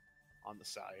on the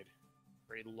side,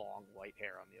 very long white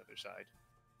hair on the other side,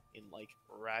 in like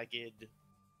ragged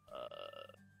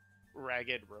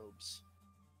robes.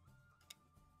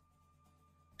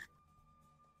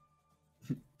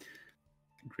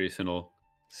 Grayson will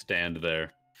stand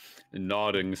there,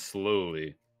 nodding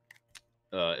slowly.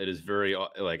 It is very,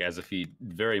 like, as if he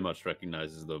very much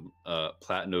recognizes them.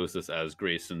 Platt knows this as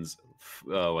Grayson's,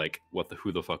 like,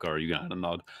 who the fuck are you? And a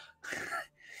nod.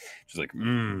 She's like,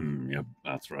 yep,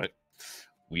 that's right.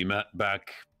 We met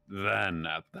back then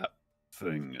at that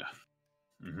thing.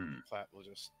 Platt will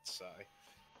just sigh.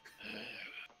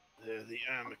 They're the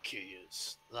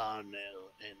Amakiyas,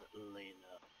 Larnell and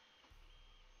Elena.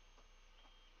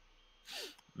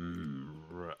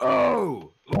 Right.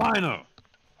 Oh, Lino!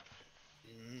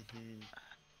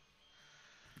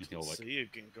 He'll, like, See you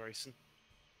again, Grayson.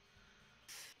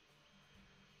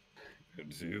 Good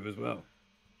to see you as well.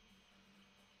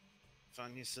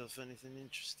 Find yourself anything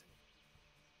interesting?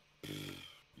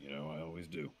 You know, I always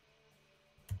do.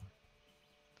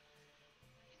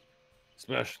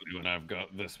 Especially when I've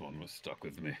got this one was stuck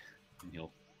with me. And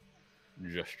he'll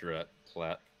gesture at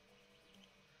Platt.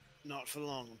 Not for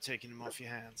long, I'm taking him off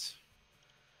your hands.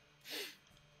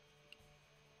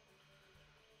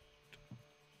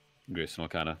 Grayson will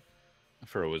kind of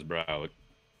furrow his brow. Like,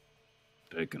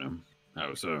 taking him?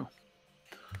 How so?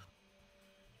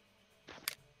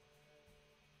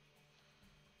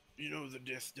 You know the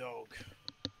death dog?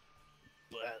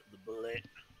 The bullet?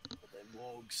 Them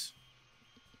wogs?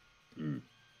 I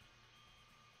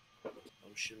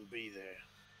shouldn't be there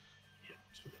yet.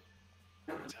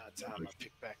 It's high time I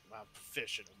pick back my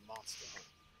profession of monster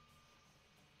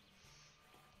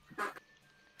hunting.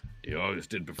 You always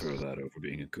did prefer that over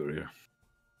being a courier.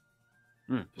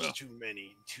 There's Well, too many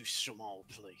in too small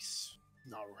a place.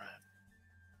 Not right.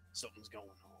 Something's going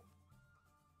on.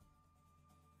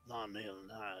 Larnell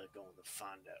and I are going to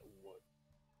find out what.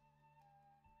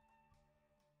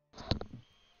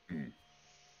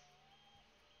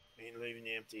 Ain't leaving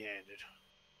you empty-handed.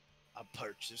 I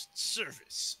purchased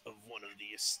service of one of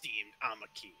the esteemed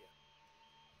Amakia.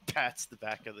 Pats the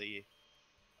back of the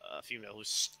female who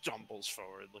stumbles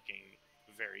forward, looking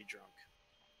very drunk.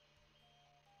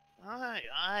 I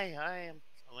am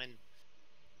going.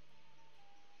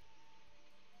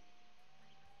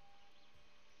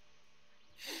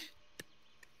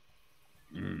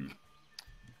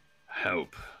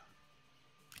 help.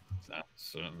 That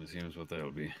certainly seems what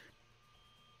they'll be.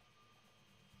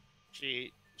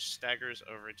 She staggers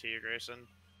over to you, Grayson.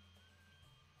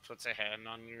 Puts a hand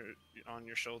on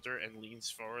your shoulder and leans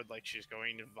forward like she's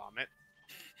going to vomit.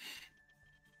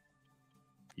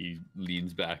 He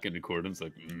leans back in accordance,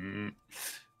 like,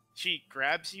 She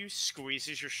grabs you,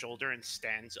 squeezes your shoulder, and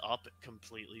stands up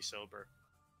completely sober.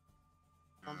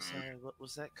 I'm sorry, what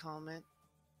was that comment?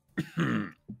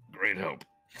 Great help.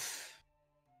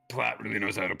 Platt really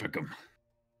knows how to pick 'em.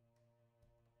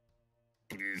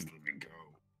 Please let me go.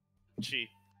 She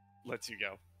lets you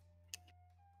go.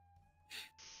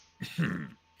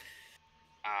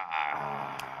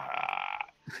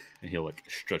 he'll like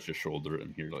stretch his shoulder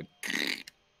and hear like.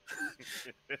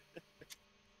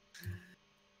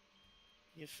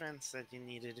 Your friend said you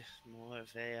needed more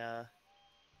of a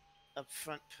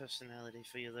upfront personality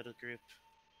for your little group.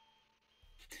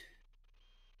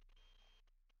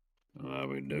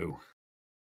 We do.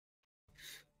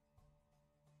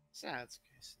 Besides,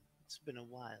 Grayson, it's been a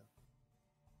while.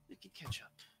 We could catch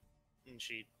up. And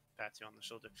she pats you on the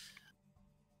shoulder.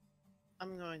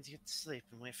 I'm going to get to sleep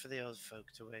and wait for the old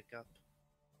folk to wake up.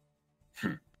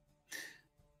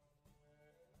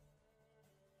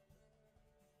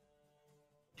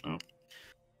 Oh.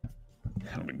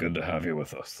 It'll be good to have you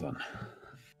with us then.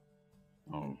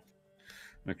 I'll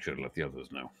make sure to let the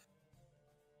others know.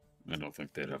 I don't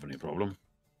think they'd have any problem,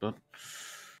 but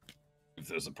if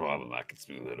there's a problem, I can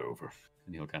smooth it over.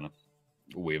 And he'll kind of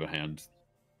wave a hand,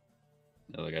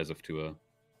 like as if to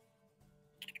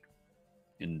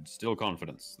instill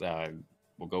confidence.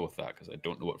 We'll go with that because I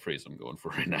don't know what phrase I'm going for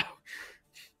right now.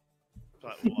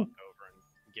 Platt will walk over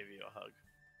and give you a hug.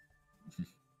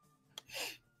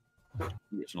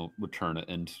 Will return it,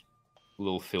 and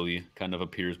little Philly kind of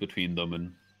appears between them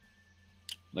and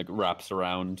like wraps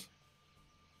around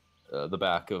the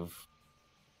back of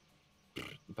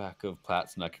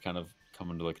Platt's neck, kind of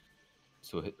coming to like,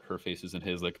 so her face is in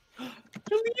his, like, you're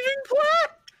leaving,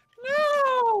 Platt?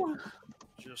 No!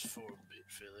 Just for a bit,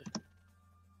 Philly.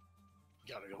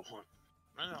 Gotta go hunt.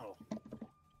 I know.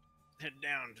 Head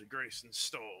down to Grayson's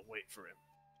store and wait for him.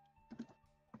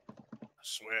 I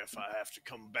swear if I have to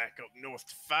come back up north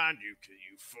to find you, cause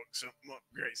you fuck something up,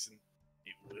 Grayson,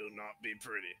 it will not be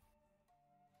pretty.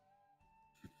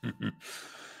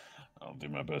 I'll do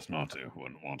my best not to.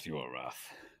 Wouldn't want your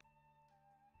wrath.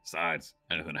 Besides,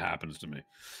 anything happens to me,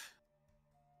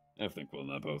 I think we'll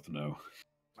not both know.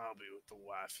 I'll be with the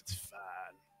wife, it's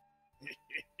fine.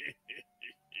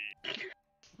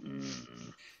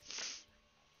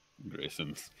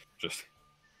 Grayson just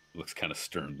looks kind of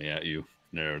sternly at you,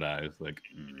 narrowed eyes, like,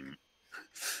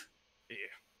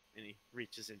 Yeah. And he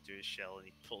reaches into his shell and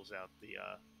he pulls out the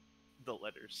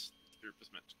letters the group was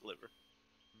meant to deliver.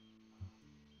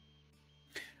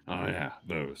 Oh yeah,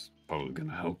 those. Probably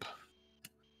gonna help.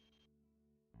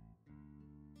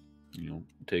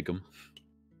 Take them.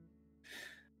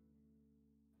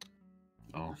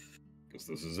 Oh, guess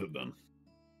this is it then.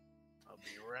 I'll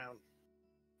be around.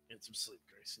 Get some sleep,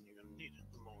 Grayson. You're gonna need it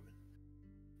in the morning.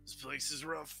 This place is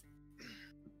rough.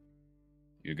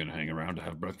 You're gonna hang around to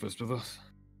have breakfast with us?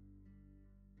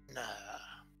 Nah,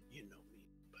 you know me,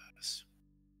 boss.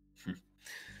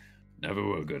 Never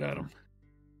were good at them.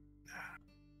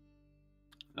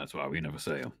 That's why we never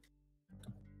say them.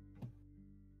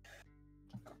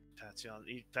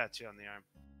 He pats you on the arm.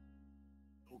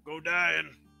 Don't go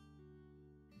dying.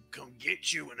 Come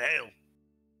get you in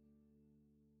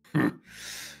hell.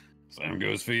 Same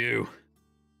goes for you.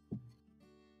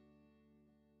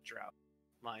 Drow,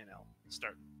 Lionel,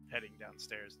 start heading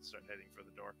downstairs and start heading for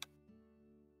the door.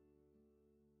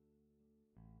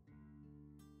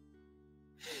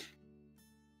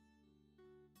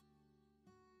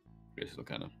 Grace will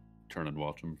kind of turn and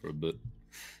watch him for a bit,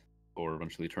 or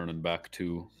eventually turning back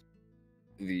to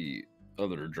the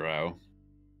other drow.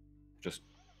 Just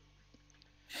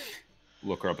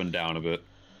look her up and down a bit,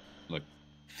 like,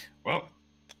 well,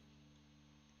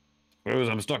 suppose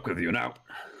I'm stuck with you now.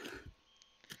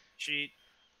 She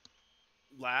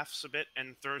laughs a bit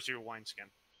and throws you a wineskin.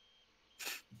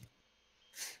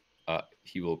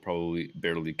 He will probably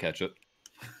barely catch it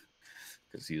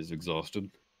because he is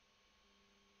exhausted,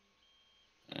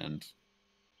 and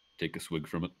take a swig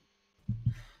from it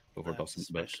before tossing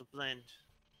it back. Special blend.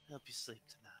 Help you sleep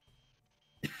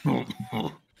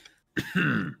tonight.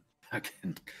 I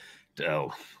can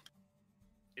tell.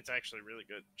 It's actually really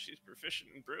good. She's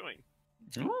proficient in brewing.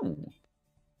 Oh.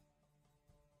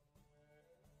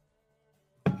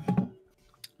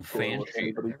 Well,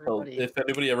 if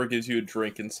anybody ever gives you a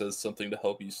drink and says something to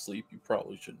help you sleep, you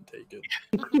probably shouldn't take it.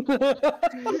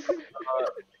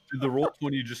 Did the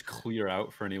Roll20 just clear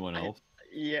out for anyone else?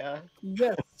 Yeah.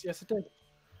 Yes, it did.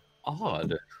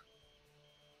 Odd.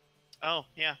 Oh,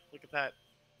 yeah, look at that.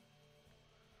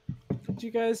 Did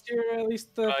you guys hear at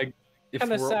least the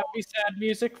kind of sappy, sad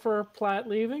music for Platt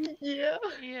leaving? Yeah.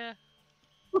 Yeah.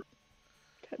 God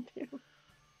damn.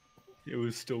 It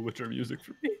was still Witcher music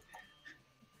for me.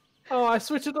 Oh, I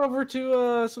switched it over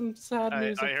to some sad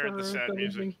music. I heard for the sad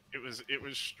music. leaving. It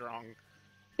was strong.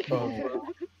 Oh,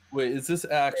 wait, is this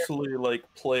actually like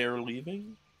player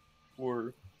leaving,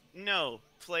 or No,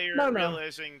 player No.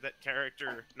 realizing that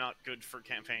character not good for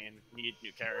campaign, need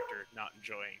new character, not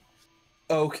enjoying.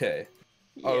 okay?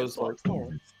 I Yeah, was like,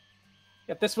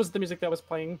 Yeah, this was the music that was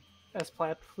playing as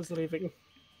Platt was leaving.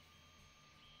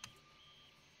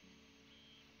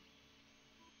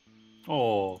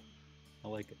 Oh, I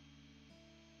like it.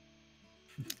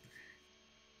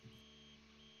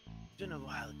 Been a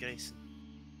while, Grayson.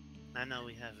 I know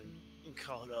we haven't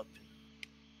caught up in,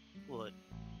 what,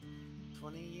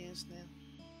 20 years now?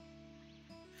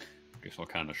 Guess I'll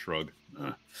kind of shrug.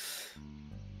 I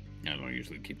don't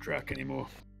usually keep track anymore.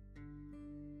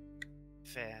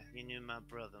 Fair. You knew my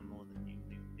brother more than you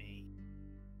knew me.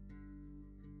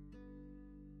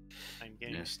 I'm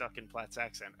getting stuck in Platt's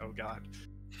accent. Oh god.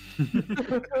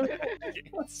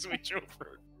 Switch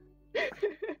over.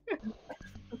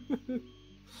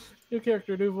 New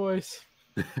character, new voice.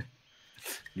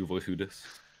 New voice, who dis?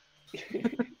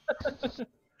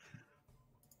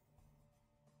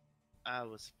 I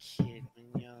was a kid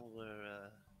when y'all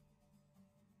were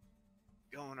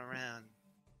going around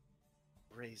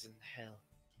raising hell.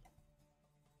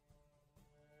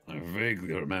 I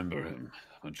vaguely remember him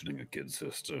mentioning a kid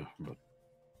sister, but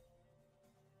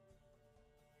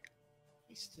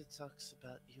He still talks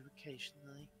about you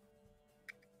occasionally.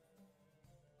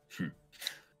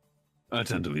 I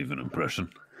tend to leave an impression.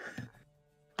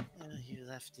 You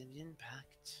left an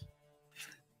impact.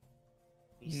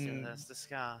 He still has the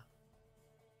scar.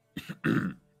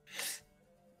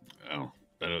 Well,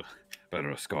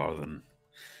 better a scar than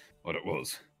what it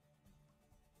was.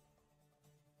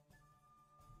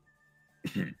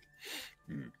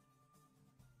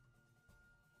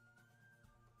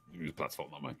 It's Platt's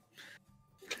fault, not mine.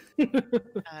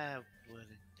 I wouldn't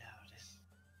doubt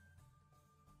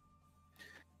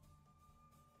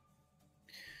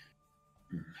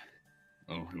it.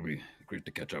 Well, it'll be great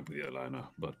to catch up with you, Elena,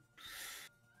 but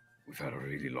we've had a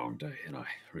really long day, and I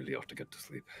really ought to get to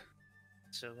sleep.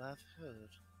 So I've heard.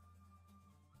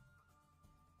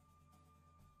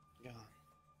 Gone.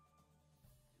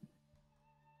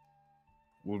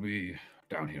 We'll be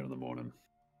down here in the morning.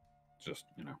 Just,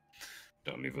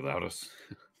 don't leave without us.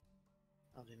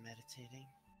 I'll be meditating.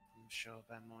 I'm sure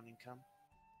by morning come.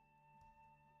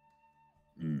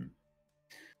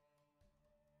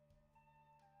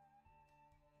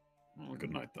 Well,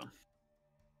 good night, then.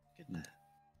 Good night.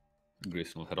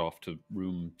 Grayson will head off to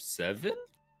room 7?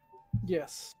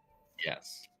 Yes.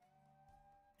 Yes.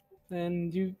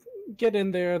 And you get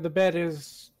in there, the bed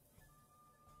is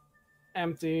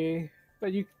empty,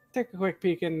 but you take a quick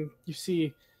peek and you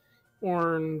see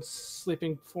Orryn's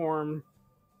sleeping form.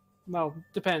 Well,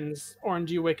 depends. Orryn,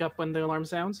 do you wake up when the alarm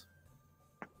sounds?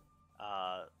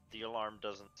 The alarm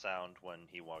doesn't sound when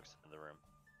he walks into the room.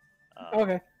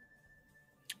 Okay.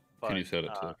 But, Can you set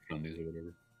it to friendlies or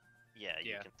whatever? Yeah,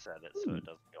 you can set it so it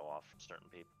doesn't go off for certain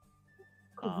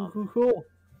people. Cool.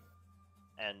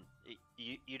 And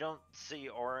you don't see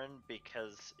Orryn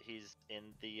because he's in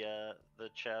the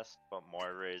chest, but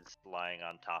Moira is lying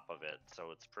on top of it,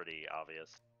 so it's pretty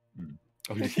obvious.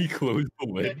 Oh, did he close the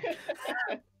lid?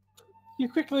 You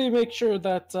quickly make sure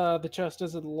that the chest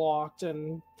isn't locked,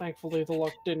 and thankfully the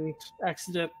lock didn't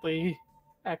accidentally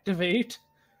activate.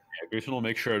 Yeah, Grayson will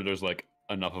make sure there's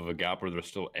enough of a gap where there's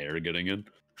still air getting in.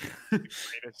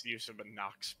 Greatest use of a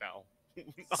knock spell.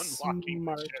 Unlocking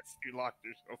the Smart. chest, you locked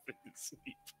yourself in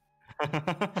sleep.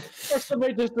 Or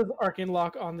somebody just does arcane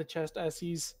lock on the chest as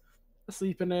he's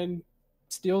asleep and then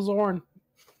steals Orryn.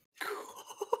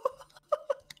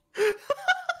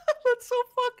 That's so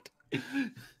fucked.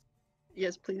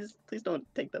 Yes, please don't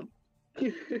take them. Oh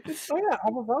yeah,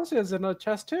 Amavasya is in a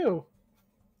chest too.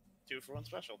 2 for 1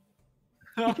 special.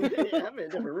 Yeah, I'm in a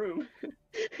different room.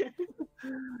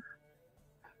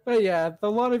 But yeah, a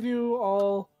lot of you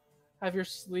all have your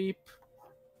sleep.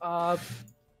 Oh,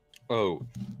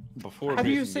 before How do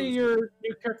you Grayson say goes- your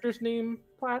new character's name,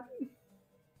 Platt?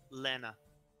 Lena.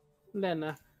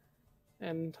 Lena.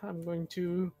 And I'm going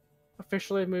to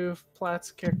officially move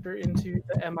Platt's character into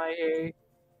the MIA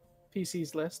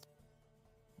PCs list.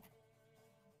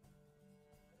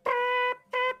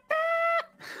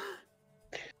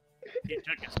 He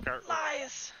took his cart.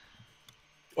 Lies.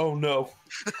 Oh no.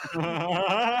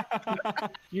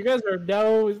 You guys are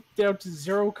now down to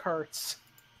 0 carts.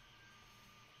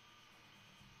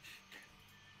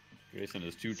 Grayson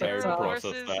is too Zero tired to process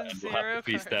horses that and and will have zero to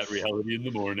face that cars. reality in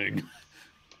the morning.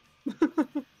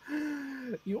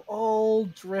 You all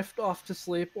drift off to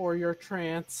sleep or your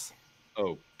trance.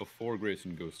 Oh, before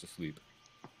Grayson goes to sleep,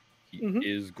 he Mhm.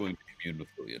 is going to commune with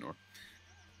Leonor.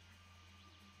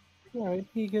 Alright,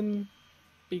 he can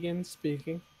begin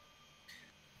speaking.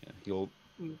 Yeah, he'll.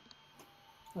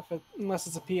 Unless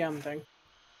it's a PM thing.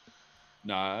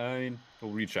 He'll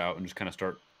reach out and just kind of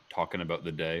start talking about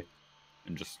the day,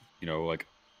 and just my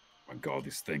God,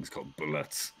 these things called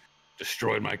bullets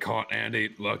destroyed my cart and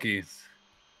ate Lucky.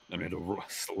 I had to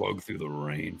slug through the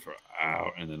rain for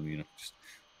hours, and then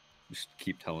just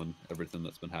keep telling everything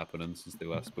that's been happening since they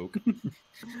last spoke.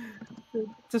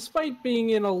 Despite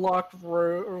being in a locked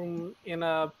room in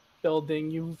a building,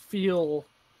 you feel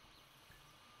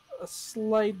a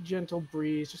slight gentle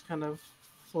breeze just kind of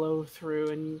flow through,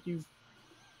 and you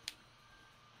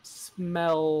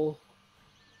smell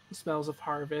the smells of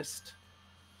harvest,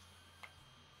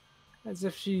 as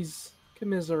if she's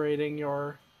commiserating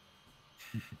your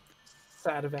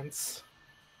sad events.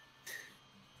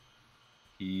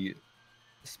 He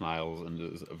smiles and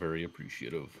is very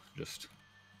appreciative. Just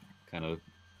kind of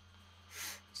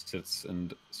sits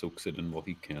and soaks it in while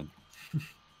he can.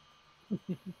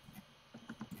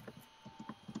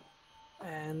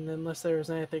 And unless there's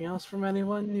anything else from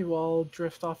anyone, you all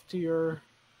drift off to your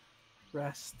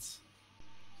rests.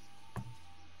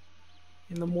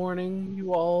 In the morning,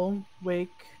 you all wake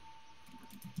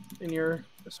in your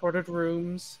assorted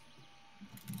rooms.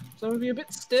 Some of you a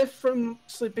bit stiff from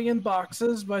sleeping in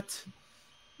boxes, but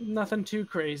nothing too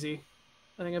crazy.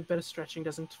 I think a bit of stretching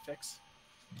doesn't fix.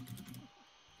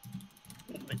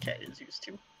 The cat is used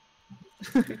to.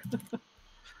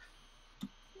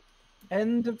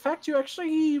 And in fact, you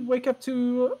actually wake up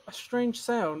to a strange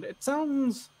sound. It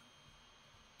sounds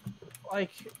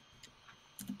like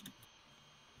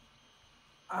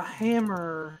a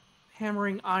hammer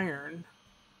hammering iron.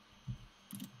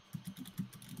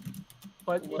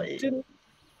 But it didn't,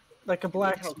 like a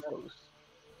blacksmith. How close?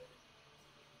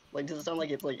 Like, does it sound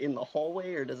like it's like in the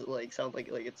hallway, or does it like sound like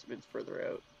it's further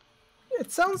out?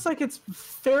 It sounds like it's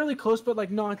fairly close, but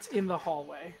like not in the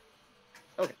hallway.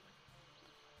 Okay.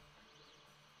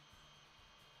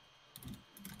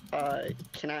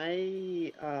 Can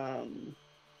I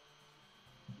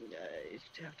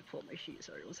have to pull up my sheet.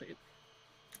 Sorry, 1 second.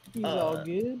 He's all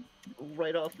good.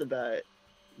 Right off the bat,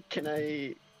 can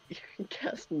I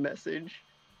cast message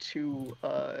to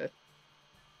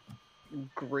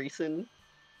Grayson?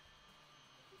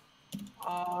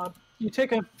 You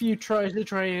take a few tries to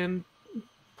try and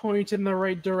point in the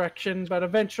right direction, but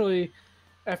eventually,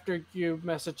 after you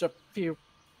message a few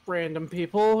random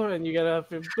people and you get a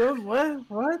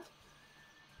what?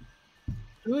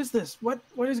 Who is this? What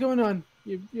is going on?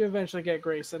 You eventually get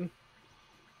Grayson.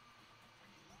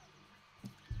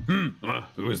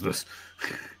 Who is this?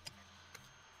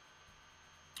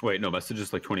 Wait, no, message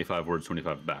is like 25 words,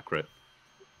 25 back, right?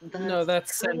 No,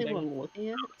 that's currently sending. what I'm looking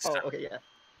at. Oh, okay,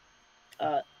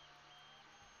 yeah.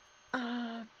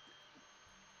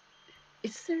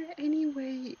 Is there any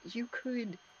way you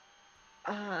could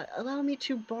allow me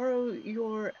to borrow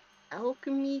your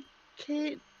alchemy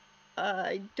kit?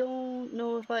 I don't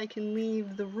know if I can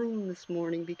leave the room this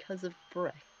morning because of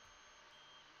breath.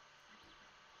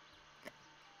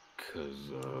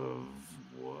 Because of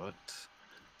what?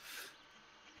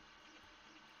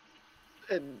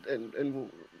 And we'll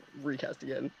recast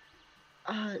again.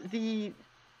 The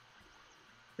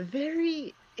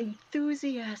very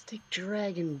enthusiastic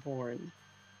Dragonborn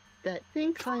that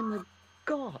thinks I'm a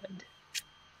god.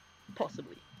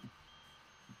 Possibly.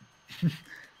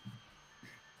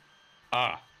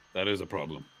 That is a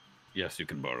problem. Yes, you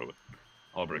can borrow it.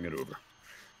 I'll bring it over.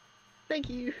 Thank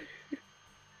you.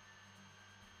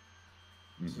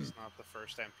 This is not the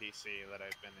first NPC that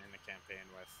I've been in a campaign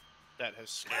with that has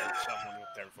scared someone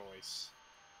with their voice.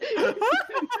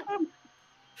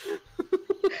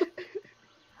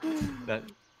 That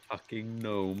fucking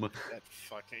gnome. That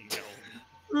fucking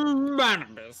gnome.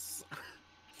 Barnabas.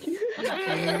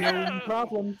 No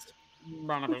problems.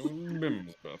 Barnabas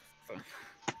Bimsbuff.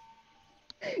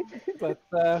 But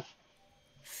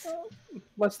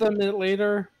less than a minute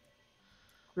later,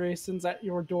 Grayson's at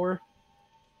your door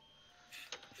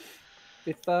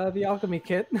with the alchemy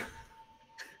kit.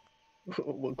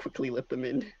 We'll quickly let them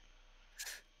in.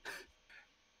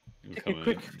 Take a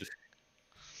quick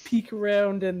peek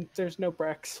around, and there's no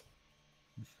Brex.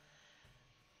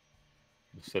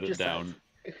 Set it Just down.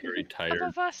 Very tired.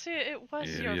 Amavasya, it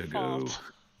was There your you fault. go.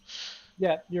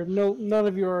 Yeah, none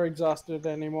of you are exhausted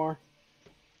anymore.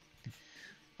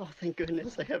 Oh, thank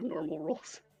goodness I have normal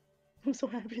rolls. I'm so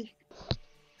happy.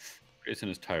 Grayson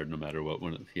is tired no matter what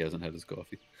when he hasn't had his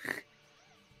coffee.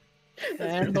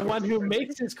 And the one who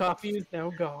makes his coffee is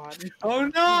now gone. Oh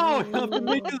no! He'll have to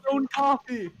make his own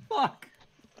coffee. Fuck.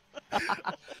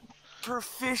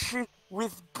 Proficient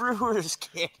with brewer's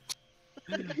kit.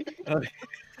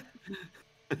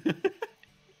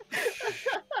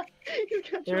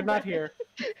 They're not here.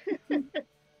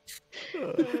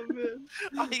 Oh, man.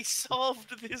 I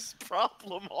solved this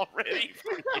problem already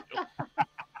for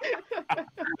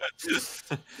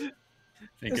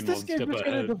you. Thinking this one game step just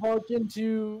gonna ahead. divulge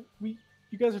into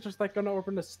you guys are just like gonna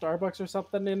open a Starbucks or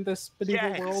something in this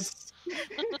medieval world?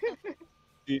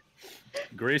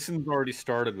 Grayson's already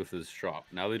started with his shop.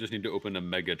 Now they just need to open a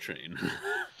mega chain.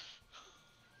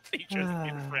 They just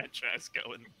get franchise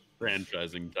going.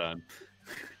 Franchising time.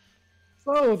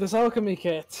 So this alchemy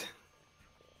kit.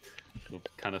 We'll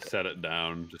kind of set it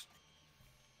down. Just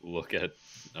look at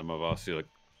Amavasya like,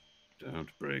 don't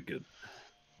break it.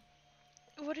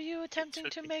 What are you attempting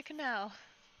to make now?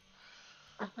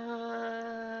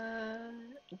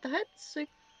 That's a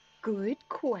good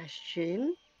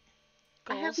question.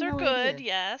 I have Goals are no good, idea.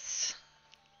 yes.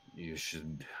 You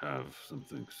should have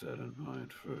something set in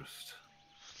mind first.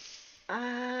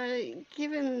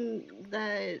 Given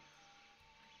that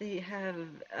they have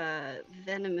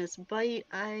venomous bite,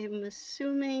 I'm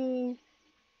assuming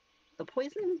the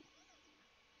poison?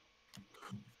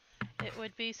 It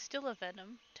would be still a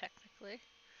venom, technically.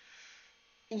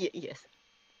 Yes.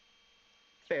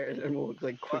 Fair, and we'll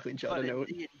like quickly jot a note.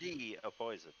 But in D&D, a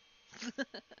poison.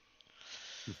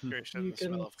 Grayson, You the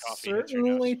smell can of coffee hits your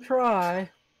certainly nose. try.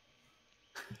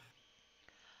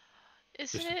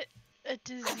 Isn't it a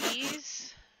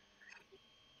disease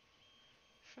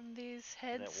from these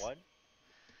And heads? it what?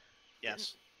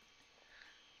 Yes.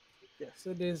 Yes,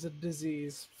 it is a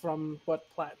disease from what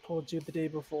Platt told you the day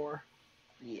before.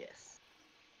 Yes.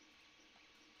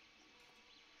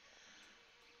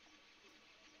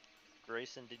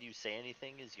 Grayson, did you say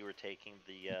anything as you were taking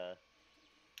the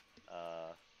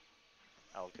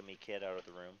alchemy kit out of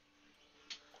the room?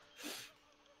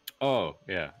 Oh,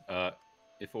 yeah.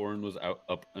 If Orryn was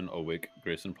up and awake,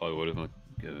 Grayson probably would have like,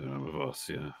 get it out of us,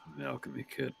 yeah, the alchemy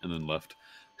kit, and then left.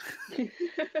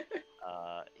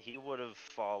 He would have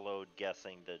followed,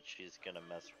 guessing that she's gonna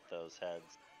mess with those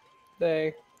heads.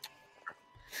 They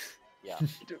Yeah.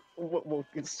 We'll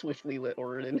swiftly let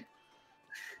Orryn in.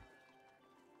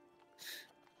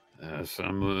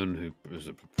 Someone who is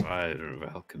a proprietor of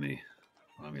alchemy.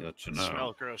 Let me let you The know.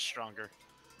 smell grows stronger.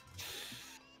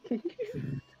 Let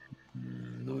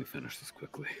me finish this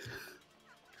quickly.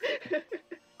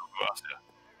 Amavasya,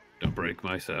 don't break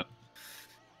my set.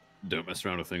 Don't mess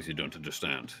around with things you don't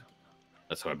understand.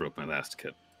 That's how I broke my last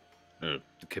kit. The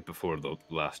kit before the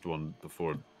last one,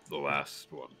 before the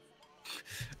last one.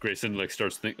 Grayson like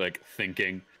starts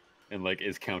thinking and like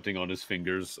is counting on his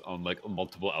fingers on like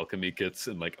multiple alchemy kits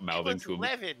and like mouthing to him.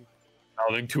 11.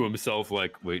 Mouthing to himself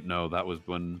like, wait, no, that was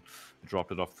when I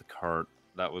dropped it off the cart.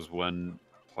 That was when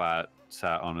Platt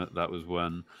sat on it. That was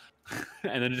when,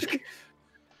 and then just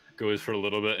goes for a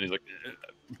little bit, and he's like,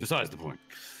 besides the point.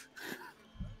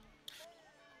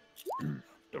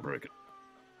 Don't break it.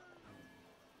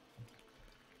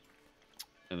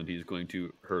 And then he's going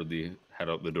to hurriedly head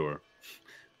out the door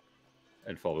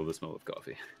and follow the smell of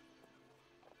coffee.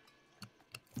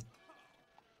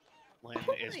 Lynn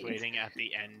is waiting at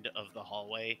the end of the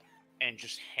hallway and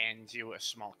just hands you a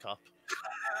small cup.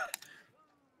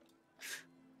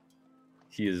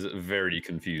 He is very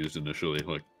confused initially,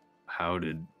 like,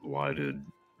 why did...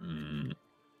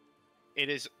 It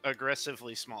is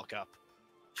aggressively small cup.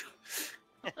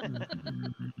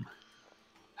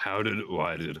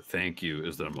 Why did, thank you,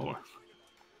 is there more?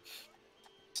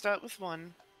 Start with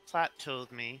one. Platt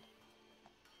told me.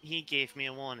 He gave me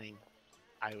a warning.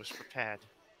 I was prepared.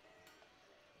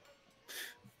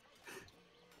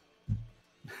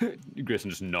 Grayson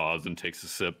just nods and takes a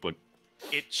sip, like...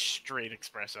 It's straight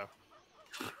espresso.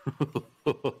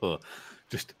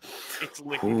 just... It's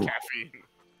liquid caffeine.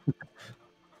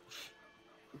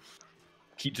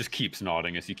 He just keeps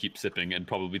nodding as he keeps sipping and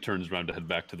probably turns around to head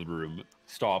back to the room.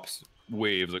 Stops,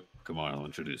 waves, like, come on, I'll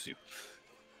introduce you.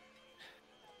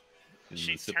 And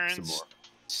She then sips some turns, more.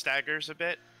 staggers a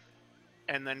bit,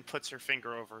 and then puts her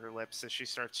finger over her lips as she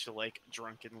starts to, like,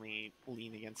 drunkenly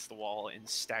lean against the wall and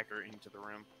stagger into the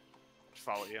room.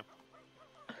 Follow you.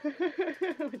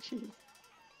 Oh, jeez.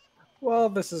 While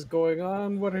this is going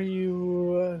on, what are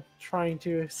you trying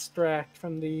to extract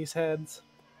from these heads?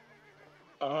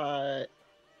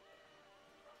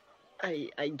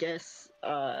 I guess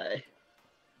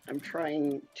I'm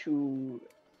trying to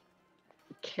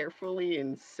carefully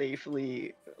and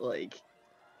safely like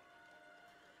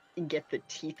get the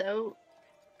teeth out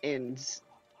and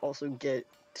also get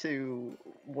to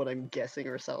what I'm guessing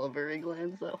are salivary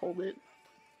glands that hold it.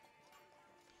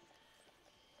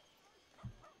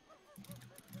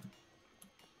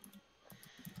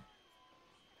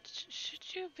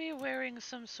 Should you be wearing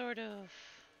some sort of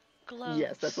gloves?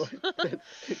 Yes, that's what.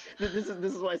 This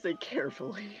is why I say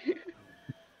carefully.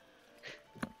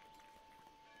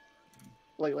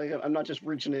 like I'm not just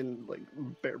reaching in like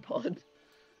bare pawed.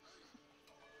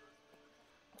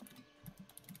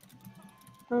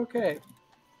 Okay.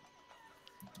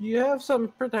 You have some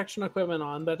protection equipment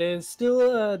on, but it is still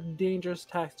a dangerous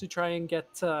task to try and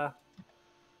get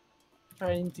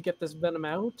trying to get this venom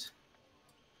out.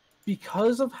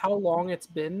 Because of how long it's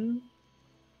been,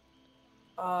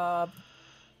 Orryn,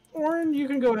 you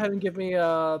can go ahead and give me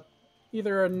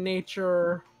either a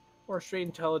nature or straight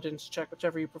intelligence check,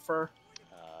 whichever you prefer.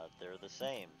 They're the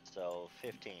same, so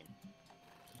 15.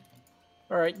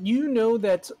 Alright, you know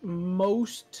that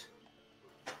most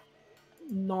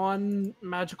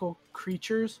non-magical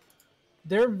creatures,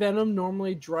 their venom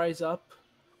normally dries up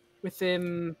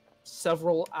within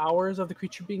several hours of the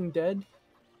creature being dead.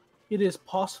 It is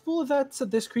possible that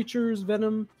this creature's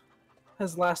venom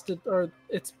has lasted, or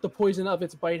the poison of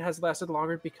its bite has lasted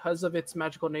longer because of its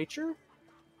magical nature.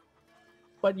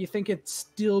 But you think it's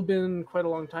still been quite a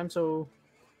long time, so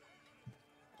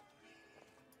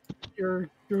you're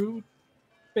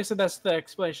basically that's the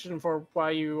explanation for why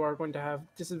you are going to have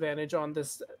disadvantage on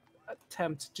this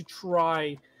attempt to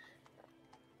try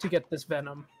to get this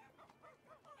venom.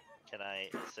 Can I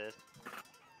assist?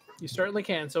 You certainly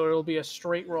can, so it'll be a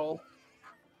straight roll.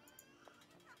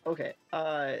 Okay.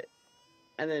 And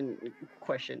then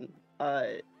question.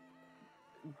 Hang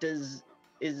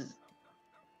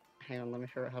on, let me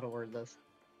figure out how to word this.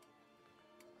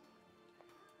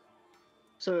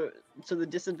 So the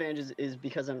disadvantage is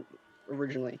because I'm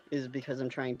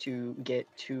trying to get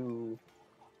to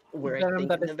where I think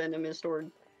the venom is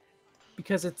stored.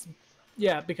 Because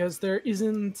because there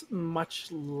isn't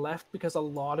much left, because a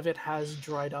lot of it has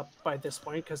dried up by this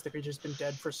point because the creature's been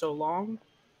dead for so long.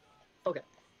 Okay.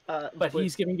 But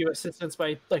he's giving you assistance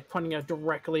by like pointing out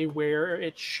directly where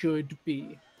it should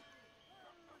be.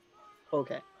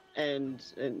 Okay. And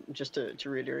just to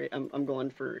reiterate, I'm going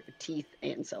for teeth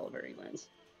and salivary glands.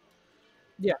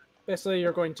 Yeah, basically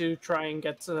you're going to try and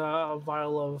get a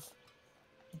vial of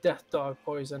death dog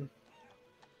poison.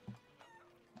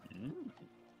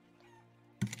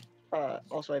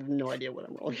 Also, I have no idea what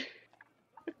I'm rolling.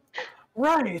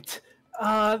 Right.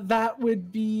 That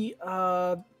would be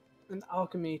an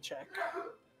alchemy check,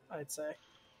 I'd say.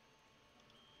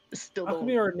 Still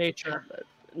alchemy or nature?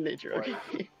 Nature,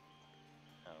 okay.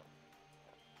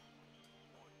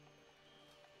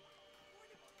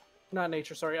 Not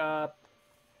nature, sorry.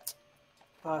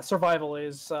 Survival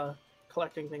is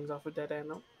collecting things off of dead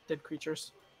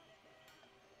creatures.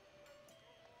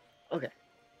 Okay.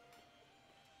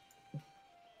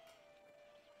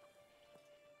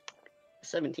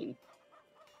 $17.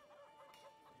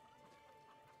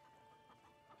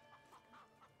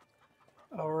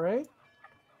 All right.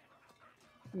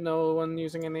 No one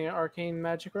using any arcane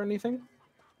magic or anything?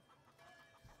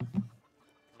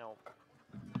 No.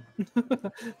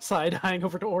 Side-eyeing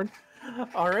over to Orryn.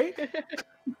 All right.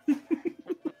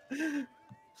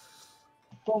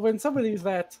 Well, when somebody's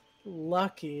that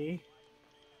lucky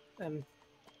and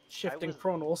shifting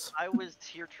chronals. I was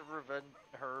here to prevent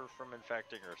her from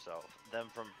infecting herself. Them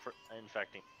from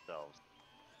infecting themselves.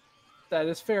 That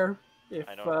is fair. If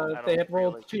they had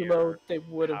rolled too low, they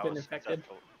would have been infected.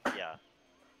 Yeah.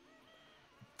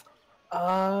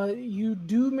 You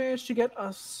do manage to get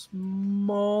a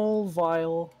small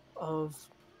vial of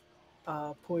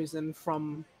poison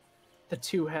from the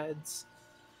two heads.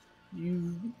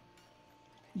 You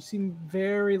seem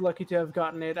very lucky to have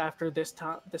gotten it after this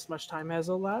much time has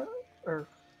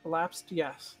elapsed.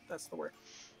 Yes, that's the word.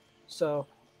 So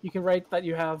you can write that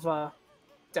you have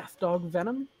death dog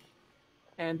venom,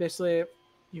 and basically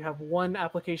you have one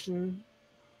application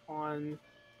on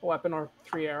a weapon or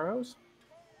 3 arrows.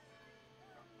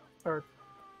 Or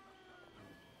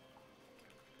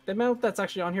the amount that's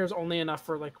actually on here is only enough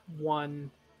for like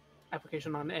one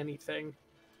application on anything.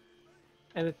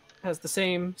 And it has the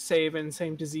same save and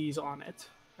same disease on it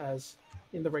as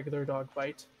in the regular dog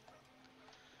bite.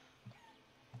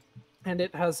 And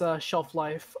it has a shelf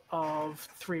life of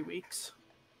 3 weeks.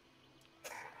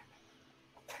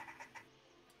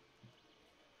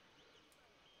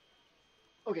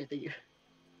 Okay, thank you.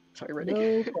 Sorry, ready?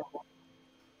 No problem.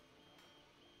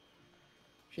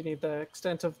 If you need the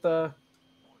extent of the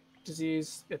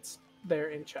disease, it's there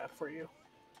in chat for you.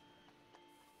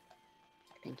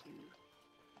 Thank you.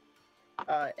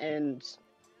 And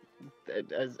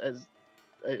as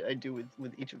I do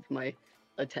with each of my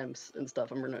attempts and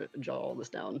stuff, I'm gonna jot all this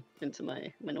down into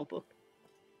my notebook.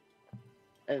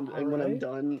 And when I'm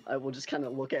done, I will just kind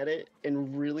of look at it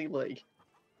and really like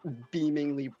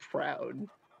beamingly proud.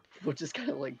 We'll just kind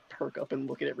of like perk up and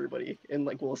look at everybody, and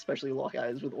like we'll especially lock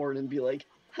eyes with Orryn and be like,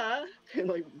 "Huh?" and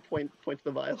like point to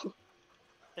the vial.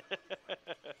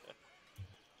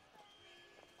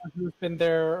 who's been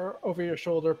there over your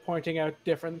shoulder pointing out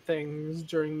different things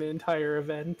during the entire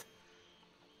event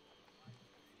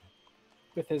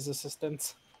with his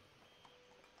assistance.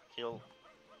 He'll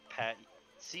pat.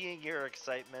 Seeing your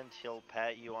excitement, he'll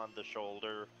pat you on the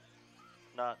shoulder.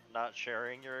 Not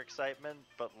sharing your excitement,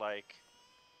 but like,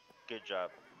 good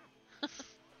job.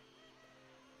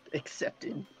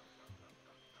 Accepted.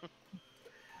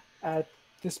 At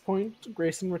this point,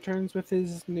 Grayson returns with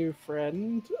his new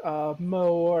friend.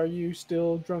 Mo, are you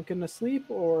still drunk and asleep,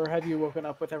 or have you woken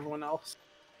up with everyone else?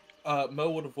 Mo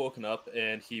would have woken up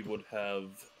and he would have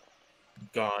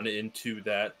gone into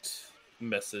that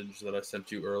message that I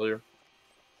sent you earlier.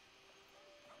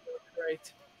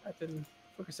 Right. I've been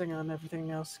focusing on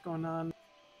everything else going on.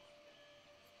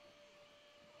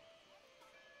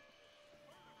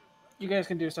 You guys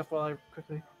can do stuff while I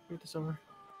quickly read this over.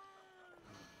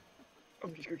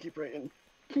 I'm just gonna keep writing.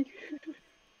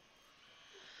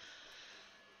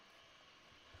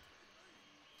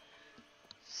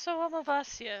 So,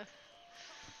 Amavasya,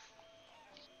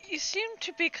 you seem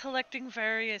to be collecting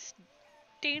various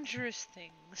dangerous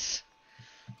things.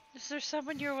 Is there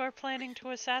someone you are planning to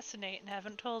assassinate and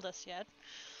haven't told us yet?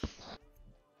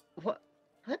 What?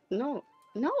 What? No.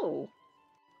 No!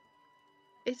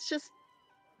 It's just...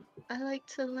 I like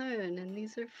to learn, and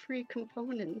these are free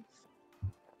components.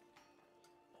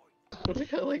 I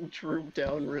think I, like, droop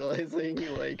down, realizing,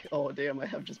 like, oh, damn, I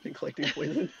have just been collecting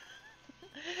poison.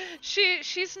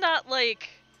 She's not like...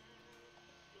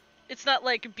 It's not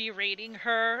like berating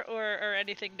her or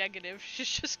anything negative. She's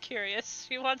just curious.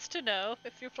 She wants to know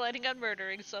if you're planning on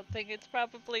murdering something. It's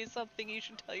probably something you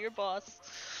should tell your boss.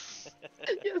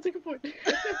 Yeah, that's a good point.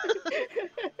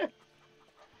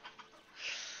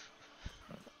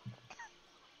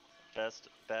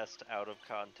 Best out of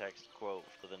context quote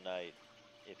for the night.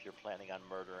 If you're planning on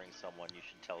murdering someone, you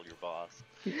should tell your boss.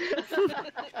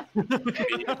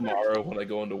 Tomorrow when I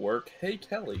go into work, hey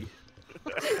Kelly.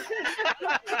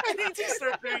 I need to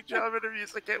start doing job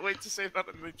interviews. I can't wait to say that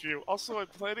in the interview. Also, I'm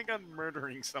planning on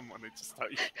murdering someone. I just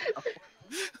thought you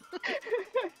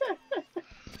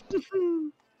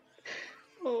know.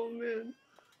 Oh, man.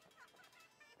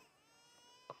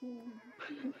 Cool.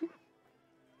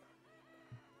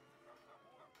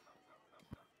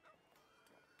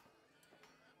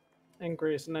 And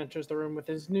Grayson enters the room with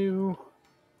his new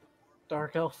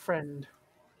dark elf friend.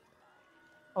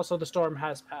 Also, the storm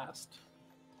has passed.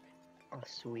 Oh,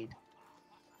 sweet.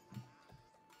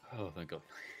 Oh, thank God.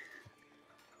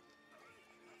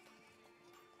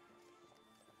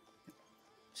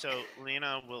 So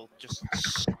Lena will just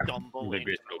stumble Maybe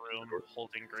into it's the open room, the door.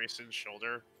 holding Grayson's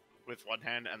shoulder with one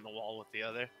hand and the wall with the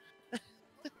other.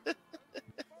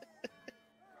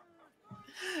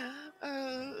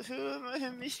 Who am I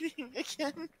meeting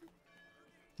again?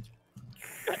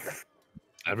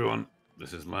 Everyone,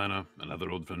 this is Lana,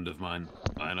 another old friend of mine.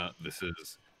 Lana, this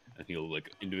is, and he'll like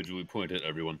individually point at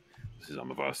everyone. This is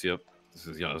Amavasya, this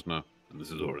is Jasnah, and this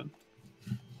is Orryn.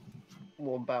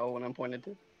 We'll bow when I'm pointed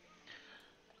to.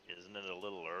 Isn't it a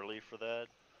little early for that?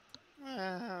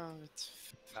 Well, it's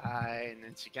fine.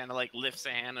 And she kind of like lifts a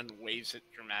hand and waves it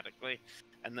dramatically,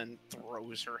 and then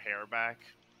throws her hair back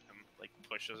and like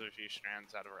pushes a few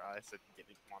strands out of her eyes that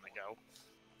didn't want to go.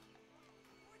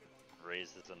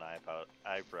 Raises an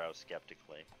eyebrow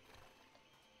skeptically.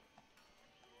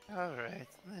 Alright,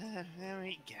 let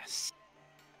me guess.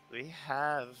 We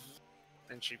have...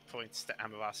 And she points to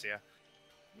Amavasya.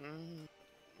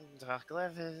 Dark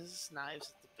levers,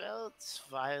 knives at the belts,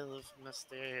 vial of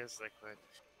mysterious liquid.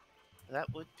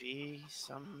 That would be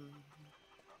some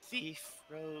thief,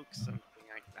 rogue, something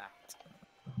like that.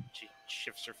 She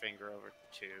shifts her finger over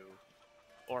to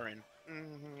Orryn.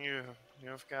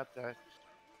 You've got that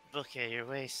book at your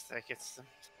waist like it's the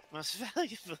most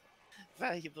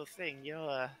valuable thing. You're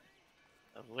a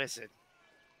wizard.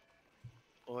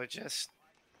 Or just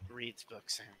reads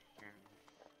books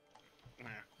and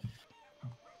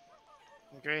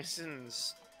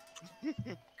Grayson's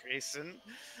Grayson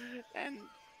and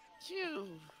you.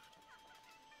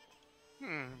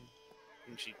 And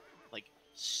she like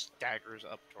staggers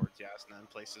up towards Jasnah and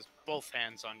places both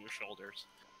hands on your shoulders.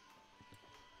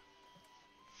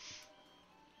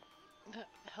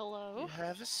 Hello? You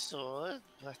have a sword,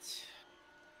 but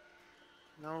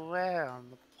nowhere on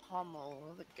the pommel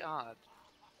of the god.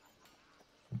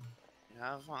 You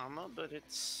have armor, but it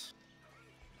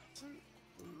doesn't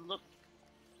look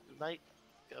like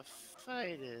a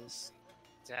fighter's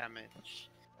damage.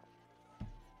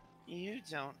 You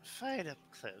don't fight up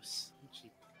close. And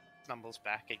she stumbles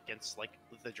back against like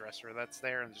the dresser that's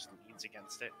there and just leans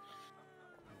against it.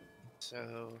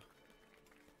 So,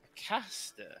 a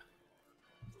caster.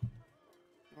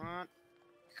 Not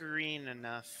green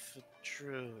enough for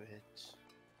druid.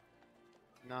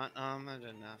 Not armored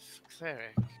enough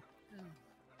cleric.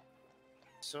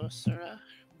 Sorcerer?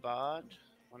 Bard?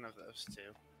 One of those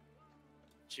two.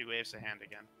 She waves a hand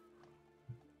again.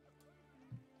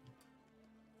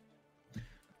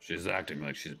 She's acting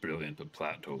like she's brilliant, but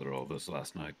Platt told her all this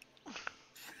last night.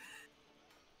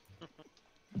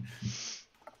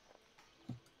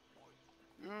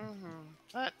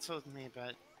 Platt told me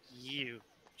about you.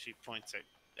 She points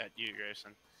at you,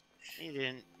 Grayson. He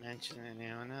didn't mention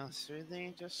anyone else,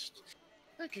 really. Just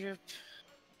a group.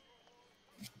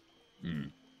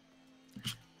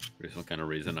 Grayson kind of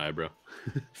raised an eyebrow.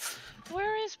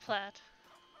 Where is Platt?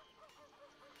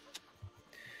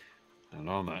 And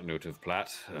on that note of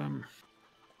Platt,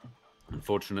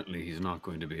 unfortunately, he's not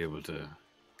going to be able to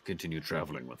continue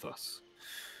traveling with us.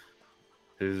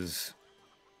 His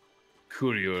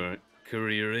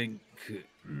couriering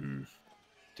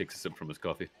takes a sip from his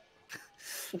coffee.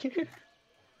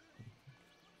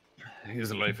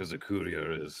 His life as a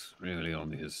courier is really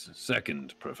only his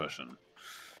second profession.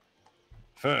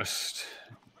 First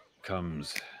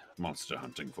comes monster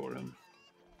hunting for him.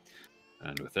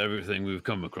 And with everything we've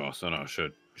come across on our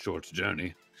short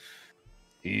journey,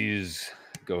 he's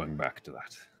going back to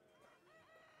that.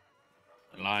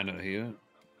 Lina here,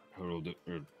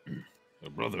 her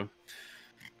brother,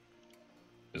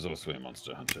 is also a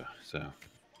monster hunter, so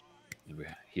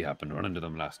he happened to run into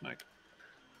them last night.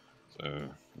 So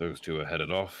those two are headed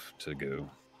off to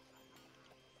go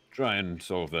try and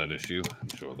solve that issue. I'm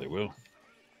sure they will.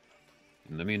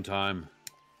 In the meantime,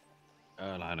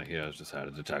 Lina here has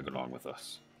decided to tag along with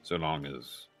us, so long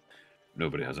as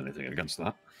nobody has anything against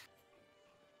that.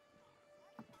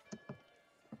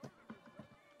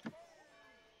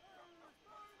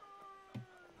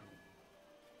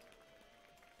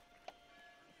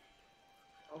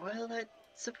 Well, I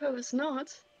suppose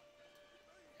not.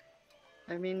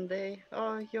 I mean, they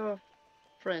are your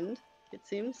friend, it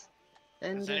seems.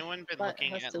 And Has anyone been Platt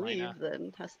looking has at to leave, Lina?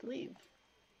 then has to leave.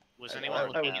 Was I anyone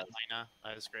would- looking at Lina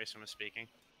as Grayson was speaking?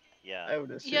 Yeah. I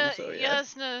would assume Yeah, so, yeah.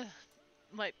 Jasnah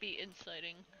might be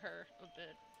inciting her a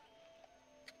bit.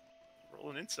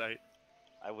 Roll an insight.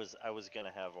 I was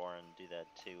gonna have Orryn do that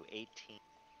too. 18.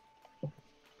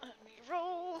 Let me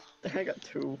roll. I got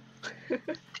 2.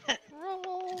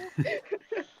 Roll.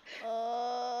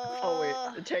 Oh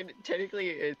wait,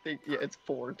 technically I think, yeah, it's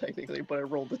 4 technically, but I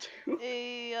rolled a 2.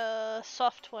 A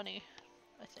soft 20,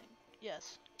 I think.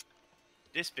 Yes.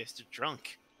 This bastard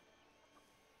drunk.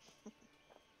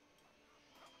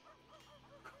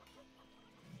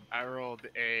 I rolled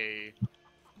a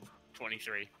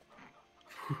 23.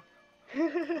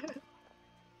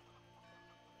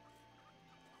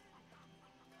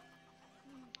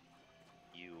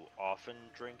 You often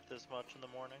drink this much in the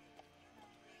morning?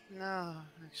 No,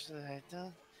 actually I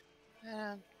don't. I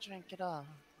don't drink at all.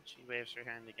 She waves her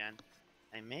hand again.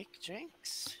 I make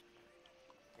drinks.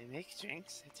 I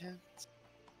don't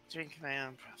drink my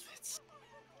own profits.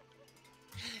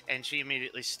 And she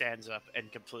immediately stands up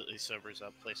and completely sobers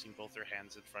up, placing both her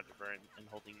hands in front of her and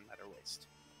holding them at her waist.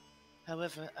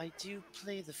 However, I do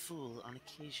play the fool on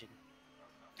occasion.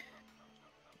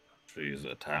 She's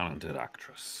a talented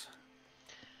actress.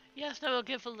 Yes, no, we'll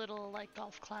give a little, like,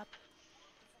 golf clap.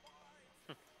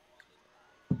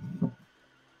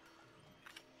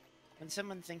 When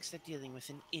someone thinks they're dealing with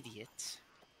an idiot,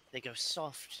 they go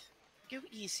soft. Go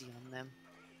easy on them.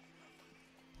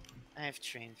 I've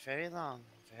trained very long,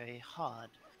 very hard,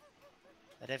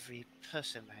 but every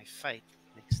person I fight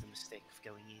makes the mistake of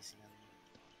going easy on me.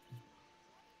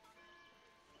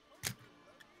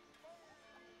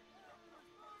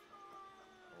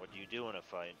 What do you do in a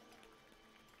fight?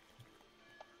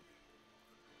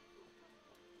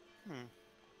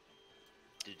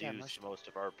 Deduce most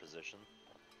of our position.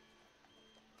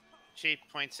 She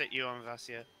points at you,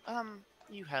 Amavasya.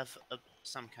 You have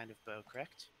some kind of bow,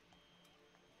 correct?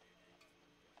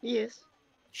 Yes,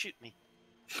 Shoot me.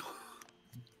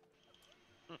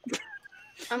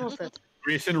 I'm all set.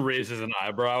 Grayson raises an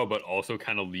eyebrow, but also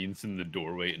kind of leans in the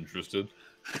doorway, interested.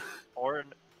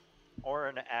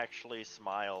 Orryn actually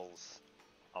smiles.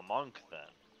 A monk, then.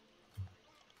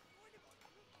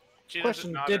 She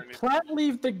Question: doesn't nod did or anything. Platt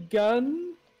leave the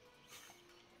gun,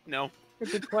 No, or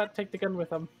did Platt take the gun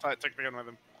with him? Platt took the gun with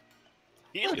him.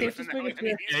 He ain't Okay, leaving just that making with sure.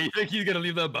 anything. Yeah, you think he's gonna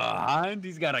leave that behind?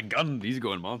 He's got a gun. He's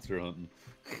going monster hunting.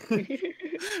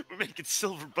 We're making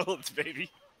silver bullets, baby.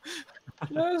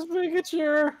 Let's make it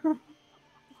sure.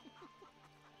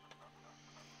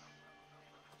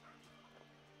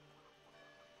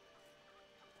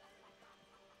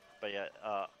 But yeah,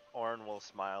 Orryn will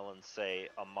smile and say,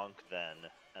 "A monk, then,"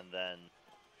 and then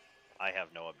I have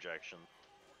no objection.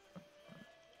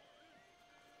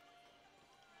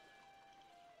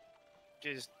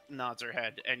 She just nods her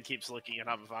head and keeps looking at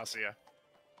Amavasya.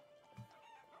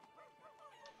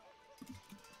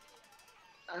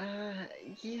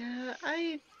 Yeah,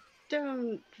 I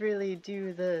don't really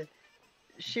do the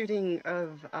shooting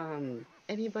of,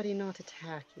 anybody not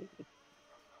attacking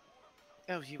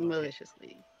Oh, you okay?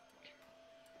 maliciously.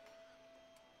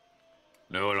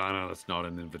 No, Alana, that's not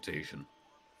an invitation.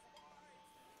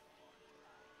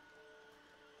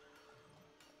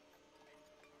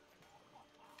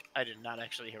 I did not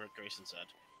actually hear what Grayson said.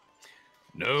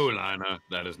 No, Lina,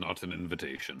 that is not an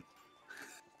invitation.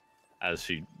 As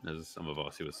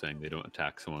Amavasya was saying, they don't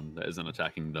attack someone that isn't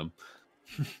attacking them.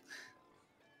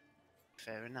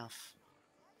 Fair enough.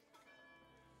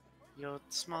 Your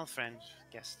small friend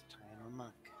guessed that I am a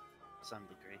monk, to some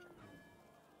degree.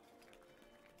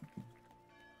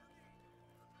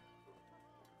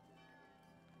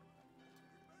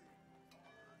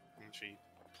 And she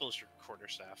pulls your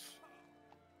quarterstaff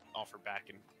off her back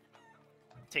and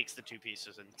takes the two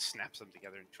pieces and snaps them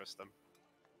together and twists them.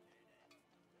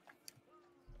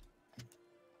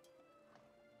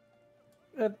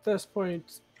 At this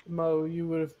point, Mo, you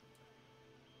would have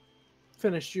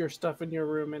finished your stuff in your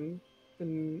room and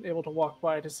been able to walk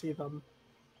by to see them.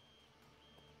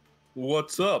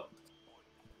 What's up?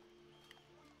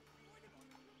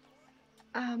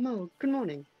 Mo, good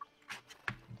morning.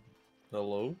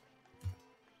 Hello?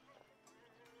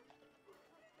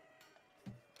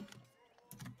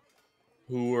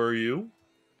 Who are you?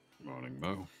 Morning,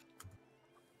 Mo.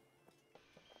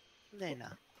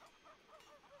 Lena,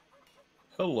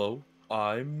 Hello,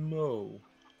 I'm Mo.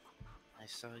 I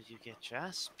saw you get your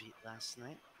ass beat last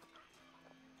night.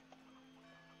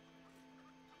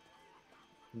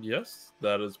 Yes,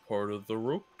 that is part of the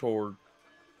rope tour.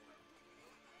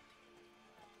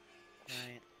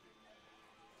 Right.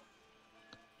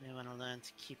 You want to learn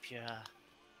to keep your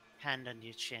hand on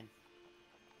your chin.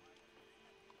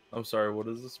 I'm sorry, what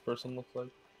does this person look like?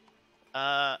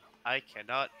 I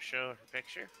cannot show her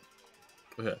picture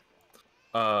Okay.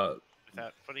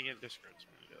 without putting it in Discord. So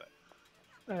I'm gonna do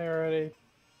that. I already.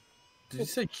 Did you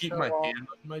say keep Show my off. hand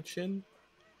on my chin?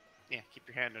 Yeah, keep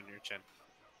your hand on your chin.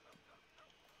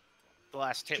 The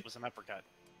last hit was an uppercut.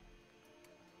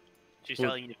 She's Well-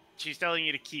 telling you. She's telling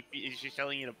you to keep. She's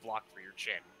telling you to block for your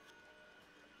chin.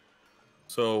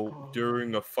 So,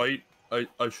 during a fight,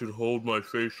 I should hold my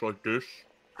face like this.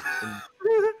 And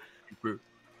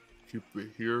keep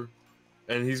it here.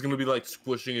 And he's gonna be like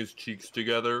squishing his cheeks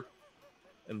together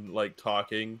and like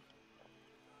talking.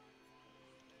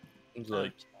 He's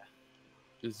like,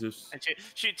 is this And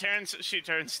she turns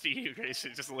to you,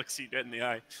 Grayson, just looks you dead in the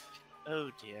eye.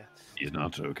 Oh dear, He's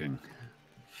not joking.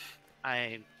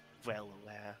 I'm well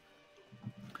aware.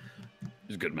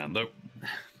 He's a good man, though.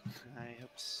 I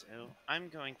hope so. I'm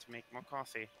going to make more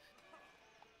coffee.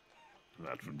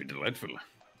 That would be delightful.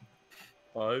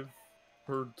 I've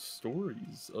heard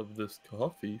stories of this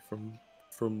coffee from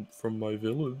my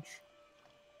village.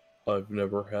 I've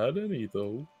never had any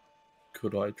though.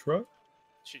 Could I try?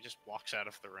 She just walks out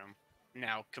of the room,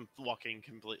 now walking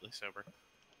completely sober.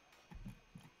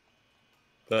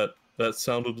 That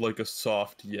sounded like a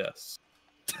soft yes.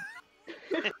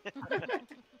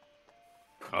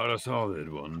 Not a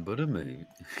solid one, but a mate.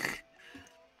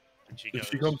 And she If goes.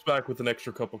 she comes back with an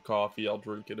extra cup of coffee, I'll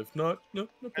drink it. If not, no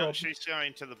No, problem. she's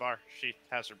going to the bar. She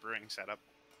has her brewing set up.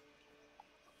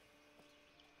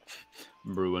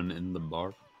 Brewing in the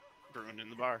bar. Brewing in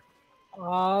the bar.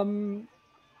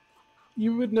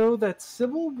 You would know that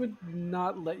Sybil would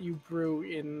not let you brew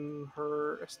in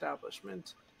her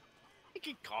establishment,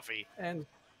 Making coffee. and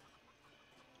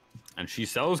And she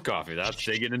sells coffee. That's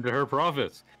digging into her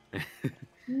profits.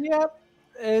 yep,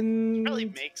 and Really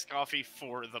makes coffee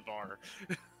for the bar.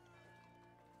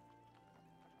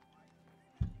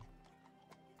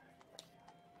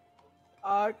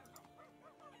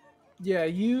 yeah,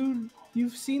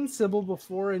 you've seen Sybil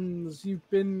before, and you've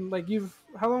been like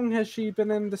How long has she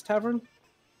been in this tavern?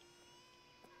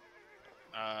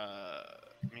 I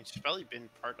mean, she's probably been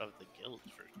part of the guild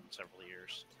for several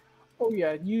years. Oh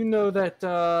yeah, you know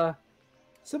that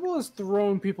Sybil has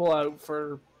thrown people out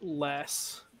for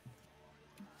less.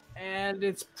 And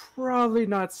it's probably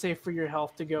not safe for your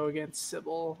health to go against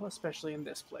Sybil, especially in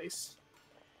this place.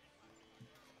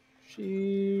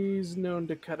 She's known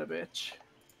to cut a bitch.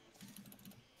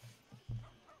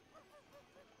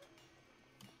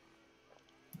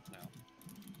 No.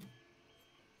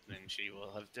 Then she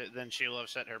will have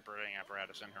set her brewing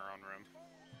apparatus in her own room.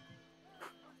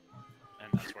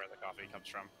 And that's where the coffee comes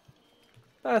from.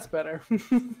 That's better.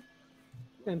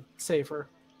 And safer.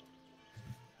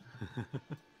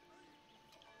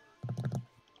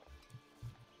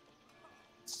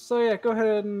 So yeah, go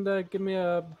ahead and give me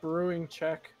a brewing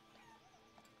check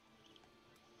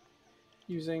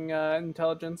using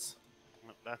intelligence.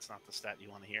 Well, that's not the stat you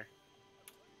want to hear.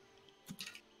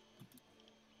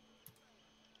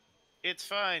 It's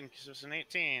fine, because it's an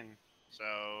 18.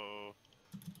 So...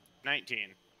 19.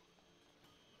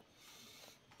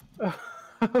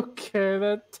 Okay,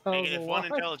 that tells a Negative lot.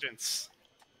 1 intelligence.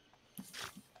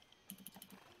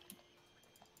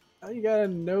 You gotta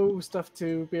know stuff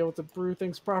to be able to brew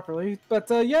things properly. But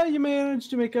yeah, you managed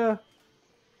to make a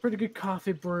pretty good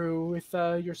coffee brew with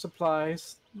your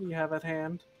supplies you have at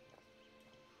hand.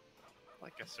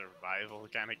 Like a survival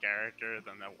kind of character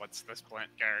than the what's this plant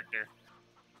character.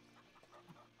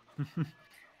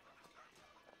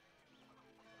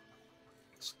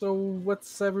 So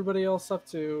what's everybody else up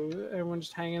to? Everyone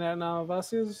just hanging out in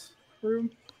Amavasya's room?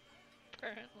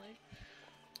 Apparently.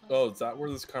 Oh, is that where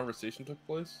this conversation took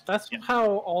place? That's Yeah.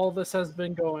 how all this has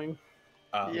been going.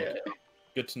 Ah, Yeah. okay.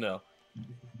 Good to know.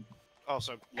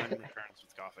 Also, Lynn returns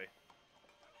with coffee.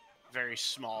 Very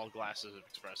small glasses of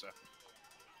espresso.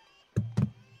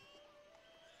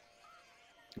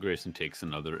 Grayson takes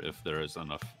another if there is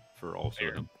enough for all There-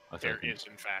 of them. I There think. is,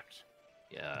 in fact.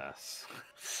 Yes.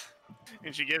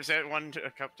 And she gives that one a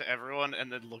cup to everyone,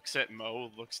 and then looks at Mo,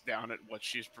 looks down at what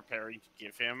she's preparing to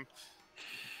give him,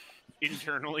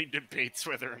 internally debates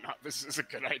whether or not this is a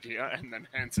good idea, and then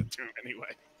hands it to him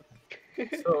anyway.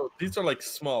 So these are like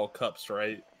small cups,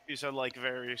 right? These are like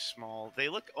very small. They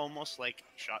look almost like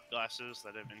shot glasses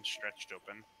that have been stretched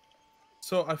open.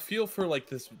 So I feel for like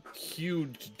this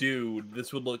huge dude,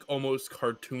 this would look almost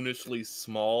cartoonishly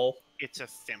small. It's a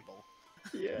thimble.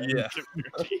 Yeah. Yeah.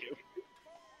 compared to you.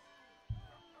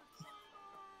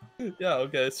 Yeah,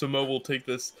 okay. So Mo will take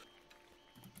this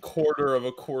quarter of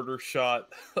a quarter shot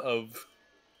of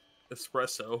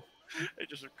espresso. I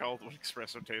just recalled what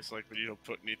espresso tastes like when you don't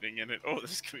put anything in it. Oh,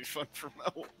 this is gonna be fun for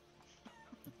Mo.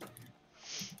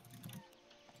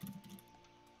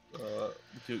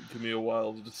 Give me a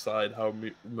while to decide how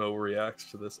Mo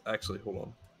reacts to this. Actually, hold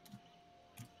on.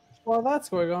 While that's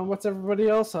going on, what's everybody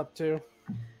else up to?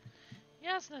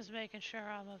 Jasnah's making sure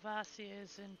Amavasya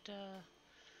isn't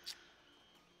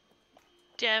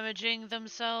damaging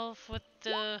themselves with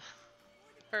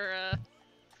her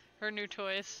new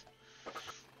toys.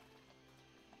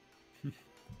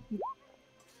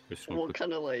 Grayson will We'll quick-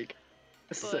 kind of like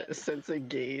But- sense a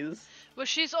gaze. But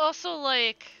she's also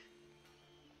like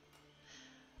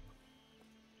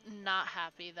not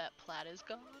happy that Platt is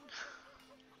gone.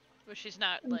 But she's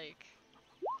not like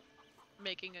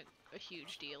making a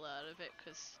huge deal out of it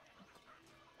because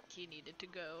he needed to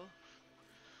go.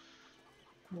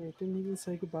 I didn't even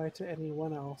say goodbye to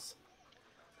anyone else.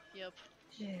 Yep.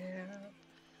 Yeah.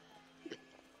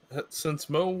 Since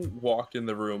Mo walked in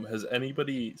the room, has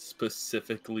anybody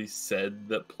specifically said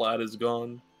that Platt is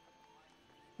gone?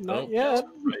 Not Oh, yet.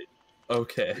 Right.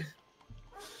 Okay.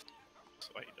 That's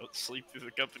why you don't sleep through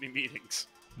the company meetings.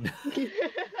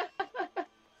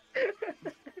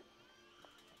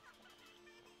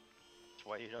 That's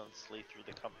why you don't sleep through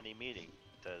the company meeting,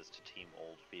 says to team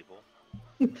old people.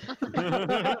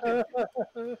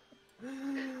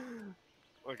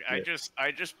 Look, Yeah.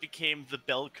 I just became the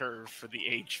bell curve for the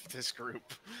age of this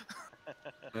group.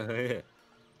 Yeah.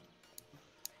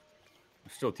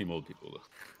 We're still team old people though.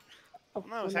 Oh,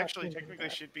 No, we're it's not actually doing technically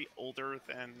that. should be older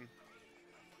than.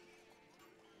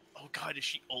 Oh God, is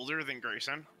she older than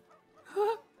Grayson?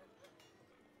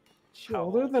 She How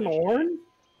older old than is she? Orryn?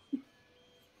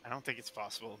 I don't think it's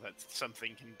possible that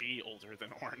something can be older than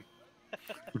Orryn.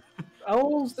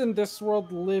 Elves in this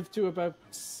world live to about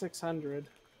 600.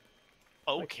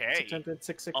 Like Okay. 600,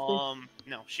 660.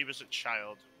 No, she was a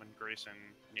child when Grayson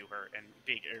knew her, and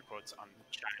big air quotes on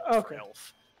child for Okay.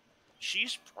 elf.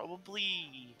 She's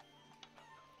probably.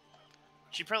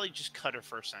 She probably just cut her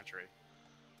first century.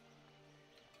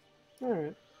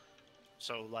 Alright.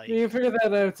 So like. You can figure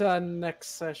that out next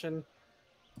session.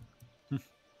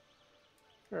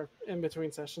 Or in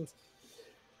between sessions.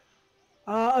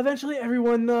 Eventually,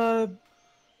 everyone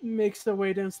makes their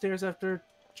way downstairs after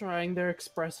trying their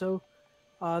espresso.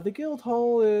 The guild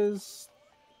hall is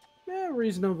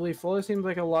reasonably full. It seems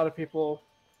like a lot of people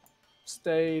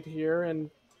stayed here, and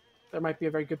there might be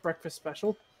a very good breakfast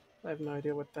special. I have no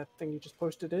idea what that thing you just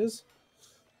posted is.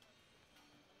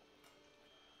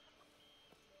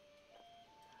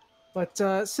 But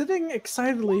sitting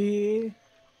excitedly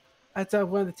at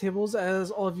one of the tables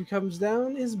as all of you comes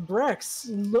down is Brex.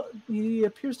 He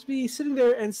appears to be sitting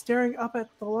there and staring up at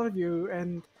a lot of you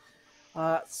and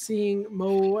seeing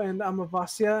Mo and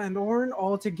Amavasya and Orryn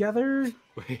all together.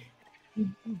 Wait.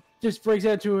 just breaks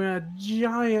out into a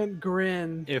giant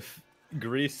grin. If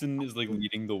Grayson is like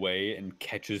leading the way and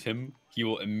catches him, he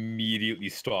will immediately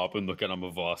stop and look at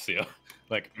Amavasya.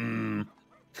 Like,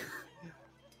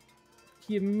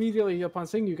 He immediately, upon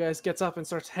seeing you guys, gets up and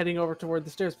starts heading over toward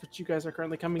the stairs, but you guys are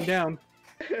currently coming down.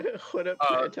 What up?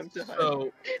 I attempt to hide.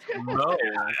 So, no,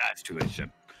 that's too late.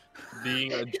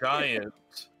 being a giant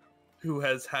who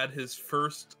has had his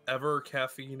first ever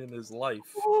caffeine in his life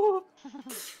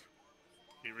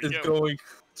Here we is go. going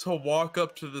to walk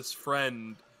up to this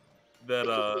friend that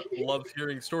loves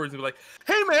hearing stories and be like,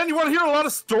 "Hey man, you want to hear a lot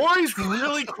of stories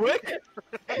really quick?"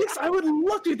 Yes, I would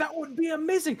love to. That would be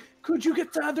amazing. Could you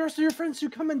get the rest of your friends to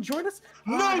come and join us?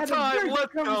 I No had a time, very good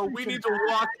let's go. We conversation. need to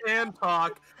walk and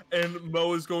talk. And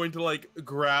Mo is going to like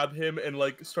grab him and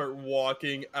like start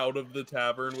walking out of the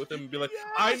tavern with him and be like,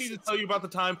 "I need to tell you about the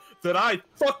time that I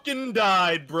fucking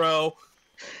died, bro."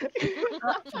 You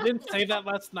didn't say that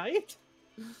last night?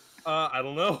 I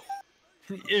don't know.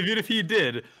 Even if he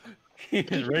did, he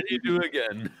is ready to do it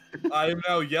again. I am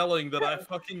now yelling that I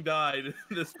fucking died in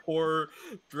this poor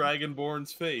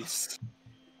Dragonborn's face.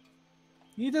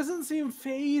 He doesn't seem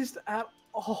phased at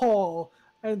all.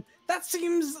 And that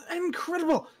seems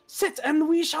incredible. Sit and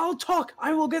we shall talk.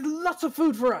 I will get lots of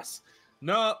food for us.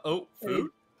 No, food?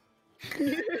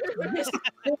 Yes,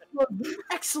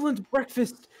 excellent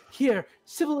breakfast here.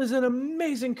 Sybil is an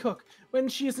amazing cook when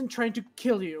she isn't trying to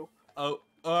kill you. I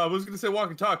was gonna say walk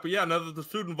and talk, but yeah, now that there's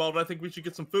food involved, I think we should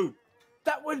get some food.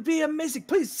 That would be amazing.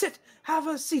 Please sit, have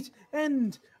a seat,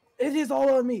 and it is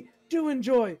all on me. Do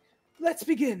enjoy. Let's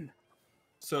begin.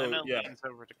 So Lena yeah, leans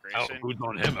over to Oh, Grayson. who's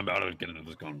on him about to get into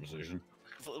this conversation?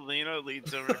 Lena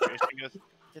leans over to Grayson and goes,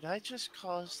 "Did I just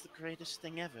cause the greatest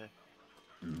thing ever?"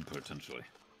 Potentially.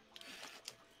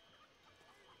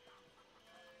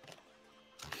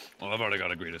 Well, I've already got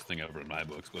a greatest thing ever in my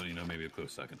books, but maybe a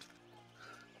close second.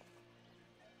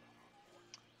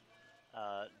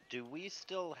 Do we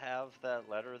still have that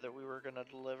letter that we were gonna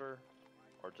deliver,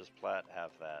 or does Platt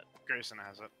have that? Grayson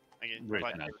has it. Again,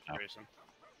 Grayson Platt has gave it to it. Grayson.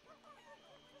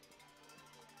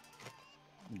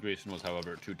 Grayson was,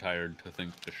 however, too tired to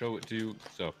think to show it to you,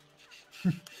 so.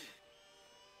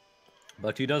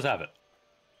 But he does have it.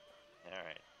 All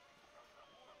right.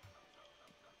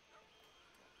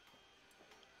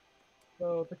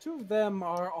 So the two of them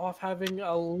are off having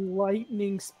a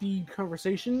lightning speed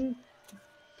conversation.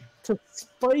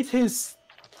 Despite his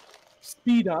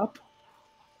speed up,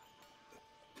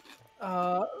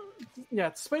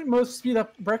 despite most speed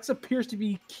up, Brex appears to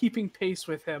be keeping pace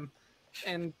with him,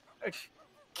 and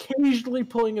occasionally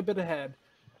pulling a bit ahead.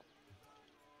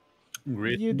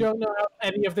 Grayson, You don't know how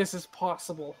any of this is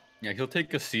possible. yeah, he'll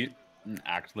take a seat and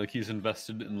act like he's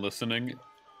invested in listening.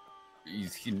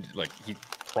 He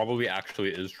probably actually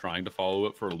is trying to follow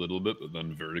it for a little bit, but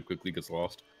then very quickly gets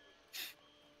lost.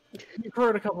 You've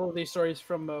heard a couple of these stories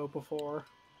from Mo before.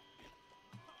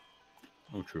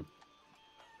 Oh, true.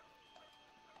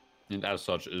 And as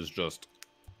such is just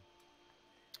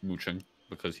mooching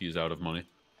because he's out of money.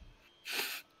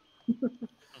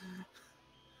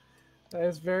 That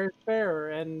is very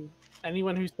fair, and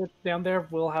anyone who sits down there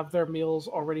will have their meals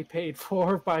already paid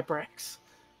for by Brex.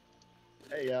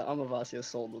 Hey, Amavasya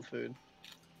sold with food.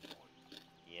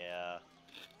 Yeah.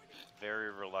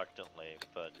 Very reluctantly,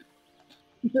 but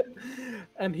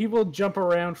And he will jump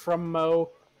around from Mo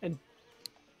and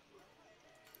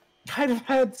kind of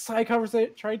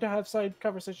tried to have side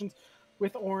conversations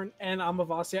with Orryn and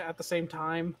Amavasya at the same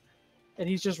time, and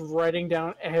he's just writing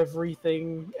down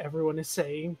everything everyone is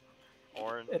saying.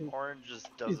 Orryn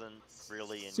just doesn't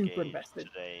really super engage invested.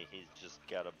 today. He's just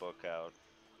got a book out.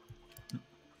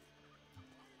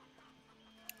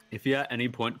 If he at any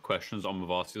point questions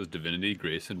Amavasya's divinity,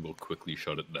 Grayson will quickly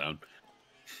shut it down.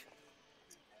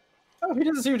 Oh, he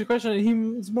doesn't seem to question it.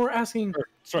 He's more asking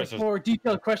more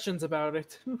detailed questions about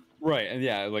it. Right, and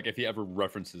yeah, like if he ever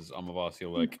references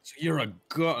Amavasya, like, so you're a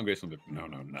god, and Grayson will be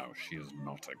like, no, she is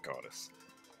not a goddess.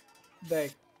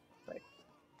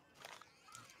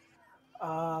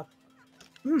 Are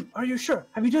you sure?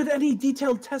 Have you done any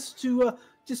detailed tests to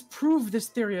disprove this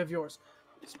theory of yours?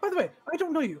 By the way, I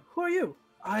don't know you. Who are you?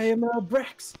 I am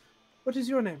Brex. What is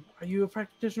your name? Are you a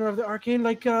practitioner of the arcane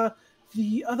like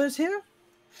the others here?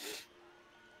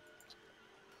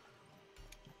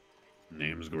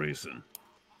 Name's Grayson.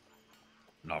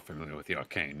 Not familiar with the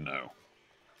arcane, no.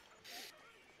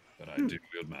 But I do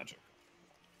wield magic.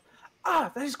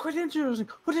 Ah, that is quite interesting.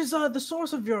 What is the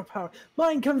source of your power?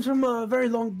 Mine comes from a very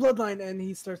long bloodline, and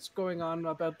he starts going on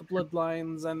about the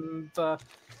bloodlines and the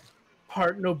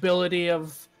part nobility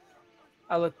of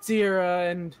Alatzira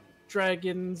and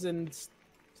dragons, and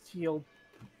he'll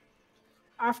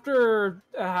after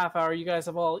a half hour, you guys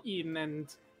have all eaten,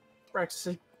 and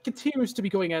breakfast continues to be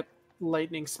going at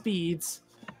lightning speeds.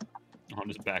 On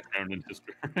his background in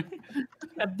history.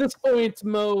 At this point,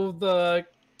 Mo, the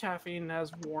caffeine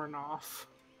has worn off.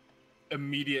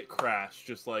 Immediate crash,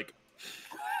 just like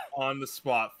on the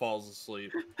spot, falls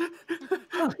asleep.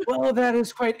 Well, that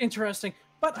is quite interesting.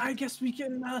 But I guess we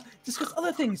can discuss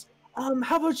other things.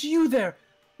 How about you there?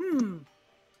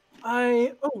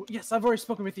 Oh, yes, I've already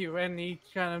spoken with you. And he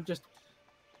kind of just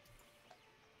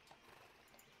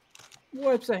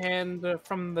wipes a hand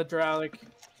from the drow, like,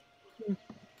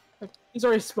 he's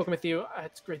already spoken with you.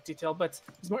 It's great detail, but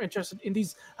he's more interested in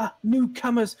these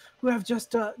newcomers who have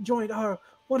just joined our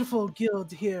wonderful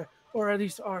guild here, or at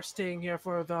least are staying here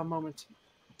for the moment.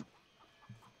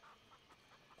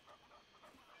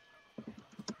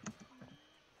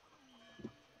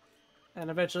 And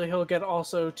eventually he'll get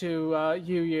also to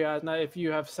you, Jasnah, if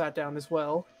you have sat down as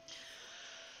well.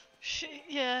 She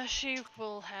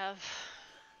will have.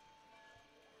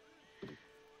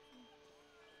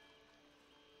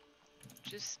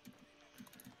 Just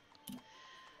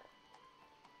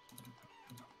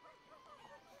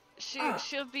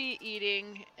she'll be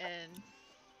eating, and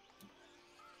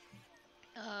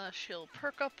she'll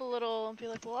perk up a little and be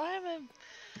like, "Well, I'm an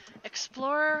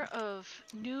explorer of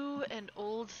new and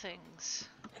old things."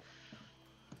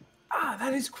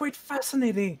 That is quite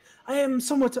fascinating. I am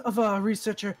somewhat of a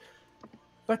researcher,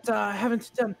 but I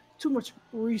haven't done too much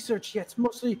research yet.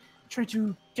 Mostly trying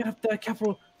to get up the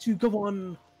capital to go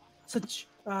on such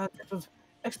type of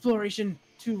exploration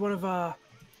to one of the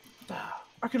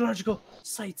archaeological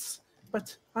sites.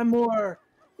 But I'm more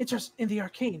interested in the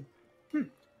arcane.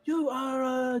 You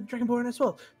are Dragonborn as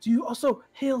well. Do you also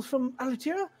hail from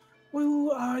Alatira?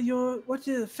 What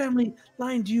family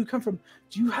line do you come from?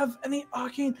 Do you have any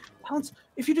arcane talents?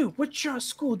 If you do, which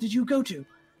school did you go to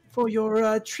for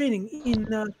your training in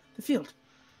the field?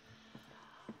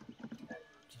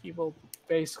 He will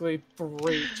basically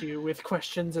berate you with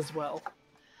questions as well.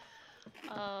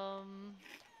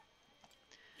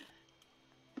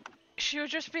 She would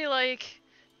just be like,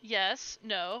 "Yes,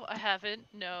 no, I haven't,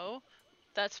 no,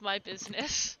 that's my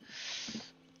business."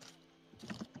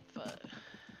 But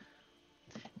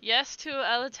yes to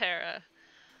Alatera.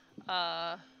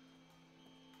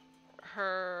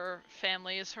 Her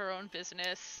family is her own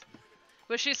business.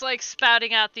 But she's like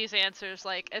spouting out these answers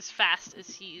like as fast as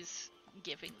he's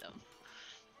giving them.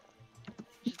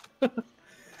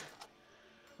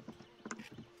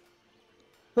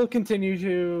 He'll continue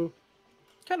to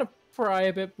kind of pry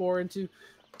a bit more into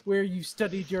where you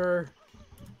studied or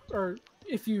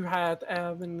if you had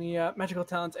any magical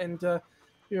talents and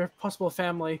your possible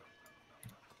family.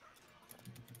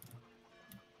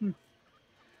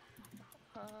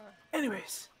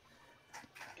 Anyways.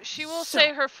 She will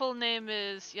say her full name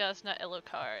is Jasnah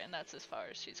Elhokar, and that's as far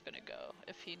as she's gonna go,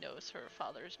 if he knows her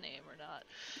father's name or not.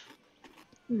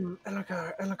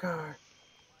 Elhokar.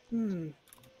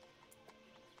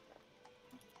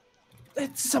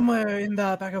 It's somewhere in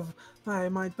the back of my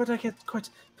mind, but I can't quite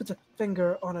put a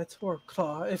finger on it, or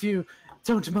claw, if you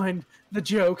don't mind the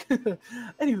joke.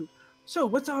 Anyway, so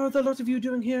what are the lot of you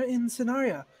doing here in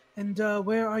Scenaria? And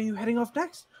where are you heading off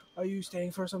next? Are you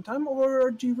staying for some time,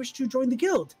 or do you wish to join the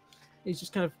guild? He's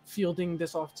just kind of fielding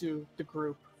this off to the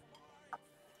group.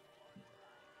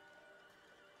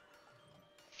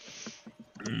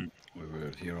 We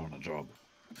were here on a job.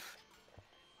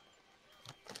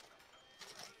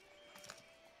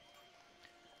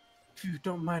 If you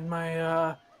don't mind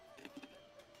my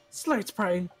slight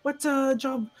prying, what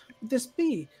job would this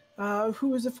be?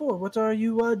 Who is it for? What are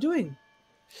you doing?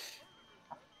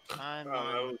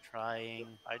 I'm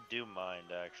trying. I do mind,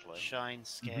 actually. Shine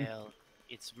scale.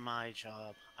 It's my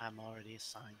job. I'm already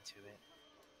assigned to it.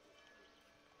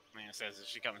 Maya says as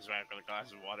she comes back with a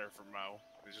glass of water for Mo,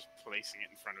 who's just placing it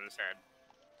in front of his head.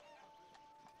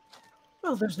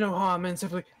 Well, there's no harm in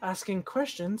simply asking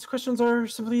questions. Questions are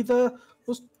simply the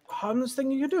most harmless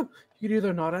thing you can do. You can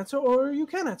either not answer, or you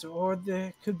can answer, or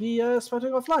they could be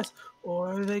spouting off lies,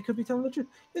 or they could be telling the truth.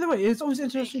 Either way, it's always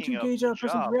interesting to gauge a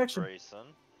person's reaction.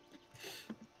 Grayson.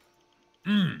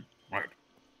 Right.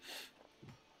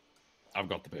 I've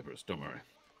got the papers, don't worry.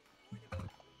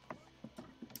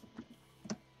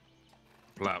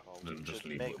 Platt Well, didn't just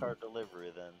leave make with our them.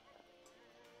 delivery then.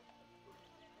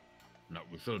 No,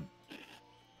 we should.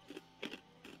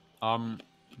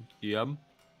 Yeah.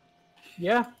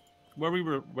 Yeah. Where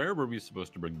were we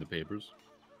supposed to bring the papers?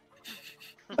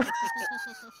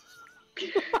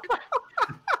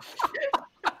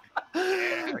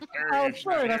 Oh,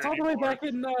 sorry, that's all the way back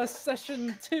in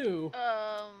session 2.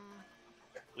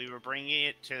 We were bringing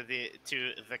it to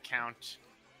the Count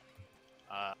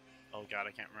Oh god,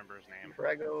 I can't remember his name.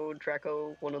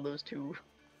 Draco, one of those two.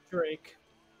 Drake.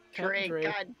 Captain Drake,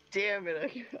 god damn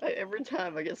it. Every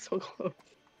time I get so close.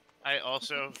 I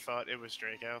also thought it was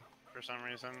Draco for some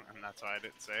reason, and that's why I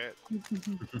didn't say it.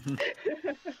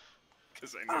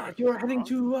 Because I knew it You're was heading wrong.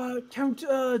 to Count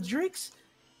Drake's?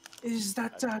 Is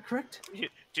that correct?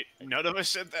 None of us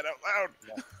said that out loud.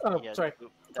 Oh, Yeah, sorry.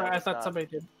 that I was thought not- somebody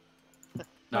did.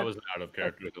 That was out of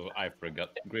character because I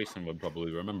forgot. Grayson would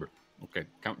probably remember. Okay,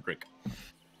 Count Drake.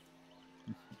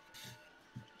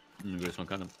 And Grayson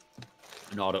kind of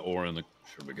nod at Orryn like,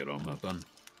 should we get on that then?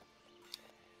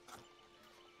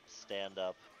 Stand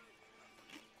up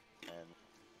and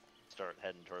start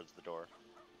heading towards the door.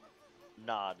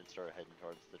 Nod and start heading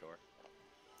towards the door.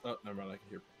 Oh, never mind. I can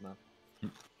hear now.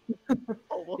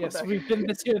 Oh, welcome Yes, back. we've been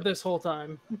here this whole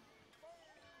time.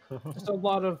 Just a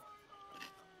lot of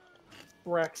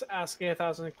Rex asking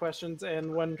 1,000 questions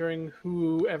and wondering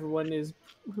who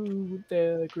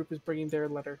the group is bringing their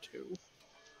letter to.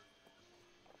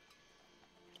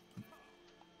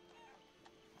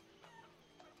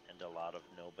 And a lot of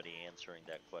nobody answering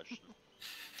that question.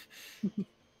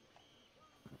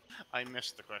 I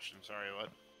missed the question. Sorry, what?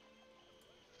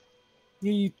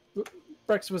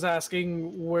 Rex was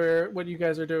asking what you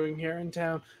guys are doing here in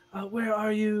town. Where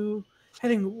are you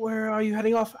heading? Where are you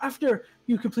heading off after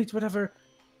you complete whatever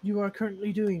you are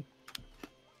currently doing?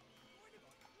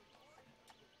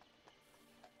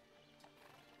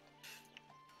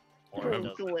 Orryn Don't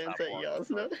doesn't glance stop at walking Jasnah.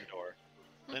 towards the door.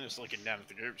 Lynn is looking down at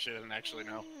the group. She doesn't actually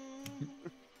know.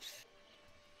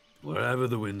 Wherever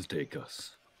the winds take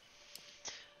us.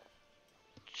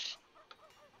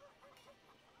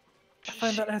 I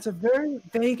find that answer very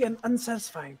vague and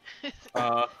unsatisfying.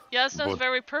 Jasnah's But-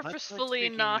 very Much like purposefully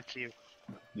speaking not with you.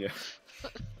 Yeah.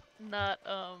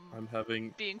 I'm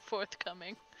having being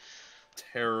forthcoming.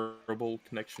 terrible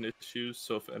connection issues,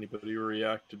 so if anybody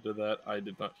reacted to that, I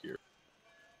did not hear.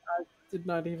 Did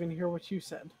not even hear what you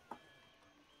said.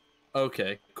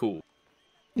 Okay, cool.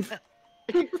 It's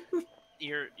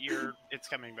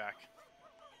coming back.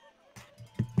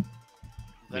 The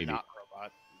Maybe. not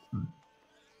robot.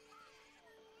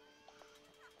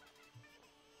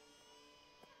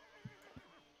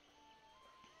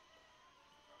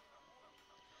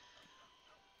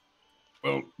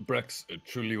 Well, Brex, it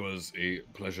truly was a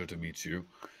pleasure to meet you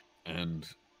and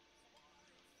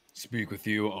speak with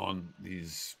you on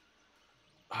these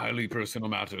highly personal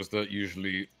matters that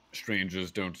usually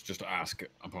strangers don't just ask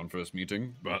upon first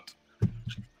meeting, but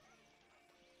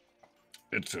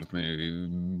it certainly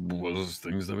was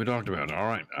things that we talked about. All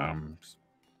right,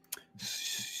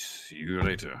 see you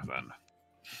later then.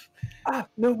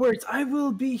 No worries. I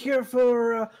will be here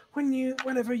for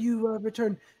whenever you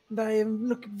return, and I am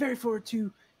looking very forward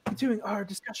to continuing our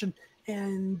discussion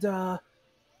and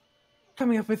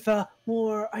coming up with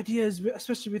more ideas,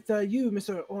 especially with you,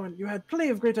 Mr. Orryn. You had plenty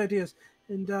of great ideas,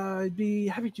 and I'd be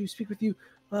happy to speak with you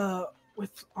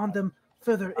on them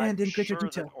further and in greater sure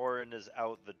detail. that Orryn is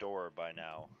out the door by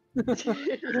now. He's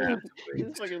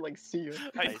fucking like, see you.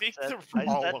 I I think said- the, I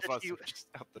all said of that us you- are just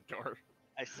out the door.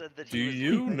 I said that Do he was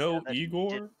you leaving know and that he Igor?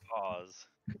 didn't pause.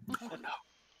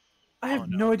 I have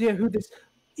no. no idea who this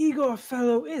Igor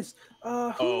fellow is. Who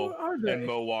Oh, are they? and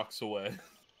Mo walks away.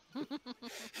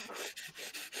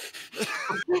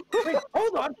 Wait,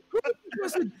 hold on.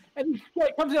 Listen, and he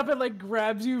like, comes up and like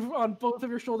grabs you on both of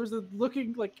your shoulders and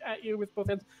looking like at you with both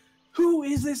hands. Who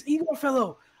is this Igor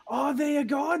fellow? Are they a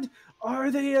god?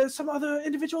 Are they some other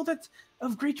individual that's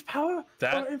of great power?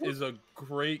 That Or- is a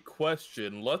great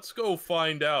question. Let's go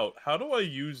find out. How do I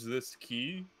use this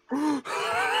key? Oh,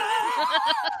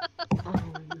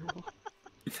 no.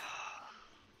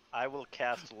 I will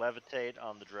cast Levitate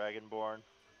on the Dragonborn.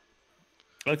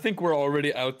 I think we're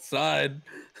already outside.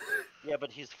 Yeah,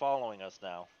 but he's following us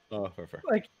now. Oh, fair.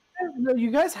 Like, no,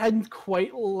 you guys hadn't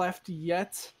quite left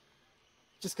yet.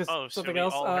 Just because Oh, so something we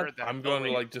else. all heard that. I'm Oh, going to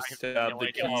wait, like just I have stab no the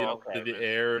idea key what okay. into the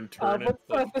air and turn it. what's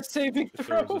Like, the saving if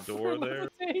there throw was a door for there.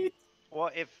 levitate?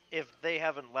 Well, if they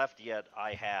haven't left yet,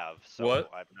 I have. So What?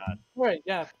 I'm not. Right,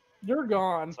 yeah, you're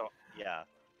gone. So yeah,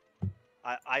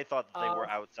 I thought that they were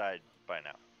Uh, outside by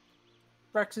now.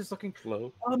 Rex is looking.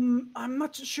 Hello? I'm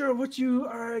not sure what you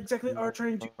are exactly are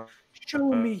trying to show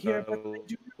me here, but I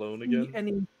do Alone not see again?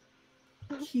 any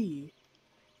key.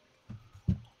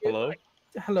 Hello?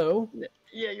 Hello.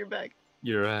 Yeah, you're back.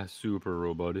 You're a super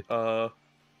robot.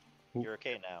 You're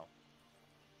okay now.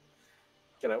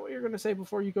 Get out what you're gonna say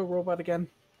before you go robot again.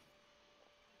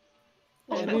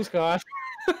 Oh, And no. he's gone.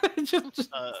 just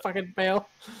fucking bail.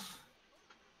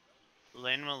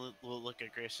 Lane will look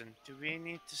at Grayson. Do we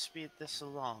need to speed this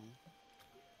along?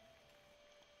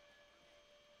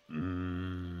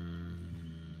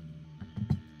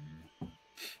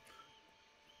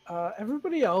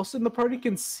 Everybody else in the party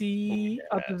can see,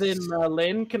 other than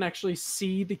Lynn, can actually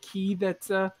see the key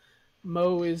that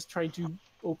Mo is trying to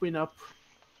open up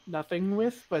nothing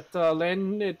with. But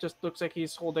Lynn, it just looks like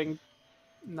he's holding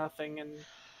nothing. And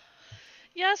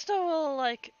Jasnah will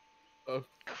like Oh.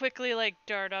 quickly like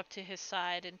dart up to his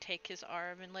side and take his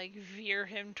arm and like veer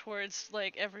him towards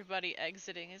like everybody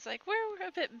exiting. He's like, we're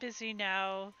a bit busy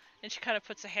now, and she kind of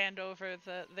puts a hand over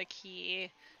the key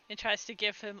and tries to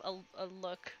give him a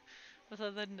look,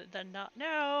 other than not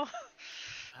now.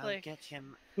 I'll Like- get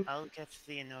him. I'll get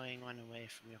the annoying one away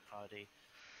from your party.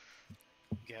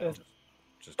 Go. Uh,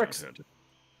 Just Rex- don't hurt it.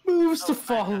 moves to Oh, I'm not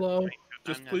follow. going to-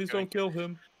 Just I'm not please going don't kill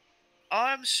him.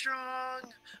 Armstrong!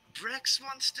 Brex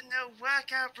wants to know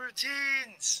workout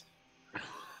routines!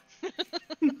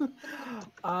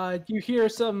 You hear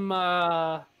some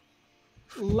loud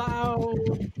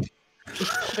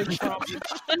from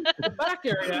the back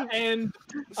area, and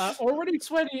already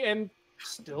sweaty and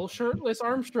still shirtless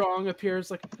Armstrong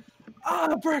appears like,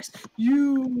 Brex,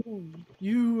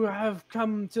 you have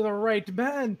come to the right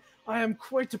man. I am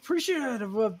quite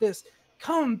appreciative of this.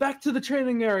 Come back to the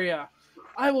training area.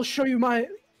 I will show you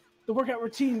the workout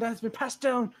routine that has been passed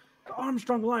down the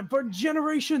Armstrong line for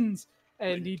generations.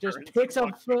 And he just picks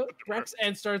up Rex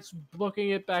and starts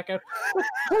booking it back out.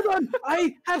 Hold on,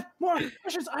 I have more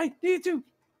questions. I need to.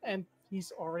 And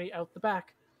he's already out the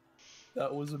back.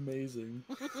 That was amazing.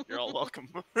 You're all welcome.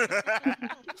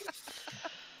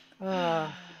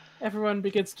 Everyone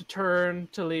begins to turn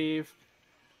to leave.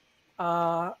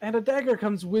 And a dagger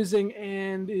comes whizzing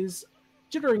and is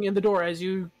jittering in the door as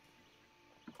you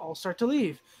all start to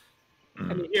leave.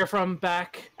 And you hear from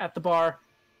back at the bar,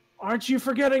 aren't you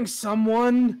forgetting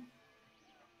someone?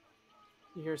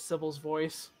 You hear Sybil's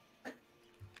voice.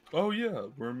 Oh yeah,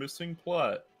 we're missing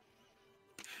Platt.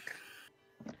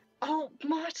 Oh,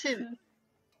 Martin!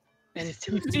 And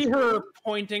you see her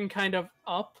pointing kind of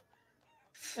up.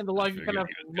 And the I lug kind figured of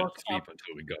he was looks gonna up. sleep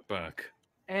until we got back.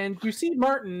 And you see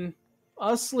Martin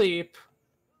asleep,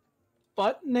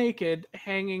 butt naked,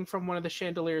 hanging from one of the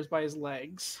chandeliers by his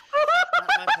legs.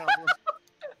 Not my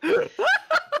problem.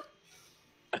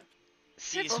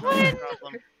 Since He's when? my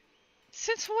problem.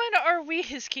 Since when are we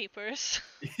his keepers?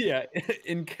 Yeah,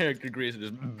 in character, Grayson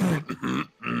just.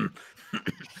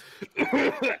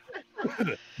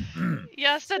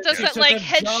 Yes, that does You that took like a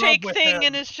head job shake with thing, him.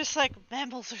 and it's just like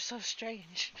mammals are so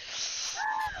strange.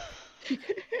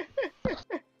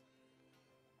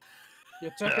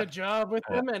 You took a job with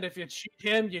him, and if you cheat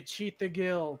him, you cheat the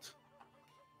guild.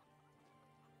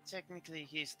 Technically,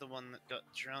 he's the one that got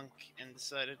drunk and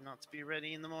decided not to be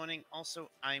ready in the morning. Also,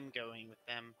 I'm going with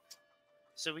them.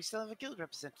 So we still have a guild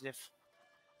representative.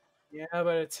 Yeah,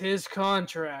 but it's his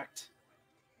contract.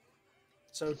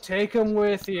 So take him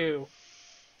with you.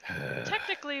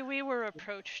 Technically, we were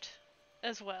approached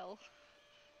as well,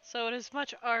 so it is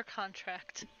much our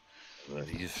contract. But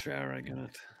he's sharing in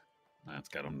it. Let's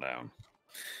get him down.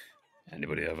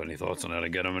 Anybody have any thoughts on how to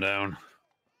get him down?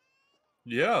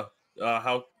 Yeah.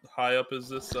 How high up is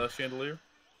this chandelier?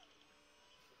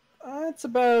 It's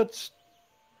about...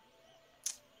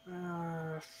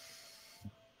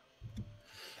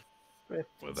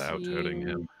 Without hurting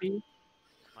him. 15 feet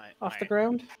off the My-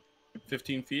 ground.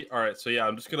 15 feet? Alright, so yeah,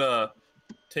 I'm just gonna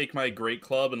take my great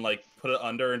club and like put it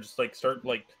under and just like start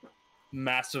like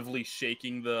massively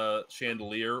shaking the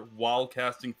chandelier while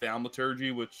casting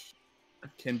Thaumaturgy, which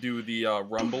can do the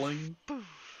rumbling.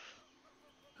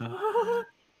 After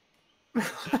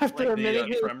Like a minute,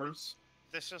 the tremors.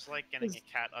 This is like getting a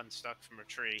cat unstuck from a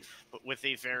tree, but with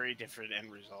a very different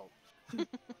end result.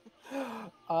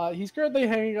 he's currently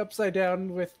hanging upside down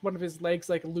with one of his legs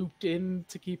like looped in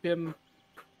to keep him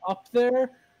up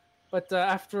there. But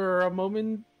after a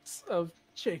moment of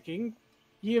shaking,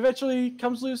 he eventually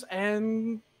comes loose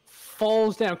and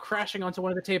falls down, crashing onto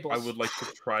one of the tables. I would like to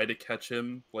try to catch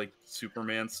him, like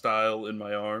Superman style, in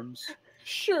my arms.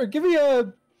 Sure, give me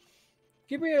a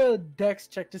dex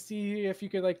check to see if you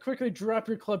could like quickly drop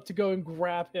your club to go and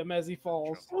grab him as he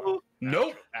falls.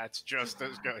 Nope. That's just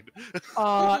as good.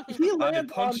 He lands on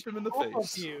punched him in the top of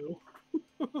face. you.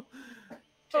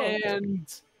 Oh, And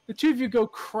the two of you go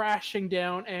crashing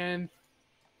down, and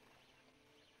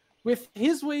with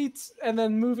his weights and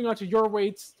then moving on to your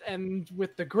weights, and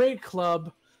with the great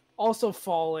club also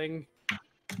falling,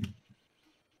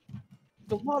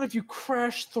 the lot of you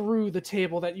crash through the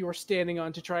table that you were standing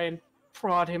on to try and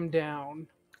prod him down.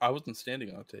 I wasn't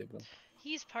standing on a table.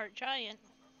 He's part giant.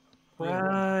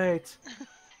 Right.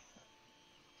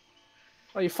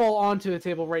 Well, you fall onto the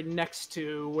table right next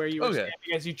to where you were Okay.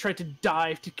 standing as you tried to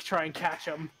dive to try and catch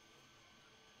him.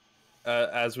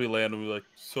 As we land, we're like,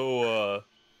 so,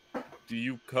 Do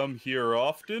you come here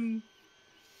often?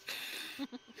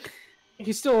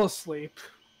 He's still asleep.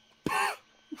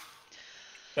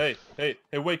 Hey,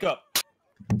 wake up!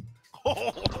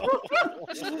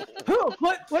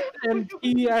 What? And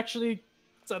he actually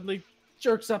suddenly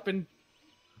jerks up and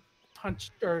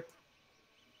punch.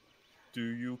 Do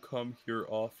you come here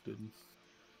often?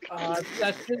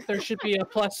 There should be a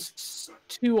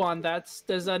 +2 on that.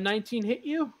 Does a 19 hit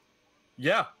you?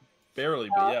 Yeah, barely,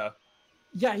 but yeah.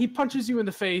 Yeah, he punches you in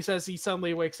the face as he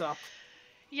suddenly wakes up.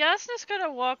 Jasnah's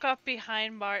gonna walk up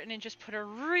behind Martin and just put a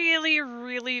really,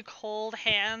 really cold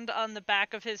hand on the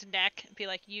back of his neck and be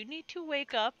like, you need to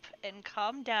wake up and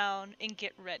calm down and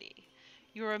get ready.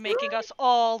 You are making us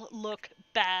all look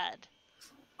bad.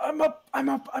 I'm up.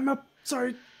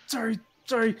 Sorry.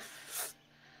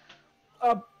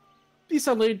 He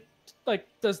suddenly,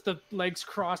 does the legs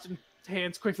crossed and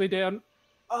hands quickly down.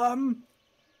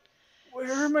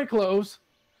 Where are my clothes?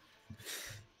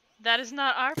 That is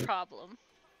not our problem.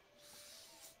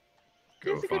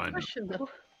 Go That's a good find them. question, though.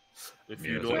 If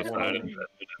you Yes, don't I want found to... them.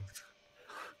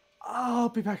 I'll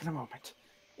be back in a moment.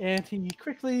 And he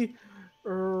quickly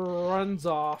runs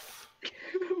off.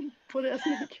 Put ass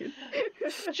naked.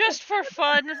 Just for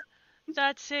fun,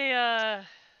 that's an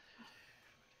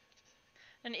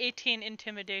 18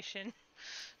 intimidation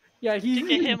Yeah, to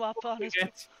get him up on his...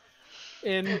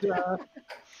 And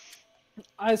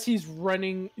as he's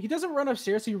running, he doesn't run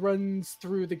upstairs, he runs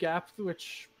through the gap,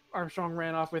 which Armstrong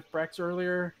ran off with Brex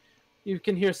earlier. You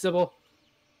can hear Sybil,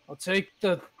 I'll take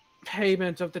the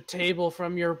payment of the table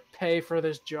from your pay for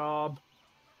this job.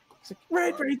 He's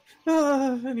like, right.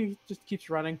 And he just keeps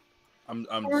running. I'm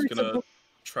just gonna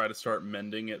try to start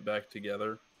mending it back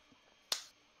together.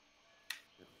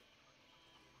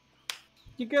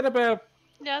 You get about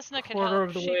Jasnah can quarter help.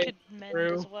 of the She way could mend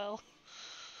through. as well.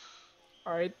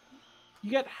 Alright. You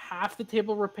get half the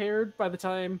table repaired by the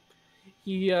time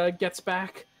he gets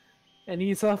back. And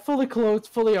he's fully clothed,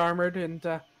 fully armored,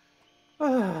 and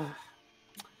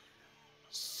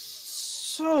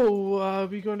so,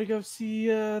 we going to go see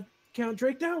Count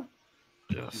Drake now?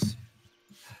 Yes.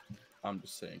 I'm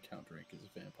just saying Count Drake is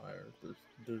a vampire.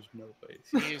 There's no way.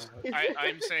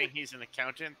 I'm saying he's an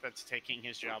accountant that's taking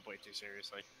his job way too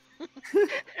seriously.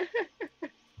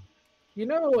 You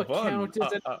know, a One, count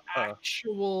is an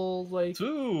actual,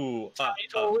 two,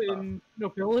 title in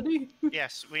nobility?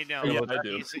 Yes, we know. Yeah, but I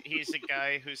do. He's a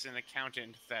guy who's an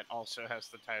accountant that also has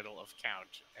the title of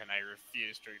count, and I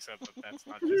refuse to accept that that's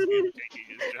not just him taking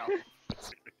his job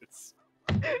serious.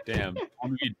 Damn. If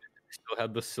only we still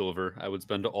had the silver. I would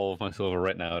spend all of my silver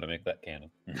right now to make that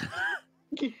canon.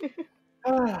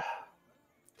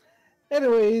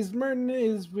 Anyways, Merton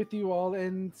is with you all,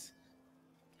 and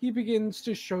he begins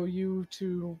to show you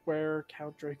to where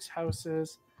Count Drake's house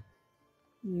is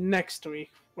next week,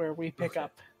 where we pick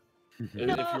up. If you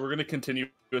were going to continue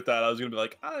with that, I was going to be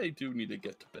like, I do need to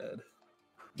get to bed.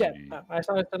 Yeah, I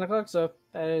saw it at 10 o'clock, so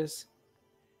that is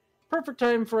perfect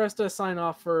time for us to sign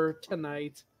off for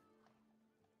tonight.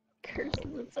 Curses,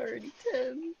 it's already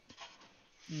 10.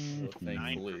 So 9 for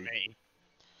thankfully, me.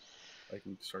 I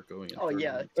can start going in Oh, 30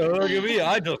 yeah. minutes. Look at me,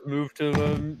 I just moved to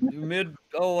the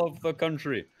middle of the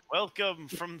country. Welcome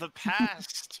from the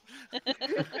past.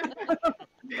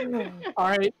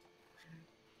 Alright.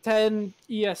 10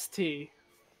 EST.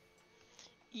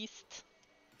 East.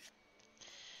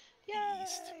 Yay!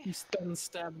 Eastern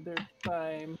Standard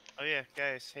Time. Oh yeah,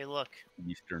 guys. Hey, look.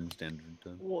 Eastern Standard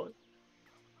Time. What?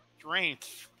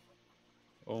 Strength.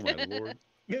 Oh my lord.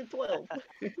 You're 12.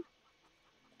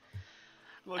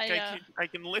 Look, I I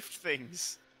can lift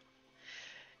things.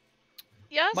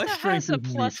 My Jasnah has strength a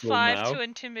is neutral +5 now. to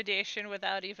intimidation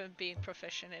without even being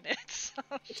proficient in it. So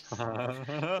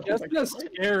Just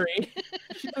scary.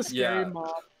 She's a scary Yeah.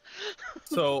 mom.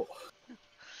 So,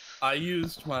 I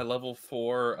used my level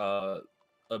 4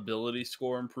 ability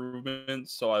score improvement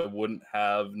so I wouldn't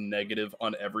have negative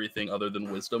on everything other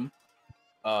than wisdom.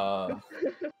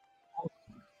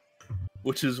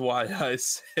 Which is why I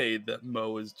say that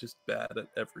Mo is just bad at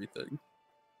everything.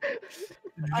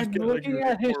 I'm get, looking your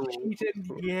at his 4 rolls. sheet,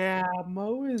 and yeah,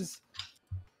 Mo is.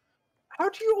 How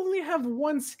do you only have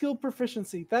 1 skill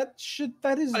proficiency? That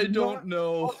is. I don't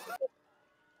know.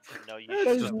 No, you That should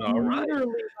is just know. not right. literally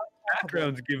not possible.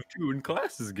 Backgrounds give 2 and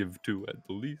classes give 2 at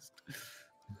the least.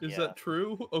 Is Yeah. that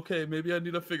true? Okay, maybe I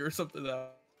need to figure something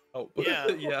out. But Yeah.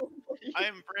 yeah. I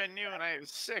am brand new and I have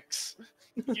 6.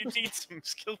 You need some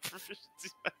skill proficiency.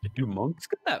 Do monks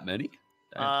get that many?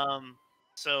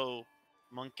 So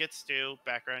monk gets 2,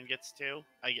 background gets 2.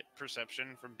 I get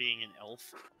perception from being an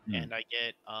elf, Hmm. and I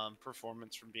get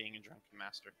performance from being a drunken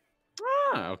master.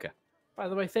 Ah, okay. By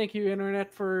the way, thank you,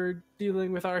 Internet, for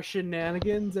dealing with our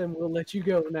shenanigans, and we'll let you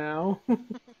go now.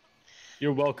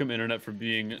 You're welcome, Internet, for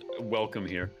being welcome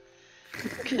here.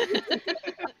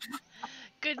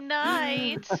 Good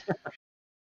night.